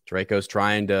Draco's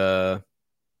trying to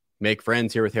make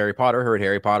friends here with Harry Potter. Heard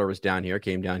Harry Potter was down here,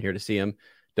 came down here to see him.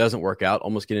 Doesn't work out,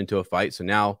 almost get into a fight. So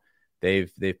now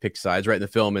they've picked sides. Right in the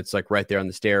film, it's like right there on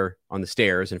the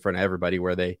stairs in front of everybody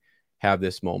where they have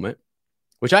this moment,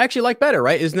 which I actually like better,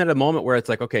 right? Isn't that a moment where it's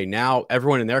like, okay, now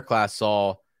everyone in their class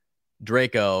saw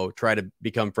Draco try to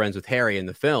become friends with Harry in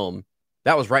the film.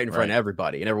 That was right in front of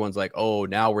everybody. And everyone's like, oh,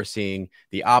 now we're seeing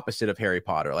the opposite of Harry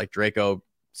Potter. Like Draco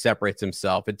separates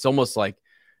himself. It's almost like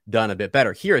done a bit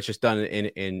better. Here it's just done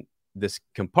in this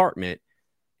compartment,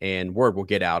 and word will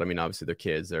get out. I mean, obviously they're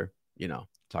kids. They're,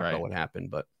 talking about what happened,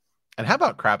 but. And how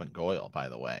about Crabbe and Goyle, by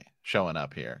the way, showing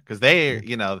up here? Because they,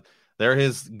 they're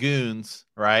his goons,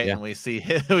 right? Yeah. And we see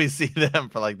them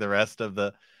for like the rest of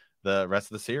the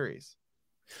series.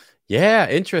 Yeah,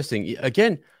 interesting.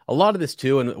 Again, a lot of this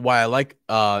too, and why I like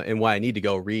and why I need to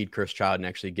go read Cursed Child and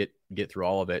actually get through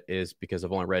all of it is because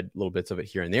I've only read little bits of it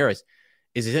here and there.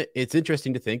 it's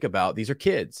interesting to think about. These are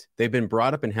kids. They've been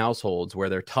brought up in households where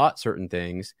they're taught certain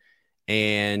things.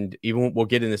 And even we'll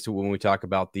get into this when we talk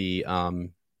about the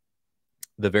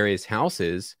various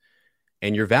houses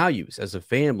and your values as a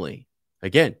family.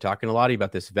 Again, talking a lot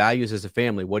about this, values as a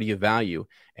family. What do you value?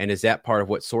 And is that part of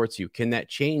what sorts you? Can that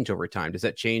change over time? Does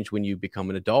that change when you become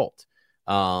an adult?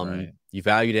 Right. You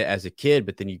valued it as a kid,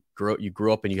 but then you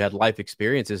grew up and you had life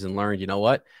experiences and learned, you know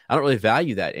what? I don't really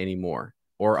value that anymore.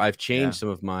 Or I've changed some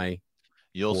of my.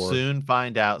 You'll soon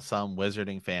find out some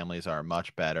wizarding families are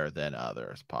much better than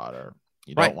others, Potter.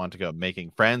 You don't want to go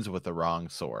making friends with the wrong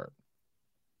sort.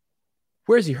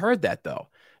 Where's he heard that, though?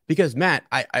 Because, Matt,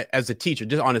 I as a teacher,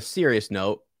 just on a serious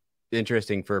note,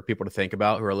 interesting for people to think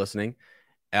about who are listening,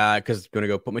 because I'm going to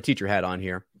go put my teacher hat on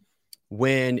here.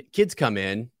 When kids come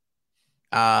in,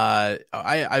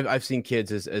 I've seen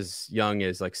kids as young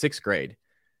as like 6th grade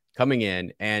coming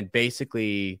in and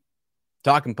basically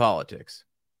talking politics.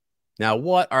 Now,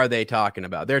 what are they talking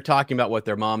about? They're talking about what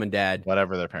their mom and dad,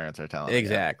 whatever their parents are telling them.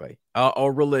 Exactly.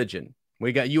 Or religion.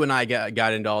 You and I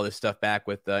got into all this stuff back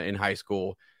with in high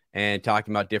school and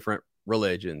talking about different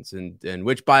religions and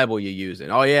which Bible you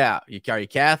using. Oh yeah, are you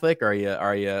Catholic? Are you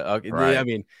okay? Right. I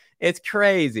mean, it's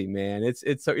crazy, man.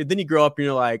 It's so then you grow up and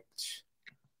you're like,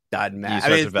 doesn't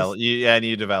matter.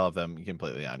 You develop them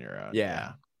completely on your own.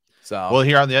 Yeah. So well,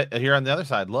 here on the other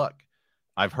side, look.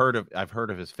 I've heard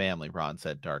of his family, Ron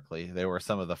said darkly. They were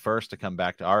some of the first to come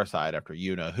back to our side after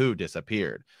you-know-who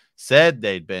disappeared. Said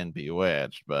they'd been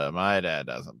bewitched, but my dad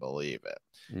doesn't believe it.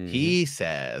 Mm-hmm. He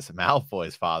says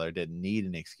Malfoy's father didn't need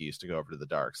an excuse to go over to the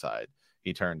dark side.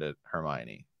 He turned to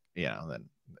Hermione, then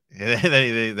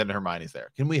Hermione's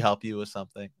there. Can we help you with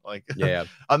something? Like, yeah,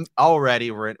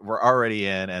 we're already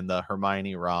in, and the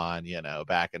Hermione Ron,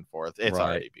 back and forth. It's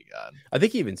already begun. I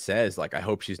think he even says, like, I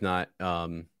hope she's not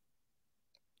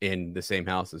in the same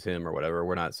house as him or whatever.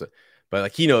 We're not, but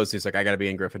like he knows, he's like, I got to be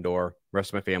in Gryffindor.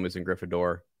 Rest of my family's in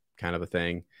Gryffindor, kind of a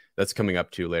thing. That's coming up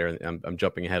too later. I'm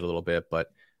jumping ahead a little bit,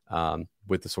 but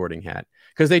with the Sorting Hat,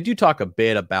 because they do talk a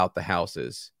bit about the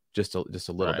houses, just a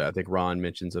little bit. I think Ron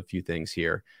mentions a few things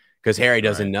here because Harry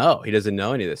doesn't know. He doesn't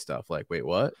know any of this stuff. Like, wait,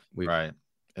 what? Right.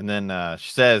 And then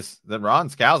she says that Ron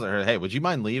scowls at her. Hey, would you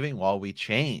mind leaving while we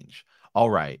change? All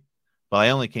right. Well,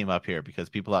 I only came up here because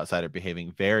people outside are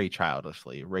behaving very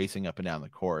childishly, racing up and down the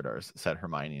corridors, said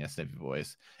Hermione in a sniffy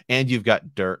voice. And you've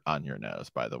got dirt on your nose,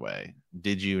 by the way.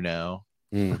 Did you know?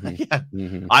 Mm-hmm. Yeah.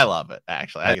 Mm-hmm. I love it,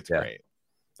 actually. I think it's great.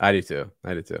 I do too.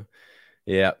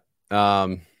 Yeah.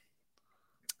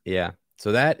 Yeah.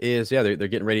 So that is, they're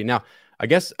getting ready. Now, I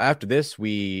guess after this,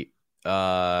 we meet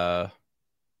up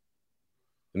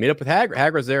with Hagrid.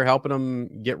 Hagrid's there helping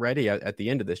them get ready at the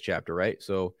end of this chapter, right?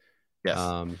 So, yes.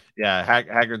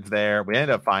 Hagrid's there. We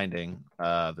ended up finding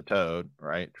the Toad,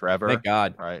 right? Trevor. Thank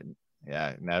God. Right.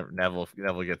 Yeah. Neville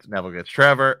gets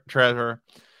Trevor.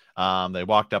 They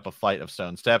walked up a flight of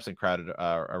stone steps and crowded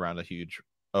around a huge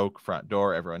oak front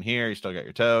door. Everyone here, you still got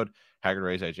your Toad. Hagrid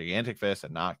raised a gigantic fist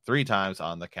and knocked 3 times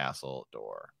on the castle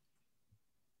door.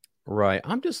 Right.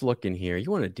 I'm just looking here.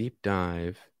 You want a deep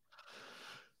dive?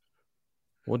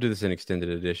 We'll do this in extended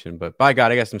edition, but by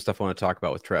God, I got some stuff I want to talk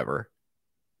about with Trevor.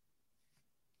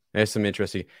 There's some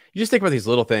interesting. You just think about these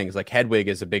little things, like Hedwig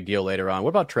is a big deal later on. What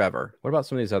about Trevor? What about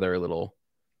some of these other little?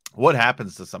 What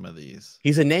happens to some of these?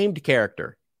 He's a named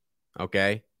character.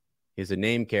 Okay. He's a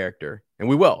named character. And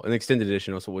we will in the extended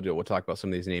edition. Also, we'll talk about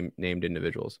some of these named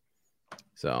individuals.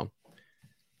 So,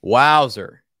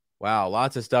 wowzer. Wow.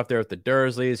 Lots of stuff there with the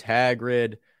Dursleys,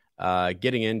 Hagrid,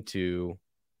 getting into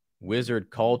wizard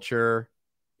culture.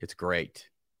 It's great.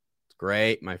 It's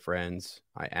great, my friends.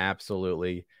 I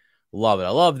absolutely love it. I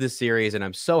love this series, and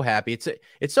I'm so happy.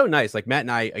 It's so nice. Like Matt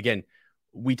and I, again,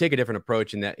 we take a different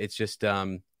approach in that it's just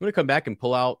I'm going to come back and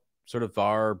pull out sort of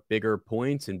our bigger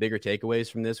points and bigger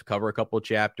takeaways from this. Cover a couple of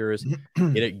chapters,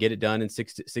 get it done in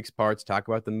six parts. Talk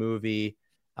about the movie.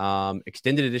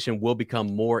 Extended edition will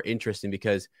become more interesting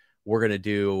because we're going to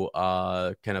do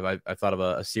I thought of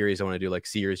a series I want to do, like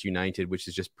Seers United, which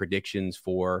is just predictions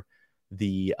for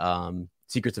the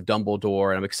Secrets of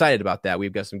Dumbledore, and I'm excited about that.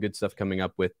 We've got some good stuff coming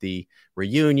up with the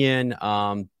reunion,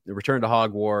 the return to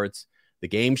Hogwarts. The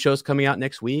game show's coming out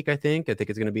next week, I think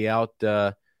it's going to be out.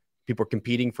 People are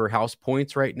competing for house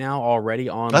points right now already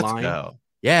online. Let's go.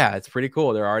 Yeah, it's pretty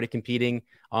cool. They're already competing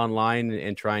online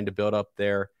and trying to build up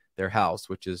their house,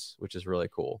 which is really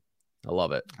cool. I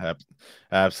love it.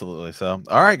 Absolutely. So,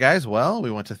 all right, guys. Well,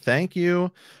 we want to thank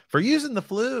you for using the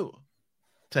flu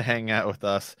to hang out with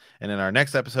us. And in our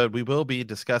next episode, we will be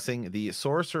discussing the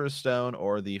Sorcerer's Stone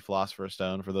or the Philosopher's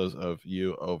Stone for those of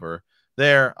you over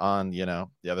there on, the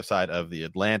other side of the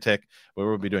Atlantic, where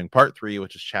we'll be doing part 3,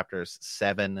 which is chapters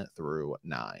 7 through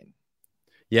 9.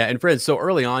 Yeah, and friends, so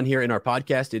early on here in our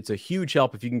podcast, it's a huge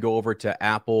help if you can go over to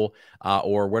Apple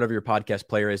or whatever your podcast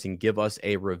player is and give us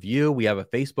a review. We have a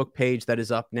Facebook page that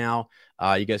is up now.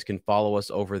 You guys can follow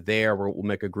us over there. We'll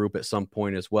make a group at some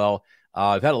point as well.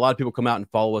 I've had a lot of people come out and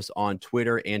follow us on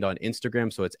Twitter and on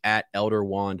Instagram, so it's at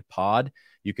ElderWandPod.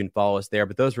 You can follow us there,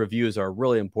 but those reviews are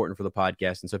really important for the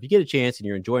podcast. And so if you get a chance and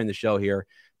you're enjoying the show here,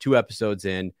 2 episodes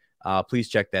in, please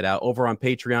check that out. Over on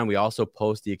Patreon, we also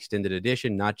post the extended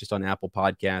edition, not just on Apple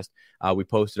Podcast. We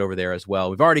post it over there as well.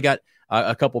 We've already got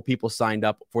a couple people signed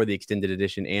up for the extended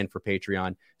edition and for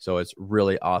Patreon, so it's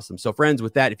really awesome. So friends,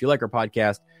 with that, if you like our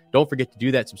podcast, don't forget to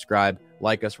do that. Subscribe,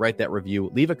 like us, write that review,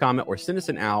 leave a comment, or send us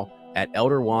an owl at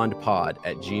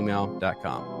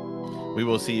elderwandpod@gmail.com. We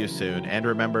will see you soon, and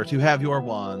remember to have your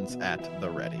wands at the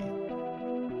ready.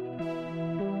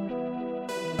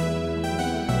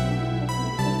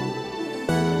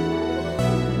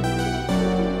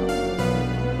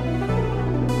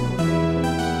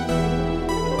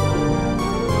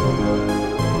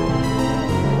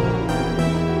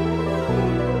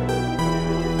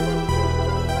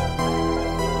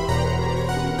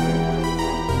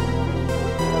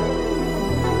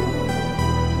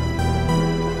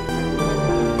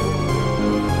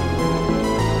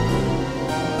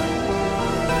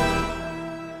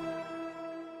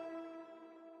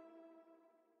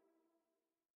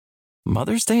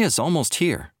 Mother's Day is almost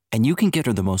here, and you can get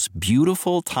her the most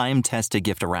beautiful time-tested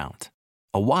gift around.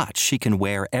 A watch she can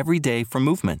wear every day from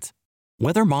Movement.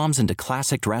 Whether mom's into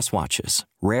classic dress watches,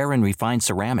 rare and refined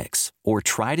ceramics, or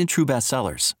tried and true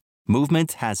bestsellers,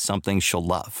 Movement has something she'll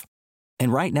love.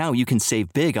 And right now you can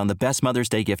save big on the best Mother's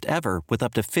Day gift ever with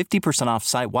up to 50% off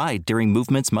site-wide during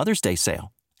Movement's Mother's Day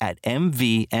sale at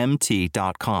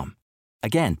MVMT.com.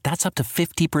 Again, that's up to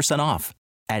 50% off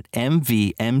at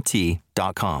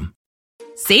MVMT.com.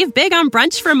 Save big on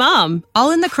brunch for mom,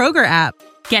 all in the Kroger app.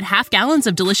 Get half gallons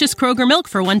of delicious Kroger milk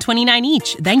for $1.29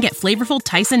 each. Then get flavorful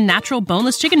Tyson natural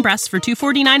boneless chicken breasts for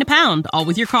 $2.49 a pound, all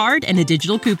with your card and a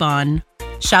digital coupon.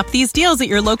 Shop these deals at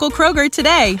your local Kroger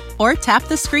today, or tap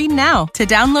the screen now to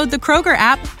download the Kroger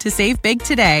app to save big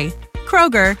today.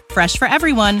 Kroger, fresh for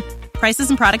everyone. Prices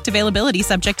and product availability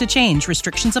subject to change.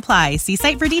 Restrictions apply. See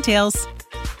site for details.